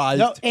apologized.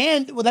 No,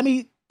 and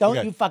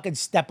don't you fucking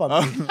step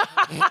on me.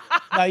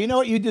 No, you know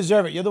what? You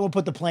deserve it. You're the one who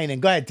put the plane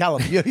in. Go ahead, tell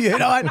him. You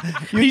know what?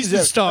 You He's the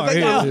deserve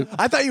it. star.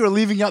 I thought you were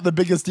leaving out the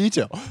biggest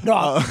detail. No,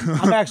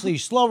 I'm actually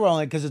slow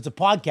rolling because it's a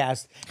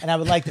podcast, and I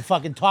would like to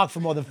fucking talk for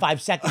more than 5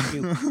 seconds.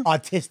 You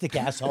autistic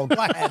asshole. Go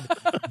ahead,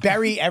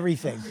 bury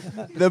everything.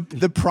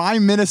 The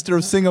Prime Minister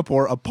of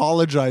Singapore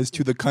apologized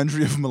to the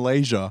country of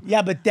Malaysia.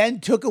 Yeah, but then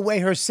took away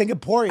her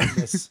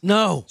Singaporeanness.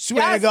 No.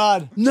 Swear to Yes.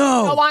 God,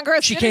 No. No longer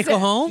a She can't go citizen.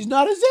 home? she's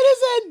not a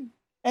citizen.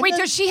 And Wait,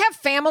 then- does she have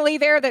family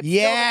there that's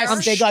Yes, still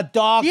there? they got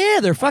dogs. Yeah,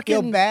 they're I feel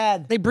fucking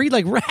bad. They breed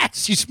like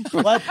rats.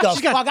 What the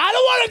fuck? I don't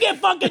want to get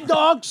fucking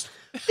dogs.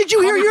 Did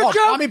you hear your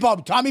joke? Tommy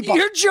Bob.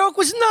 Your joke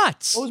was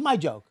nuts. What was my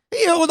joke?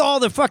 You know, with all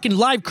the fucking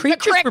live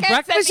creatures for Crickets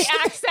and breakfast. the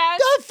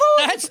accent. The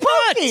food That's is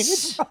protein.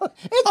 nuts.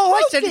 It's Oh,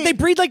 I said protein. they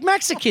breed like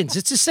Mexicans.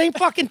 It's the same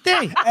fucking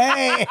thing.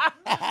 Hey,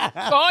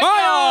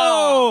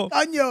 Oh,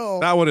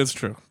 Anyo. That one is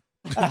true.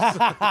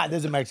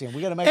 There's a Mexican.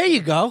 We got a Mexican. there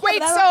you go. Wait,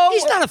 But I so don't-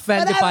 He's not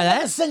offended But by I don't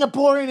that. got a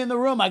Singaporean in the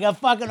room. I got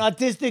fucking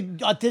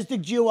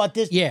autistic Jew,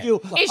 autistic Yeah.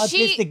 Jew, Is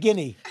she- autistic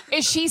Guinea.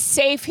 is she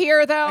safe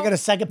here though? I got a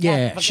psychopath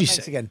Yeah, fucking she's-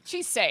 Mexican.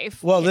 She's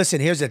safe. Well,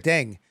 listen, here's the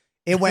thing.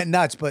 It went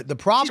nuts, but the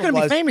problem She's gonna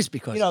was be famous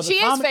because. the She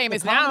is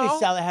famous the Comedy now.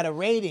 Cellar had a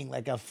rating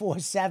like a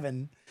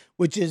 4.7,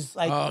 which is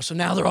like. Oh, so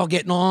now they're all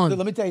getting on. Dude,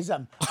 let me tell you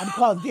something. I'm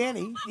calling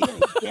Danny's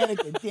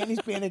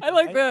panicking. I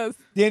like right? this.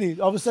 Danny,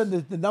 all of a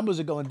sudden the numbers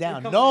are going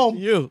down.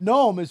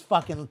 Noam is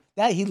fucking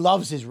that. He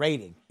loves his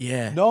rating.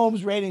 Yeah.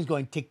 Noam's rating's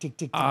going tick, tick,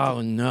 tick, tick. Oh,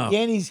 tick. no.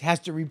 Danny's has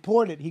to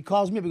report it. He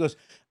calls me up and goes,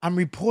 I'm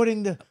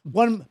reporting the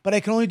one, but I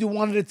can only do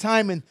one at a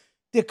time, and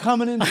they're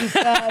coming in too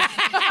fast.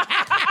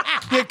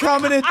 They're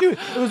coming in too.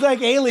 It was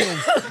like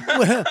aliens.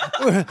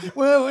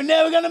 We're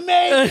never gonna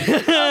make it.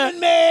 It's coming,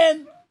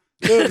 man.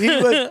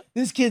 Dude,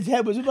 this kid's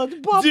head was about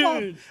to pop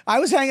off. I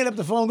was hanging up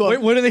the phone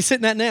going, What are they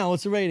sitting at now?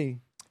 What's the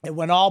rating? it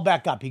went all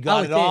back up. He got Oh,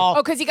 it it did. all.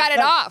 Oh, because he got it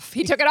off.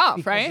 He took it off,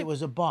 Because right? It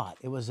was a bot.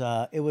 It was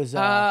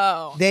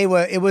Oh.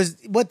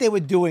 what they were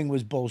doing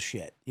was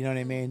bullshit. You know what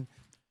I mean?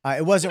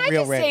 It wasn't Can I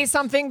real just say rating.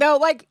 something though?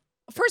 Like,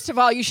 first of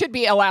all, you should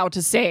be allowed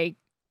to say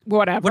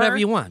whatever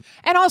You want.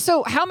 And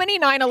also, how many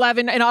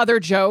 9/11 and other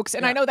jokes?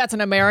 And I know that's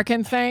an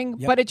American thing,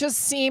 but it just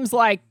seems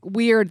like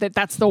weird that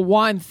that's the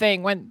one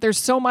thing when there's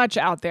so much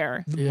out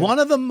there. One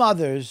of the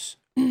mothers,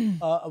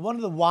 one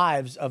of the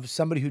wives of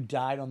somebody who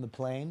died on the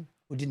plane,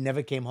 who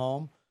never came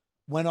home,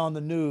 went on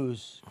the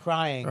news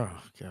crying,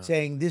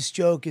 saying, "This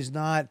joke is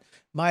not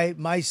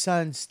my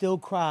son still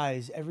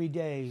cries every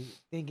day,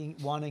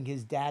 wanting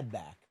his dad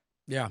back."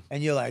 Yeah.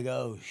 And you're like,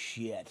 "Oh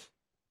shit."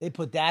 They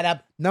put that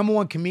up.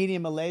 #1 comedian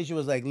in Malaysia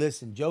was like,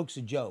 "Listen, jokes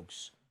are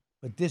jokes,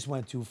 but this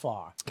went too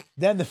far."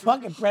 Then the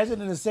fucking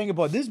president of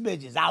Singapore, this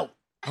bitch is out.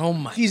 Oh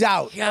my. She's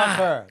out. God. Fuck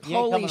her. You ain't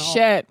Holy coming home.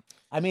 shit.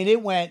 I mean,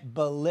 it went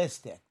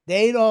ballistic.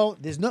 They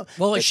don't. There's no.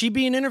 Well, is she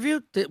being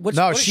interviewed? What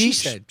No, did she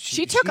said.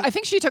 I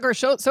think she took her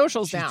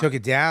socials She down. took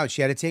it down.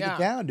 She had to take Yeah. it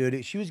down,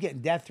 dude. She was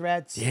getting death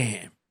threats.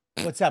 Damn.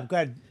 What's up? Go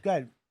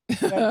ahead.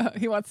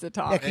 He wants to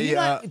talk. Yeah, can you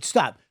not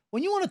stop?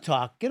 when you want to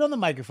talk, get on the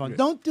microphone.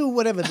 Don't do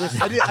whatever this.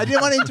 I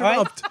didn't want to All right?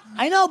 interrupt.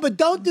 I know, but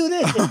don't do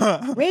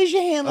this. Raise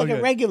your hand like a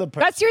regular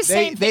person. That's your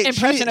same They-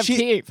 impression of she-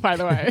 Keith, by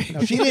the way.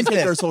 She didn't take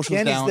their socials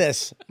Jen down.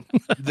 is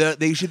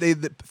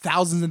this.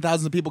 Thousands and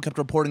thousands of people kept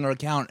reporting her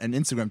account, and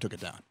Instagram took it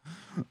down.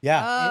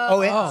 Yeah.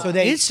 So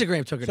they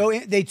Instagram took it. So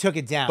they took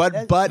it down.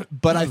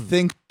 But I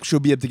think she'll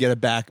be able to get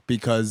it back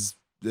because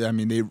I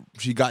mean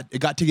it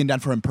got taken down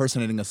for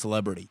impersonating a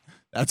celebrity.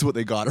 That's what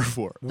they got her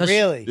for.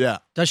 Really? Yeah.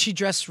 Does she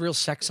dress real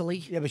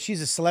sexily? Yeah, but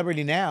she's a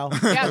celebrity now.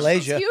 Yeah,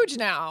 Malaysia. she's huge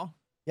now.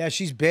 Yeah,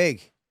 she's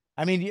big.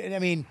 I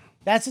mean,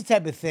 that's the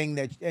type of thing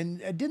that. And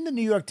didn't the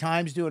New York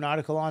Times do an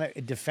article on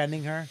it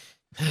defending her?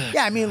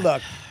 Yeah, I mean,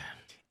 look,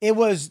 it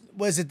was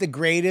it the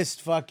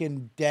greatest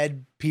fucking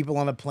dead people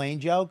on a plane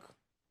joke?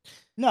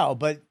 No,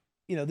 but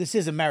this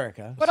is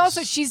America. But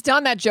also, she's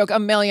done that joke a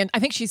million. I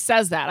think she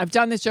says that. I've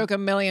done this joke a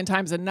million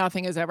times and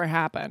nothing has ever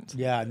happened.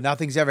 Yeah,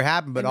 nothing's ever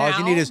happened. But And all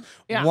you need is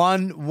now? Yeah.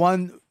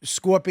 one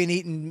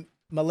scorpion-eating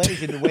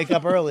Malaysian to wake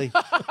up early.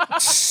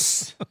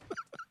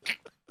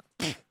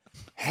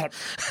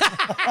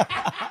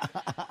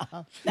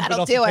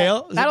 That'll off do the it.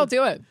 tail? Is it That'll the-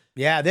 do it.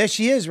 Yeah, there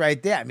she is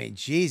right there. I mean,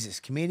 Jesus.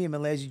 Comedian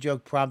Malaysia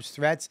joke prompts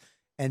threats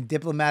and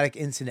diplomatic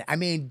incident. I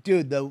mean,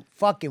 dude, the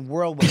fucking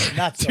world was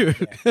nuts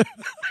over, there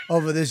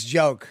over this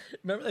joke.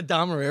 Remember the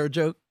Dom Herrera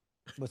joke?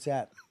 What's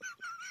that?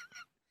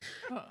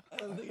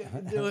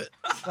 Do it.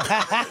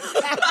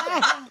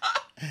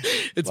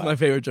 It's my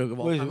favorite joke of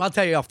all time. I'll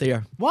tell you off the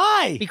air.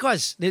 Why?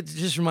 Because it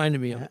just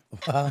reminded me of it.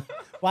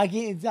 Why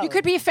can't you tell? You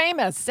could be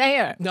famous. Say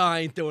it. No, I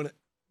ain't doing it.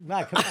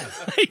 Nah, come on.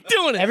 I ain't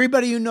doing it.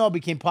 Everybody you know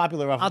became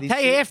popular off of I'll these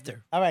tell you two-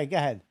 after. All right, go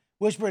ahead.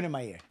 Whisper it in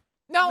my ear.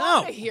 No, I No.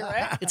 want to hear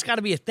it. It's got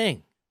to be a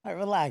thing. All right,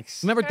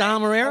 relax. Remember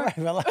Dom All Herrera? right,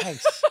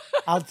 relax.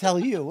 I'll tell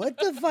you. What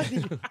the fuck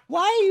did you...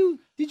 Why are you...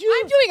 Did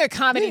you... I'm doing a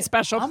comedy Yeah,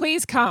 special.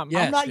 Please come.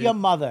 Yeah. I'm not your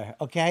mother,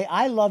 okay?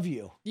 I love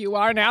you. You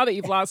are now that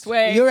you've lost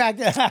weight. You're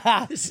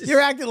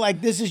acting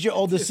like this is your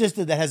older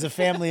sister that has a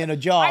family and a I'm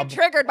job.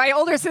 triggered. My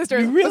older sister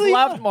You really was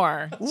loved are?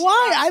 more.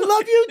 Why? I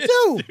love you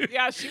too.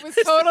 Yeah, she was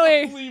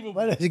totally.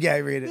 What is the guy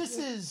read it? This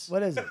is.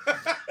 What is it?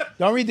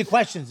 Don't read the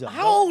questions though.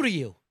 How old are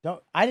you?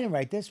 Don't. I didn't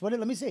write this. Let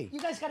me see. You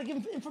guys got to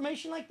give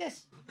information like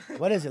this?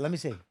 What is it? Let me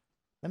see.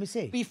 Let me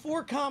see.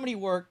 Before comedy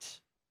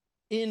worked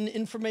in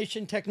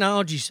information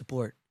technology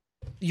support,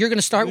 you're going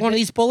to start one of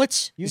these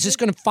bullets? You Is this did?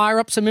 going to fire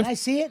up some Can I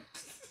see it?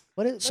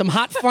 What is some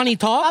hot, funny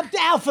talk? Up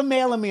to alpha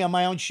mailing me on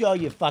my own show,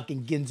 you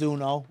fucking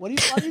Ginzuno. What are you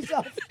calling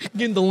yourself?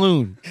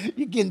 Gindaloon.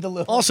 You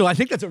Gindalo. Also, I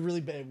think that's a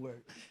really bad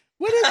word.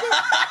 What is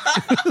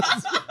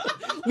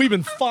it? We've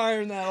been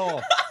firing that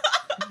off.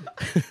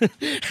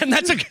 And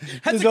that's a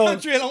all-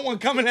 country I don't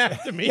want coming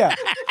after me. Yeah.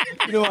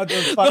 You know what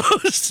those fucking,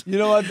 Those, you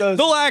know what those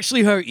they'll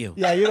actually hurt you.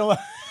 Yeah, you know what?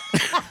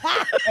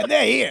 And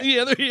they're here.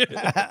 Yeah, they're here.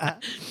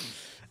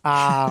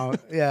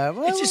 Yeah.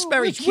 Well, It's just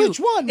very which, cute. Which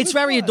one? It's Which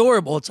very one?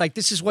 adorable. It's like,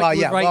 this is what Well,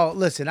 you yeah. would write. Well,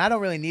 listen, I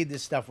don't really need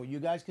this stuff with you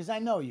guys because I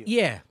know you.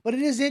 Yeah. But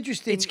it is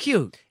interesting. It's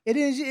cute. It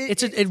is.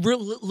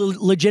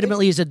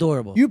 Legitimately is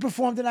adorable. You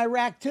performed in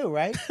Iraq too,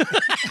 right?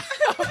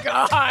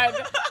 God.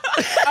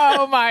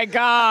 Oh my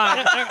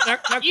God.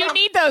 You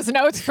need those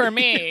notes for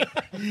me.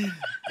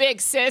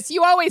 Big sis.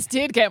 You always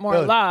did get more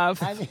Dude,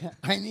 love.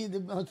 I need the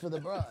notes for the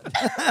broad.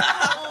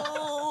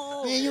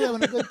 Man, you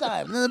having a good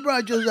time. And then the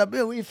broad shows up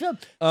here. Where you from?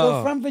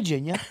 So from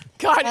Virginia.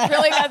 God,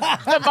 really,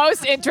 that's the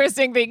most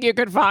interesting thing you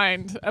could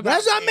find. About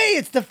That's not me.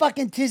 It's the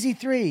fucking Tizzy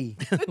 3.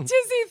 The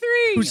Tizzy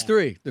Three. Who's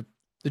three?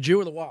 The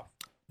Jew or the Wop?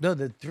 No,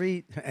 the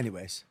 3.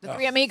 Anyways. The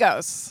Three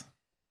Amigos.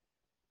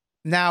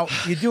 Now,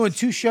 you're doing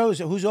 2 shows.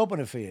 Who's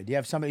opening for you? Do you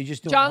have somebody you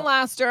just doing? John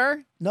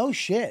Laster No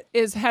shit.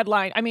 is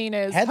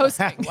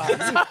hosting.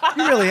 Wow,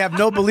 you really have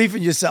no belief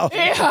in yourself.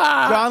 Yeah.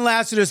 John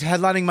Lasseter's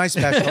headlining my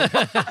special.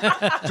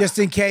 Just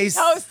in case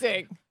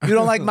Hosting. you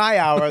don't like my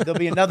hour, there'll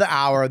be another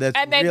hour that's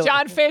And then really-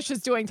 John Fish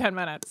is doing 10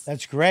 minutes.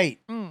 That's great.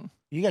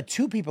 You got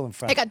 2 people in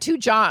front I of you. got 2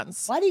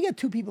 Johns. Why do you got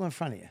 2 people in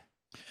front of you?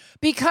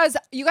 Because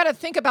you got to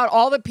think about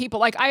all the people.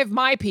 Like, I have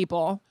my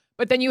people,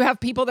 but then you have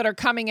people that are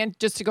coming in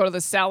just to go to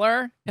the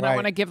cellar, and I Right.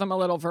 want to give them a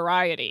little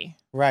variety.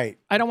 Right.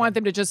 I don't want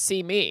them to just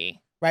see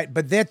me. Right.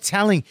 But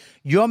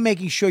you're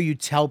making sure you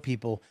tell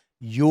people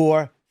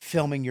you're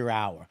filming your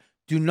hour.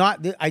 Do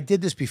not, I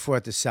did this before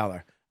at the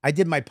cellar. I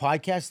did my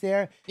podcast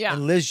there. Yeah.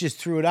 And Liz just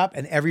threw it up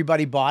and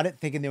everybody bought it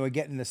thinking they were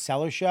getting the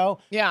cellar show.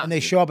 Yeah. And they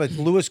show up as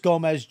Luis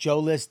Gomez, Joe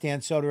List, Dan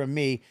Soder, and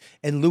me,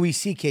 and Louis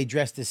C.K.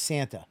 dressed as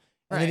Santa.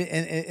 And, Right.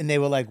 and they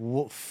were like,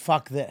 well,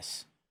 fuck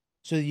this.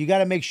 So you got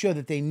to make sure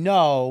that they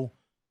know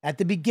at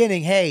the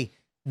beginning, hey,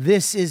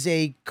 this is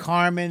a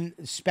Carmen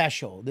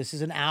special. This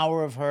is an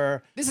hour of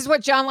her. This is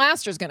what John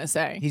Laster's going to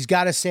say. He's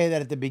got to say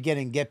that at the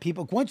beginning. Get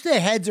people, once their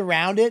head's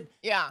around it,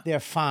 Yeah. they're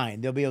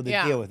fine. They'll be able to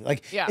Yeah. deal with it.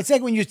 Like Yeah. it's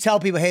like when you tell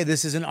people, hey,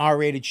 this is an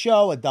R-rated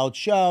show, adult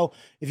show.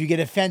 If you get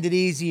offended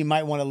easy, you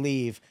might want to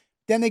leave.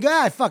 Then they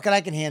go, fuck it,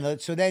 I can handle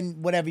it. So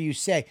then whatever you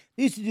say.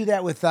 They used to do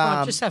that with Come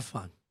on, just have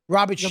fun.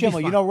 Robert You'll be Schimmel.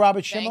 You fine. know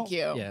Robert Schimmel? Thank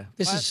you. Yeah.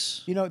 This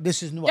is. You know,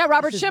 this is new. Yeah,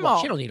 Robert This is Schimmel.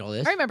 what? She don't need all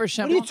this. I remember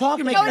Schimmel. What are you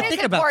talking You're about? No, it Think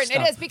is about important. It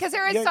stuff. is because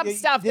there is some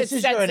stuff this that's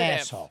is sensitive. You're an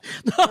asshole.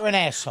 You're an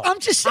asshole. I'm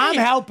just saying.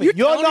 I'm helping. You're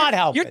telling not her-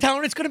 helping. You're telling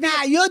her it's going to be.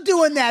 Nah, you're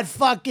doing that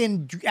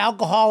fucking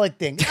alcoholic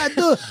thing.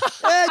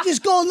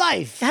 Just go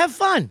life. Have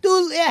fun.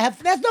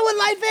 That's not what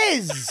life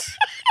is.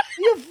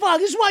 You fuck.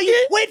 This is why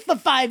you quit for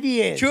 5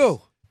 years.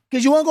 True.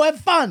 Because you want to go have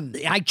fun.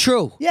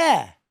 True.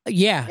 Yeah.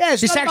 Yeah. Yeah.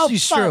 It's This not actually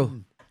is about true.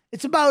 fun.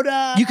 It's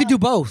about You could do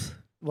both.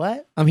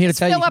 what? I'm here to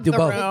tell you, fill you up can do the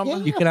both.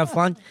 room. You can have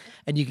fun,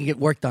 and you can get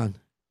work done.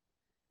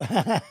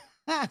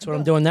 That's what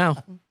I'm doing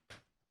now.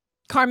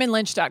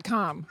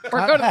 CarmenLynch.com.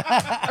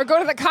 Or go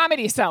to the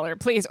Comedy Cellar,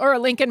 please. Or a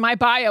link in my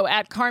bio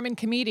at Carmen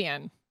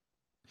Comedian.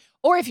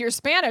 Or if you're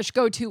Spanish,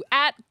 go to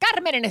at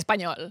Carmen en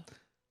Español.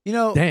 You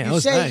know, Damn, that you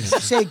was say nice. you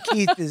say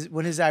Keith is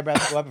when his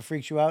eyebrows go up, it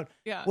freaks you out.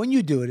 Yeah. When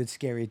you do it, it's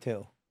scary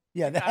too.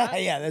 Yeah,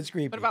 that? yeah, that's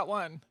creepy. What about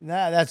one?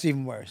 Nah, that's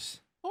even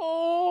worse.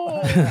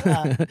 Oh.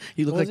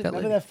 You look What was like it? that. Remember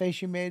Lady. that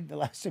face you made the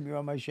last time you were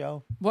on my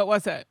show? What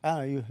was it? I don't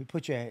know. You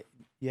put your I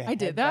head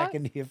did back that?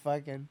 into your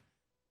fucking.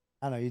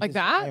 I don't know. You Like just,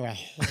 that?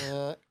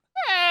 Anyway.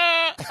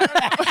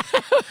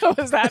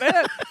 Was that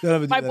it? Don't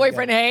ever do My that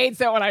boyfriend again.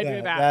 hates it when I Yeah,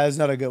 do that. that is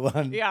not a good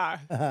one. Yeah,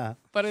 All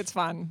but it's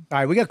fun.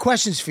 right, we got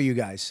questions for you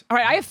guys. All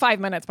right, I have 5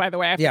 minutes, by the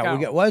way. I have to Yeah, go.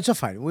 we got. Well, it's all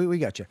fine. We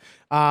got you.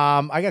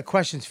 I got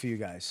questions for you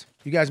guys.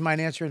 You guys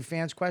mind answering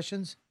fans'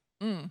 questions?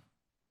 Oh,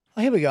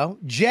 here we go.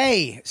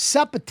 Jay,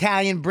 sup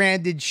Italian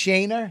branded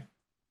Shaner.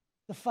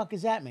 The fuck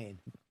does that mean?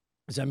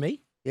 Is that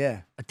me?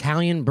 Yeah.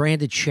 Italian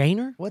branded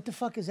Shaner? What the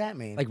fuck does that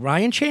mean? Like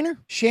Ryan Shaner?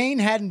 Shane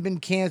hadn't been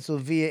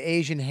canceled via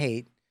Asian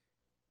hate,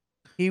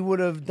 he would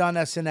have done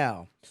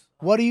SNL.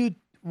 What do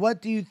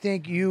you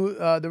think you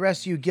the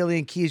rest of you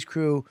Gillian Keys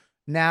crew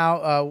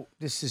now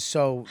this is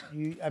so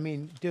you I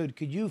mean, dude,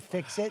 could you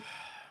fix it?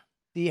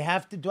 Do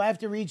I have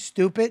to read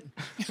stupid?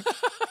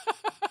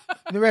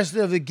 The rest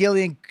of the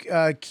Gillian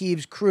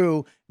Keys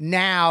crew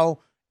now,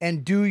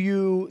 and do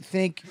you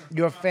think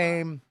your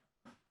fame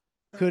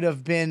could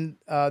have been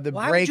the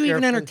Why breaker? would you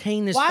even for-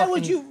 entertain this? Why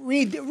would you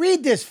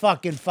read this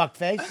fucking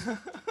fuckface?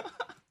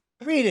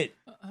 Read it.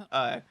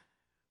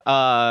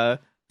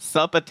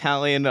 Sup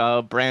Italian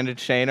Brandon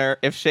Shaner.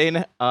 If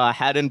Shane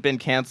hadn't been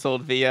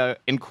canceled via,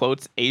 in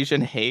quotes,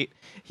 Asian hate,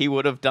 he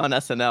would have done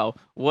SNL.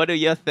 What do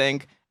you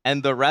think?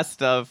 And the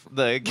rest of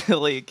the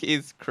Gilly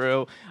Keys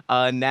crew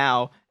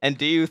now. And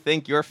do you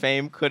think your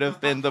fame could have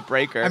been the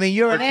breaker? I mean,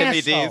 you're for an Timmy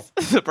asshole.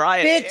 D's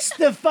sobriety? Fix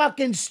the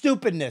fucking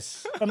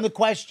stupidness from the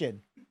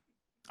question.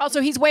 Also,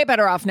 he's way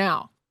better off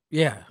now.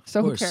 Yeah. So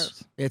of who course.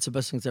 cares? It's the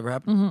best thing that's ever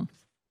happened.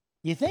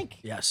 You think?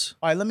 Yes.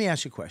 All right, let me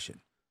ask you a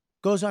question.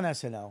 Goes on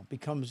SNL,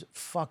 becomes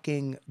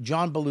fucking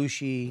John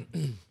Belushi,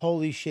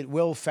 holy shit,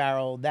 Will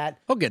Ferrell.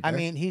 I'll get I there.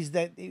 mean, he's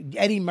that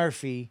Eddie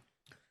Murphy,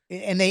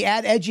 and they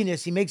add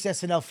edginess. He makes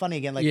SNL funny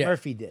again, like Yeah.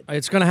 Murphy did.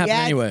 It's going to happen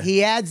anyway.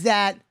 He adds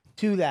that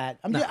to that.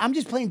 I'm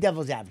just playing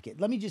devil's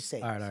advocate. Let me just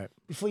say, All right.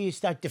 before you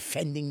start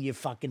defending your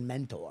fucking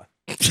mentor,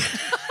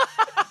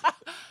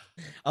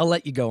 I'll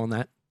let you go on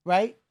that.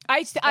 right?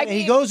 I And mean,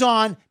 he goes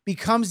on,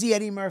 becomes the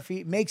Eddie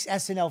Murphy, makes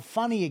SNL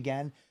funny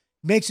again,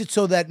 makes it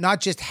so that not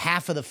just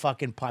half of the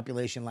fucking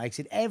population likes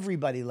it,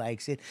 everybody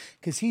likes it,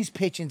 because he's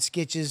pitching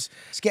sketches.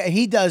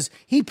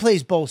 He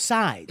plays both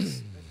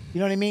sides. You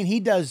know what I mean? He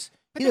does.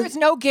 but there's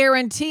no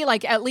guarantee.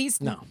 Like, at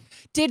least, No.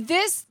 Did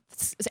this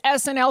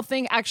SNL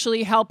thing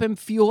actually help him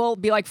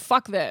be like,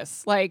 fuck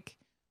this? Like,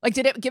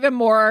 did it give him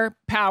more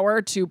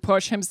power to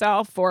push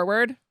himself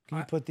forward? Can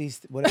you put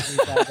these whatever you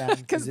got down?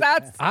 Because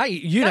that's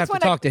You'd have to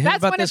when talk to him that's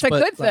about when this. it's a but,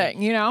 good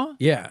thing, you know?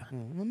 Yeah.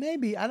 well,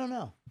 maybe I don't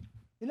know.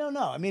 You don't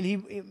know. I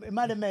mean, it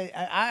might have made.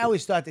 I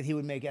always thought that he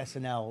would make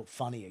SNL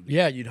funny again.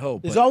 Yeah, you'd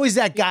hope. There's but- always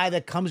that guy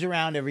that comes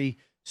around every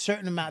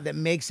certain amount that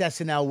makes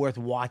SNL worth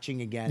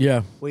watching again.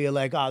 Yeah. Where you're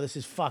like, oh, this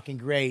is fucking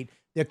great.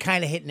 They're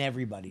kind of hitting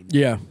everybody.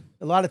 Yeah.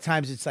 A lot of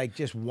times it's like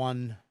just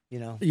one, you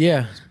know.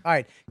 Yeah. All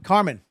right,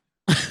 Carmen,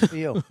 for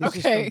you. This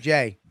is Okay. from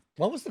Jay.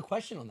 What was the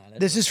question on that?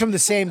 This is from the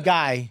same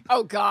guy.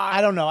 Oh, God.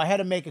 I don't know. I had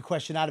to make a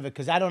question out of it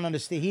because I don't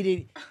understand. He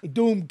did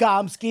doom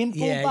gom skim.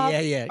 Yeah.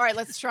 All right,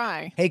 let's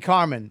try. Hey,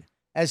 Carmen,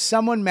 as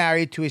someone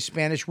married to a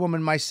Spanish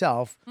woman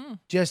myself,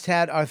 just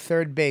had our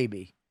third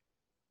baby.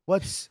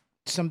 What's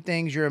some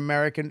things your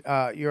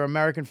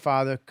American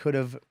father could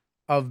have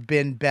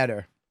been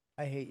better?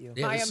 I hate you.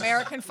 Yeah, My this-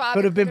 American father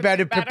Could have been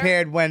better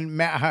prepared when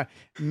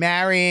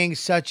marrying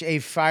such a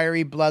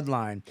fiery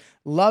bloodline.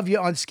 Love you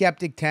on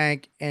Skeptic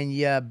Tank and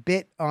you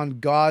bit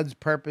on God's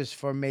purpose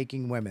for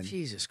making women.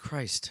 Jesus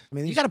Christ. I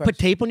mean, You these got to put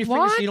questions- tape on your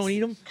fingers so you What? don't eat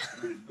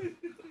them?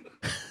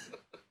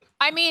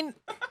 I mean,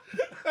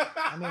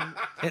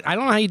 I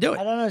don't know how you do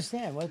I it. don't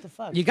understand. What the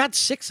fuck? You got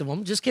 6 of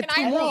them. Just get can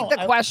 2 I more. read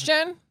the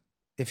question?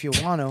 If you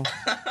want to.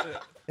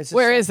 It's the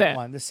Where is second it?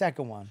 One, the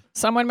second one.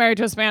 Someone married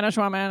to a Spanish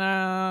woman.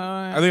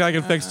 I think I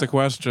can fix the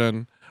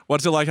question.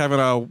 What's it like having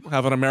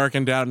an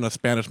American dad and a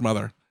Spanish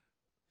mother?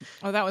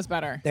 Oh, that was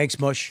better. Thanks,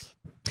 Mush.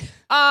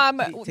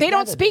 They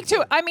don't speak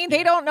to. I mean,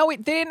 they don't know. They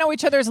didn't know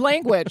each other's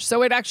language,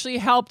 so it actually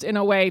helped in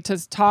a way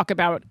to talk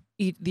about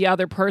the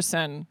other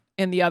person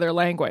in the other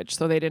language,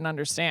 so they didn't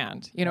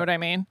understand. You know what I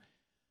mean?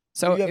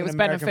 So You have it an was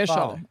American beneficial.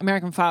 father.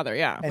 American father,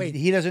 yeah. And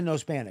he doesn't know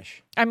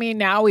Spanish. I mean,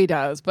 now he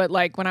does, but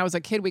like when I was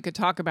a kid, we could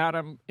talk about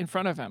him in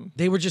front of him.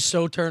 They were just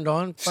so turned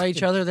on by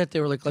each other that they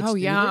were like, let's Oh, do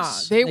yeah.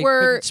 this. They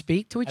were- couldn't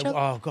speak to each other.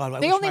 Oh God! I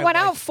They wish only my went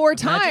wife- out 4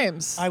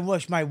 times. I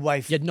wish my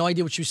wife. You had no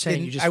idea what you were saying.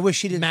 Didn't- You just I wish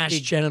she didn't mashed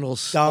speak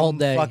genitals dumb all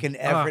day. fucking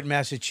Ah, Everett,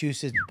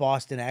 Massachusetts,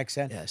 Boston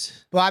accent.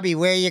 yes. Bobby,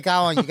 where you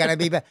going? You gotta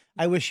be back.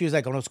 I wish she was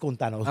like, unos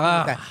contanos,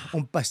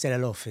 un pastel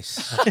al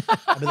office.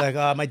 I'd be like,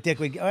 oh, my dick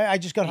would. I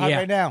just got hot Yeah,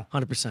 right now.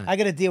 100%. I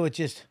gotta deal with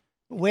just.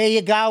 Where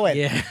you going?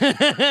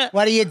 Yeah.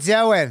 What are you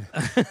doing?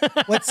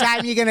 What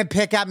time you gonna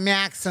pick up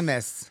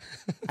Maximus?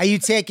 Are you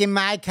taking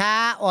my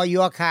car or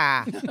your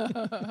car?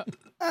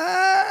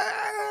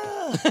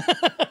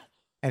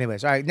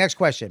 Anyways, all right. Next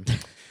question.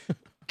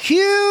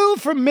 Q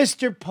from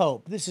Mr.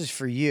 Pope. This is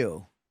for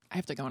you. I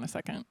have to go in a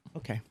second.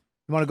 Okay.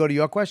 You want to go to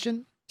your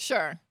question?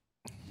 Sure.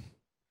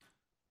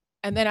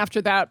 And then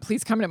after that,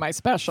 please come to my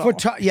special.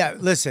 Yeah,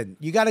 listen,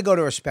 you got to go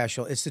to a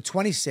special. It's the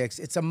 26th.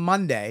 It's a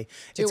Monday.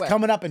 It's it.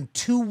 coming up in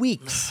 2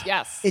 weeks.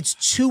 Yes. It's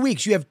 2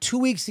 weeks. You have 2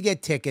 weeks to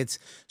get tickets.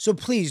 So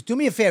please do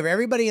me a favor.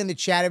 Everybody in the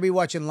chat, everybody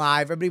watching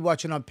live, everybody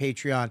watching on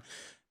Patreon,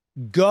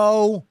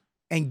 go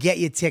and get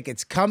your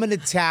tickets. Come into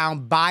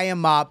town, buy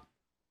them up.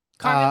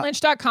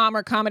 CarmenLynch.com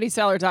or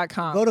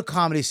ComedySeller.com. Go to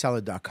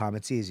ComedySeller.com.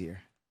 It's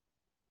easier.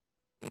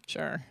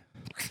 Sure.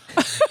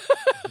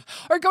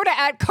 Or go to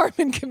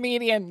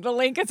 @CarmenComedian. The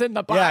link is in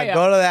the bio. Yeah,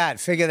 go to that.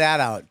 Figure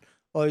that out.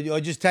 Or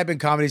just type in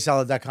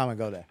ComedySeller.com and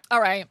go there. All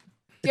right.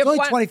 It's only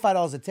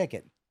 $25 a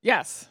ticket.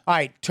 Yes. All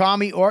right,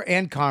 Tommy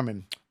and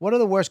Carmen, what are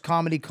the worst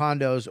comedy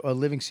condos or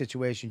living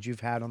situations you've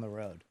had on the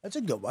road? That's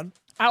a good one.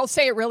 I'll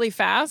say it really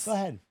fast. Go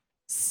ahead.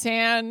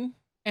 San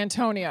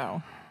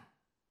Antonio.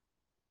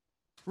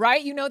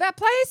 Right? You know that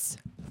place?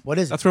 What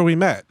is it? That's where we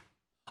met.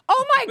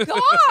 Oh my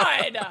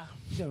God.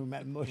 No,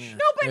 but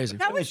Crazy.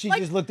 that was She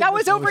like, just looked at that me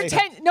was so over weird.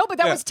 10. No, but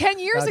that was 10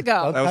 years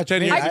ago. That was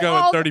 10 years I ago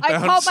at 30 I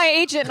pounds. called my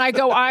agent and I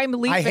go, I'm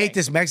leaving. I hate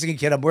this Mexican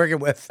kid I'm working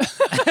with.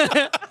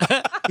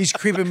 He's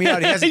creeping me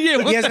out.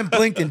 He hasn't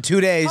blinked in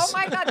 2 days. Oh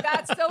my God,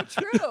 that's so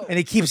true. And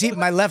he keeps eating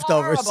my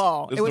leftovers.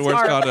 Horrible. This It is the was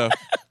worst horrible.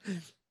 condo.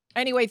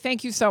 Anyway,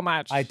 thank you so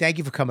much. I thank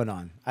you for coming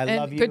on. I and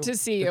love you. good to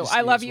see you. Good to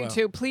I love as you well.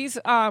 too. Please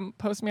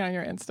post me on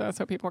your Insta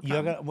so people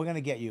come. We're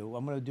gonna get you.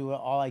 I'm gonna do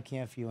all I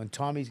can for you, and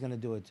Tommy's gonna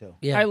do it too.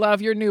 Yeah. I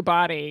love your new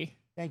body.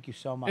 Thank you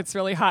so much. It's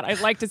really hot.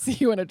 I'd like to see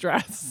you in a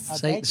dress. Say it in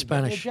Thank you. Get me a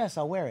Spanish. dress,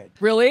 I'll wear it.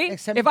 Really?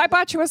 Next time If you- I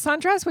bought you a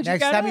sundress, would you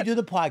Next get time it? you do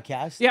the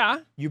podcast, Yeah.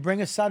 you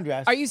bring a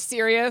sundress. Are you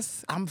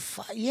serious?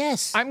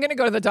 Yes. I'm gonna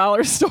go to the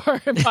dollar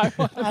store and buy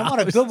one. I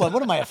want a good one.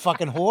 What am I, a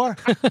fucking whore?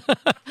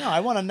 No,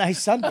 I want a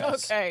nice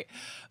sundress. Okay.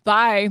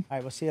 Bye. All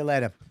right, we'll see you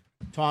later.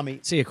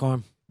 Tommy, See you,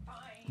 Carm.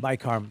 bye,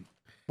 Carmen.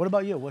 What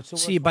about you? What's the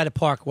worst? See you by the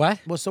park. What?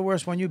 What's the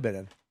worst one you've been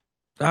in?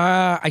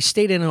 I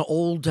stayed in an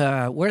old,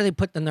 where do they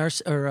put the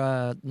nurse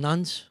or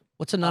nuns?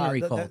 What's a nunnery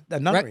called? The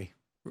nunnery.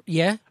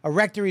 Yeah. A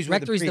rectory is where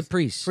Rectory's the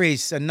priest.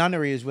 Priests. A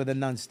nunnery is where the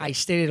nuns stay. I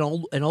stayed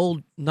in an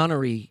old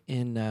nunnery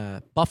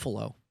in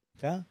Buffalo,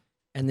 Yeah?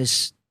 and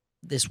this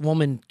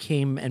woman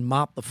came and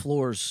mopped the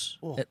floors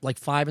Oh. at like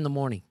 5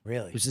 a.m. It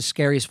Really? was the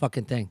scariest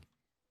fucking thing.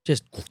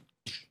 Just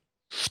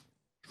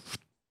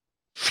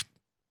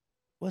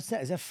What's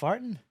that? Is that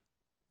farting?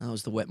 that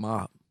was the wet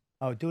mop.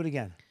 Oh, do it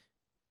again.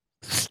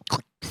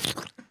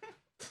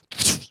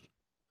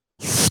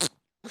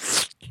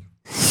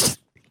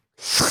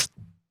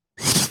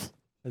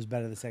 It was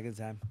better the second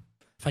time.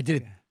 If I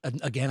did it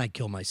again, I'd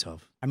kill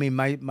myself. I mean,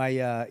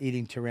 my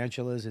eating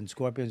tarantulas and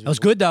scorpions. That was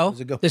good though. was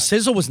a good The one.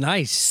 sizzle was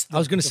nice. I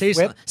was going to say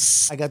whip?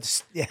 something. I got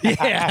the,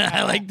 Yeah,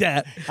 I like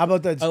that. How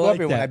about the I like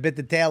scorpion when that. I bit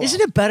the tail Isn't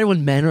off? it better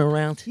when men are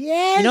around?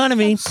 Yeah. You know what I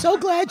mean? I'm so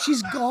glad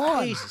she's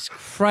gone. Jesus I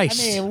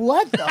Christ. mean,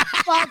 what the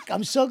fuck?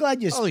 I'm so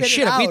glad you Holy spit shit,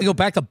 it if we out. had to go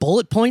back to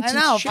bullet points I and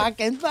know, shit.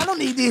 fucking. I don't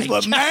need these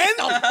with men. Get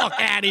the fuck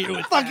out of here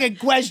with Fucking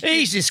question.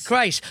 Jesus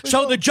Christ.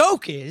 So the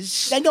joke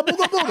is... Then go, boom,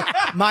 boom, boom.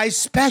 My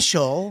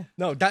special.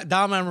 No,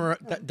 Dom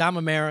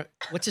Amera,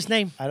 what's his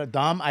name?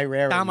 Dom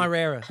Irera. Dom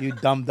Irera. You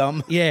dumb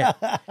dumb. Yeah.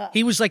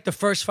 He was like the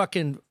first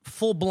fucking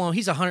full-blown...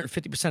 He's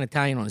 150%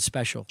 Italian on his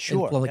special.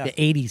 Sure, In, like yeah.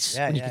 the 80s,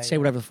 Yeah, when you yeah, could say yeah.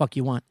 whatever the fuck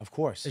you want. Of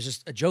course. There's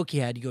just a joke he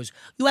had. He goes,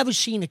 you ever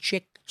seen a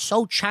chick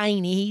so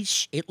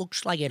Chinese, it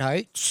looks like it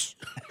hurts?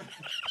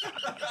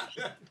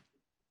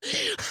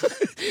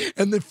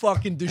 And then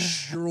fucking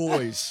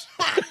destroys.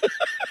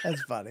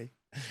 That's funny.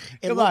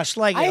 It Come looks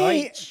on. like it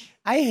I hurts.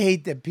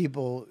 hate that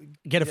people.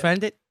 Get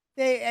offended?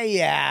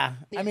 Yeah.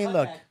 I mean,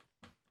 look.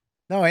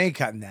 No, I ain't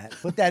cutting that.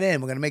 Put that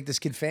in. We're gonna make this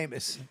kid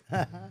famous.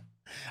 I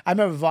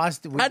remember Voss.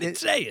 I didn't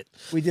say it.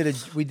 We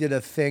did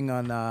a thing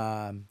on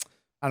I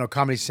don't know,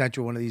 Comedy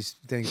Central, one of these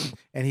things,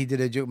 and he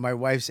did a joke. My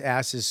wife's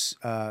ass is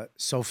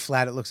so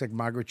flat it looks like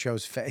Margaret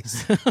Cho's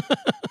face.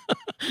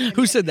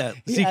 Who said that?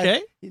 He CK?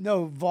 had-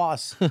 no,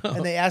 Voss.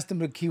 And they asked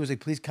him, he was like,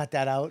 please cut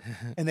that out.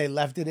 And they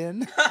left it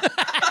in.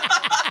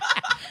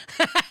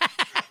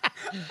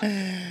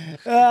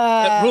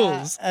 That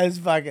rules. It's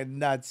fucking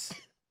nuts.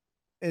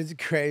 It's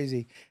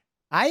crazy.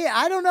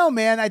 I don't know,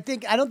 man. I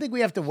don't think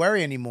we have to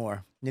worry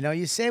anymore. You know,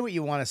 you say what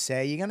you want to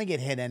say. You're gonna get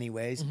hit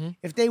anyways.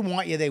 If they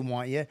want you, they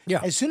want you.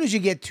 Yeah. As soon as you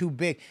get too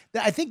big,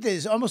 I think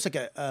there's almost like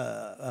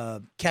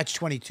a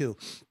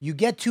catch-22. You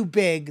get too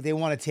big, they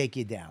want to take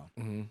you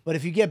down. But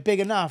if you get big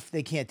enough,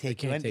 they can't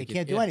take you. They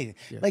can't do anything.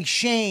 Yeah. Like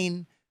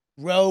Shane,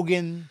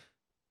 Rogan.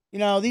 You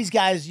know, these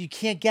guys, you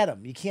can't get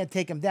them. You can't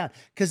take them down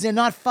because they're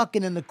not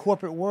fucking in the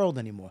corporate world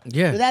anymore.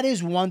 Yeah. So that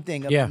is one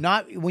thing. Yeah.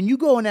 Not when you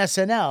go on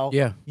SNL.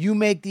 Yeah. You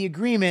make the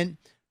agreement.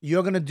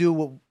 You're gonna do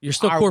what You're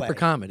still our corporate way.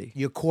 comedy.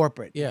 You're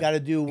corporate. Yeah. You got to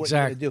do what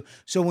Exactly. you got to do.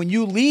 So when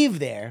you leave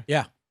there,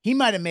 Yeah. he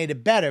might have made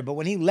it better. But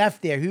when he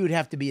left there, he would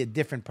have to be a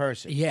different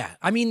person. Yeah.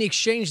 I mean, the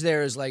exchange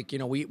there is like, you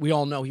know, we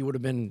all know he would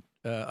have been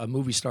a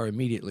movie star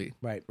immediately.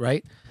 Right.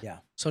 Right? Yeah.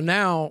 So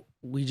now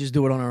we just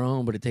do it on our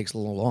own, but it takes a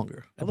little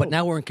longer. But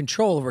now we're in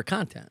control of our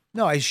content.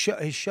 No, his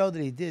show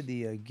that he did,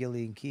 the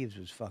Gillian Keeves,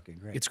 was fucking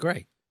great. It's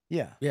great.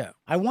 Yeah. Yeah.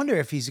 I wonder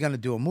if he's gonna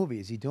do a movie.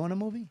 Is he doing a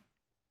movie?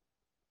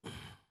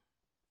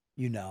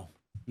 You know,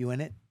 you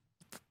in it?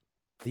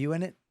 Are you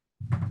in it?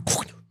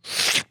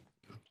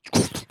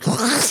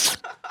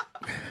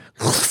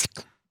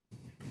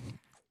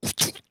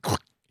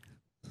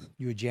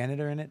 You a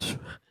janitor in it?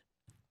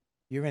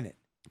 You're in it.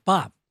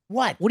 Bob,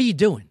 What? what are you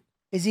doing?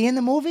 Is he in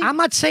the movie? I'm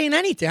not saying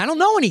anything. I don't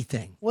know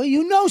anything. Well,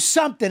 you know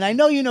something. I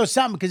know you know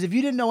something because if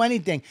you didn't know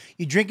anything,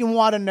 you're drinking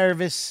water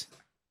nervous.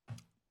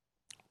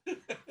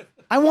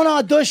 I want to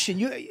audition.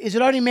 Is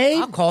it already made?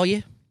 I'll call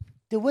you.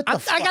 Dude, what the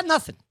fuck? I got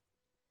nothing.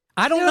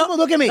 I don't You know.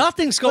 Look at me.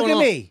 Nothing's going on.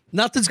 Look at me.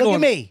 Nothing's Look going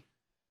at me.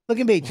 Look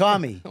at me,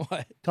 Tommy. on.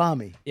 What?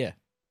 Tommy. Yeah.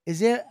 Is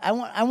there? I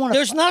want.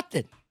 There's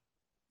nothing.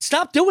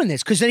 Stop doing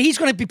this because then he's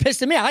going to be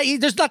pissed at me.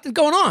 There's nothing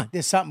going on.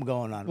 There's something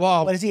going on.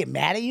 Well, what is he get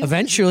mad at you?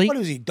 eventually. What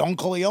is he? Don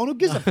Corleone? Who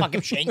gives a fuck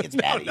if Shane gets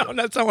mad at you? No,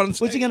 that's not what I'm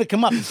saying. What's he gonna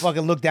come up and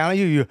fucking look down at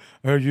you?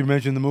 I heard you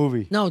mention the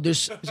movie. No,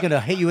 there's He's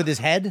gonna hit you with his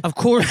head. of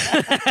course,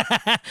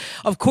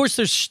 of course,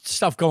 there's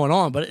stuff going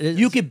on, but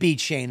You could beat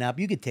Shane up.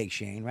 You could take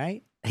Shane,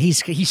 right?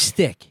 he's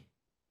thick.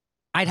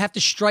 I'd have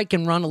to strike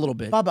and run a little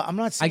bit. Bubba, I'm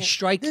not saying.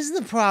 strike, This is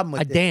the problem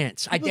with I this.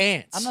 dance. I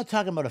dance. I'm not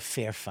talking about a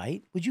fair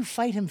fight. Would you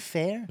fight him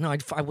fair? No,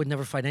 I would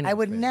never fight anyone. I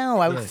would know.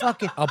 I would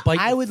fucking. I'll bite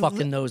I your would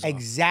fucking nose off.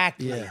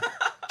 Exactly. Yeah.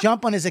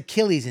 Jump on his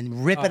Achilles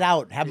and rip it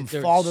out. Have him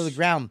there's- fall to the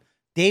ground.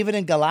 David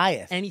and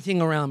Goliath.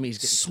 Anything around me is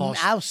getting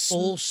tossed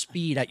full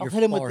speed at I'll your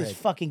hit him with forehead. this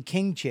fucking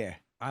king chair.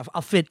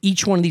 I'll fit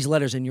each one of these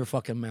letters in your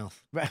fucking mouth.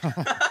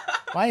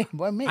 Why?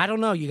 Why me? I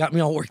don't know. You got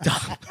me all worked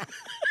up.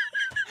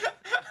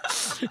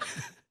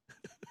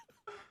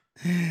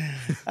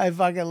 I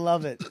fucking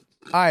love it.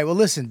 All right, well,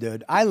 listen,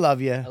 dude. I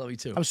love you. I love you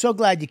too. I'm so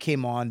glad you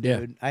came on,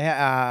 dude.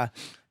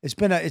 It's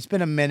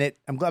been a minute.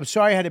 I'm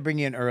sorry I had to bring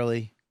you in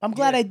early. I'm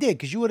glad I did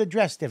because you would have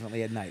dressed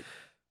differently at night.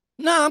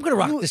 No, I'm gonna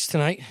rock this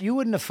tonight. You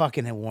wouldn't have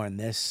fucking worn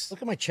this.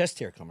 Look at my chest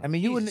hair coming. I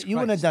mean, you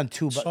wouldn't have done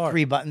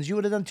three buttons. You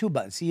would have done 2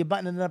 buttons. See, you're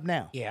buttoning it up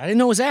now. Yeah, I didn't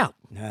know it was out.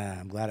 Nah,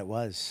 I'm glad it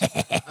was.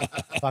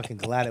 Fucking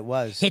glad it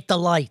was. Hit the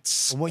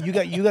lights. What you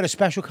got a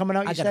special coming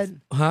out? You gotta-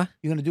 said Huh?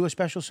 you gonna do a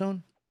special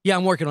soon? Yeah,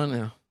 I'm working on it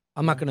now.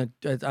 I'm not gonna.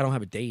 I don't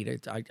have a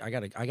date. I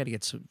gotta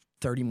get some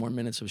 30 more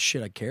minutes of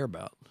shit I care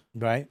about.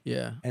 Right.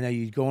 Yeah. And are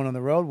you going on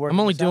the road? Working I'm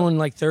only this out? doing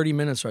like 30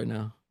 minutes right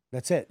now.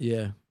 That's it.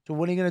 Yeah. So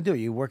what are you gonna do?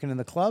 You working in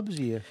the clubs?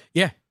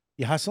 Yeah.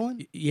 You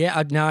hustling?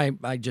 Yeah. Now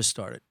I just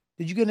started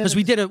Did you get in? because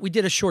we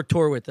did a short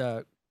tour with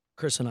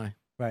Chris and I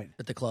Right.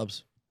 at the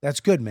clubs. That's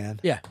good,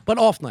 man. Yeah, but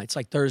off nights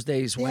like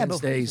Thursdays, Yeah, but who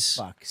gives a Wednesdays.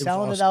 fuck? It was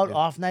Selling it awesome, out dude.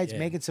 off nights, Yeah.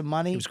 making some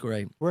money, It was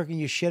great. working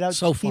your shit out.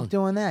 So Just keep fun.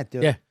 doing that,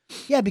 dude. Yeah.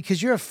 Yeah,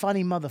 because you're a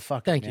funny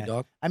motherfucker. Thank you, man.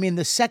 dog. I mean,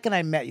 the second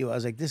I met you, I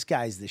was like, this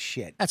guy's the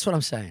shit. That's what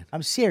I'm saying.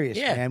 I'm serious,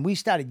 Yeah. man. We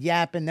started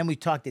yapping, then we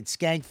talked at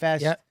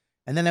Skankfest, Yep.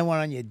 and then I went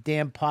on your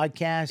damn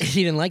podcast.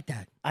 He didn't like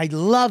that. I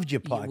loved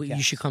your podcast.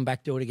 You should come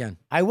back do it again.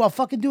 I'll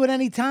fucking do it Yeah,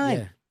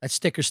 anytime. that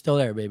sticker's still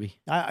there, baby.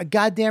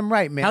 Goddamn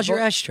right, man. How's your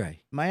But-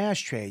 ashtray? My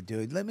ashtray,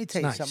 dude. Let me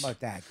tell you nice. something about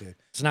that, dude.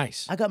 It's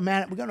nice. I got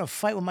mad. We got in a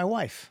fight with my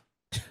wife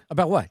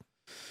About what?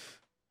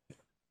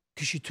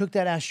 because she took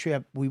that ashtray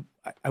up.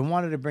 I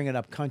wanted to bring it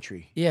up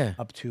country. Yeah.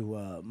 Up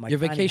to my Your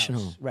tiny vacation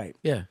house. home. Right.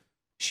 Yeah.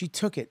 She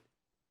took it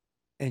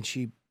and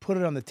she put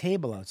it on the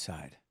table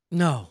outside.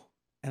 No.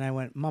 And I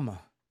went, Mama,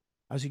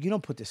 I was like, you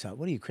don't put this out.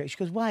 What are you crazy? She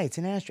goes, why? It's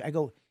an ashtray. I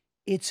go,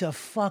 it's a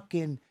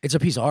fucking, It's a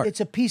piece of art.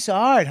 it's a piece of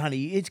art,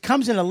 honey. It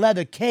comes in a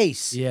leather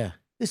case. Yeah.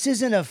 This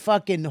isn't a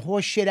fucking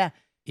horse shit.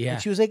 Yeah.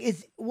 And she was like,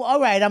 it's well,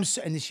 all right. And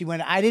then she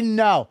went, I didn't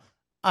know.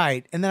 All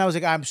right. And then I was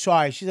like, I'm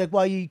sorry. She's like,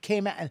 well, you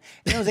came out. And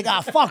I was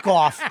like, fuck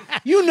off.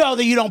 You know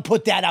that you don't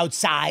put that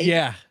outside.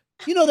 Yeah.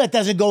 You know that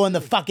doesn't go in the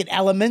fucking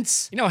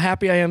elements. You know how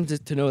happy I am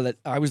to know that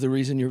I was the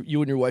reason you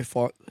and your wife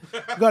fought.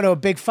 Go to a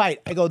big fight.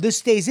 I go, this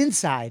stays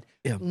inside.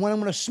 Yeah. When I'm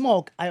going to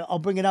smoke, I'll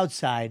bring it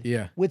outside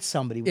Yeah. with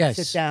somebody. We'll Yes.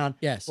 sit down.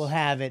 Yes. We'll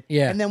have it.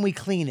 Yeah. And then we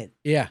clean it.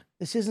 Yeah.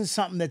 This isn't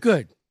something that's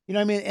Good. You know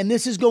what I mean? And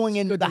this is going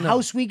in Good the to know.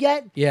 house we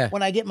get. Yeah.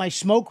 When I get my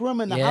smoke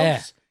room in the Yeah.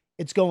 house,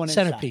 it's going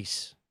inside.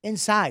 Centerpiece.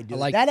 Inside, dude. I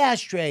like that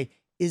ashtray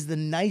is the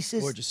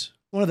nicest Gorgeous.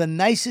 one of the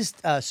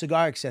nicest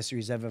cigar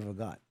accessories I've ever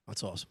got.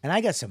 That's awesome. And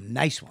I got some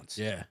nice ones.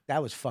 Yeah.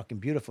 That was fucking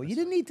beautiful. You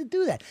didn't need to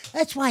do that.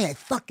 That's why I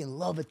fucking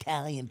love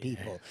Italian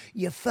people.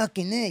 You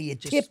fucking there. You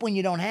tip when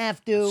you don't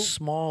have to. A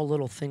small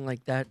little thing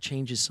like that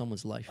changes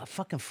someone's life.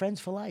 Fucking friends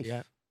for life.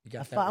 Yeah. You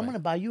got that I'm right. going to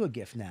buy you a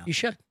gift now. You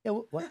should. Yeah,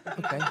 what?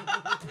 Okay.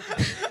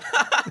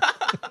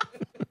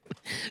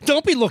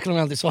 Don't be looking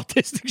around this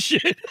autistic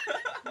shit.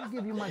 I'll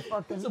give you my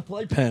fucking... It's a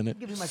playpen. I'll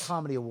give you my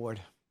comedy award.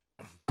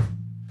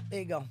 There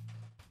you go.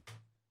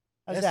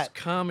 How's That's that?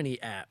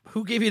 comedy app.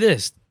 Who gave you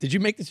this? Did you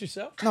make this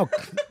yourself? No.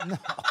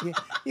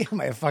 You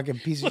am a fucking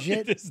piece of Look shit.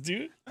 at this,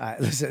 dude. All right,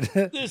 listen.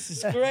 This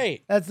is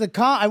great. That's the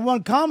I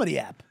won comedy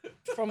app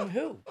From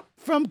who?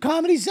 from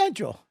Comedy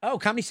Central. Oh,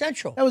 Comedy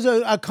Central. That was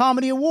a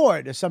comedy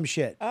award or some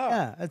shit. Oh.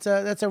 Yeah,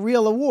 that's a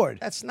real award.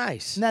 That's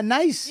nice. Isn't that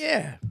nice?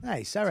 Yeah.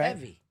 Nice. All right.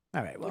 Heavy.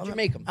 All right. Well, What'd you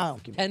make them? I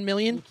don't give 10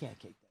 million? You can't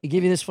kick that. He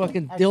give you this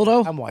fucking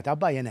dildo? I'm what? I'll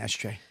buy you an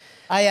ashtray.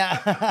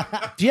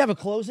 Do you have a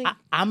closing?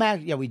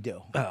 Yeah, we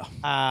do. Oh.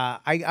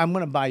 I'm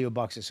gonna buy you a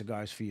box of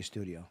cigars for your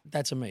studio.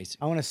 That's amazing.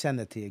 I want to send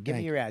that to you. Give me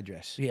Thank your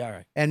address. Yeah, all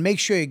right. And make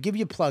sure you give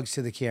your plugs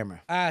to the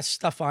camera.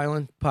 Stuff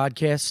Island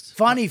podcast.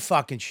 Funny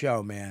fucking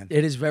show, man.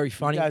 It is very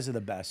funny. You guys are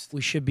the best.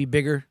 We should be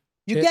bigger.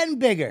 You're getting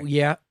bigger.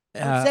 Yeah.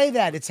 Don't say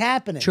that. It's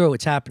happening. True,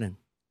 it's happening.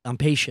 I'm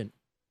patient.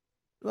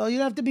 Well, you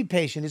don't have to be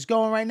patient. It's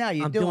going right now.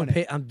 You're doing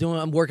it.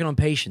 I'm working on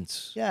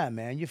patience. Yeah,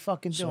 man. You're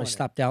fucking So doing I it.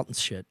 stopped doubting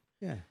shit.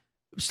 Yeah.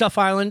 Stuff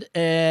Island.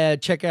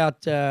 Check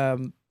out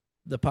the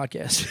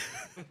podcast.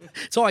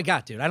 That's all I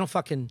got, dude. I don't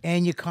fucking...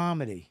 And your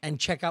comedy. And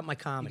check out my You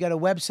comedy. got a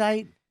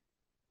website?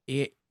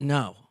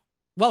 No.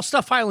 Well,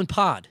 Stuff Island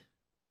Pod.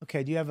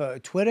 Okay. Do you have a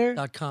Twitter?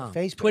 .com.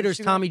 Facebook? Twitter's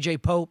Instagram? Tommy J.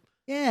 Pope.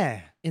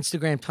 Yeah.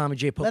 Instagram, Tommy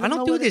J. Pope. Let I 'em don't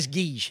know do what this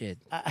gee shit.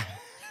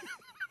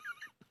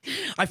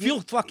 I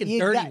feel fucking You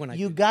dirty got- when I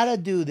You do. gotta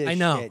do this. I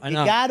know, Shit. I You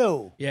know. got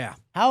to. Yeah.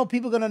 How are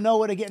people gonna know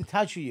where to get in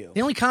touch with you?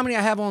 The only comedy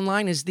I have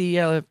online is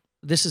the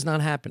This Is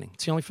Not Happening.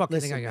 It's the only fucking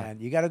Listen, thing I got. man.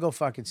 You gotta go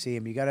fucking see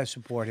him. You gotta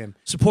support him.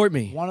 Support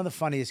me. One of the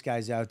funniest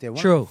guys out there.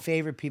 One True. of the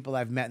favorite people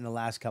I've met in the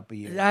last couple of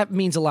years. That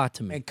means a lot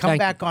to me. And come Thank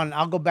back you. on.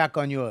 I'll go back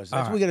on yours. That's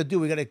All what we gotta do.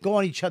 We gotta go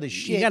on each other's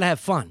shit. You gotta have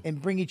fun.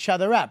 and bring each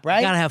other up, right?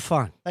 You gotta have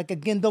fun. like a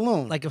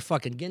gindaloon. Like a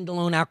fucking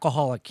Gindaloon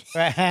alcoholic.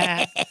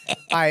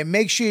 All right,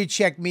 make sure you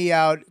check me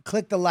out.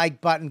 Click the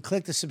like button,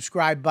 click the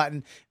subscribe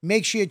button.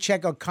 Make sure you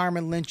check out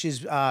Carmen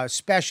Lynch's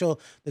special,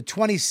 the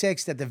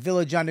 26th at the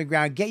Village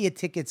Underground. Get your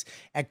tickets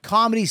at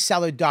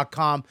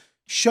comedyseller.com.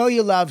 Show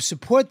your love.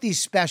 Support these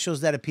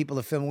specials that people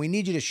are filming. We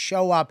need you to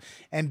show up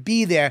and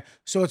be there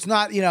so it's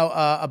not,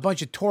 a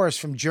bunch of tourists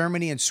from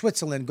Germany and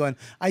Switzerland going,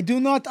 I do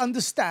not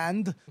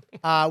understand.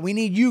 We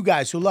need you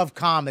guys who love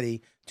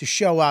comedy to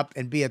show up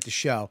and be at the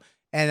show.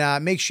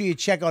 And make sure you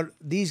check out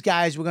these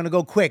guys. We're going to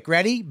go quick.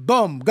 Ready?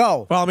 Boom,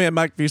 go. Follow me at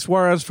Mike V.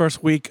 Suarez.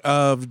 First week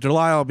of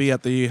July, I'll be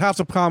at the House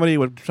of Comedy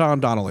with Sean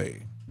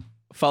Donnelly.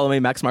 Follow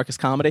me, Max Marcus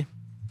Comedy.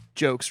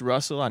 Jokes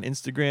Russell on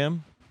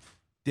Instagram.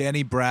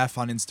 Danny Braff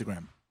on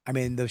Instagram. I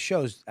mean, the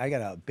shows, I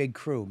got a big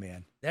crew,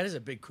 man. That is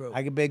a big crew.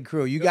 I got a big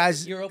crew. You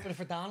guys, You're opening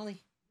for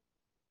Donnelly?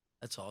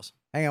 That's awesome.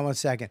 hang on one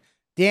second.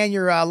 Dan,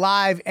 you're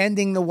live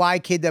ending the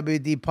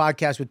YKWD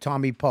podcast with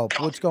Tommy Pope.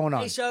 What's going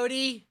on? Hey,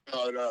 Sody.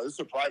 No, this is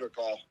a private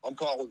call. I'm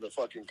calling to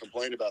fucking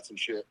complain about some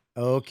shit.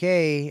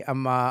 Okay,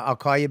 I'll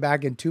call you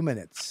back in 2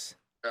 minutes.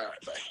 All right,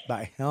 bye.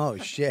 Bye. Oh,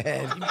 shit.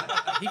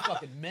 He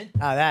fucking meant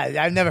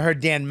I've never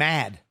heard Dan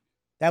mad.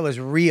 That was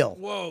real.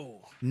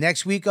 Whoa.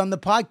 Next week on the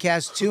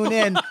podcast, tune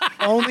in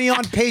only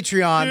on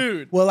Patreon.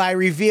 Dude. Will I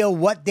reveal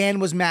what Dan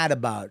was mad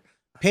about?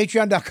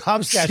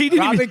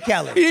 Patreon.com/Robert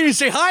Kelly. He didn't even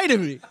say hi to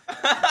me.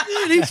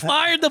 Dude, he's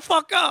fired the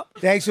fuck up.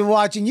 Thanks for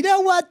watching. You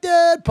know what,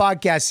 dude?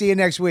 Podcast. See you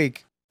next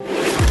week.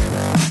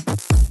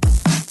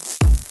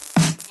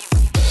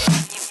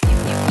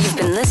 You've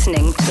been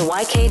listening to the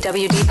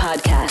YKWD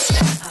podcast.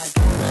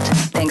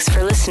 Thanks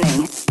for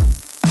listening.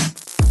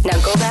 Now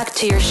go back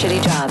to your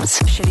shitty jobs.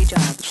 Shitty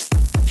jobs.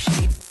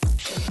 Shitty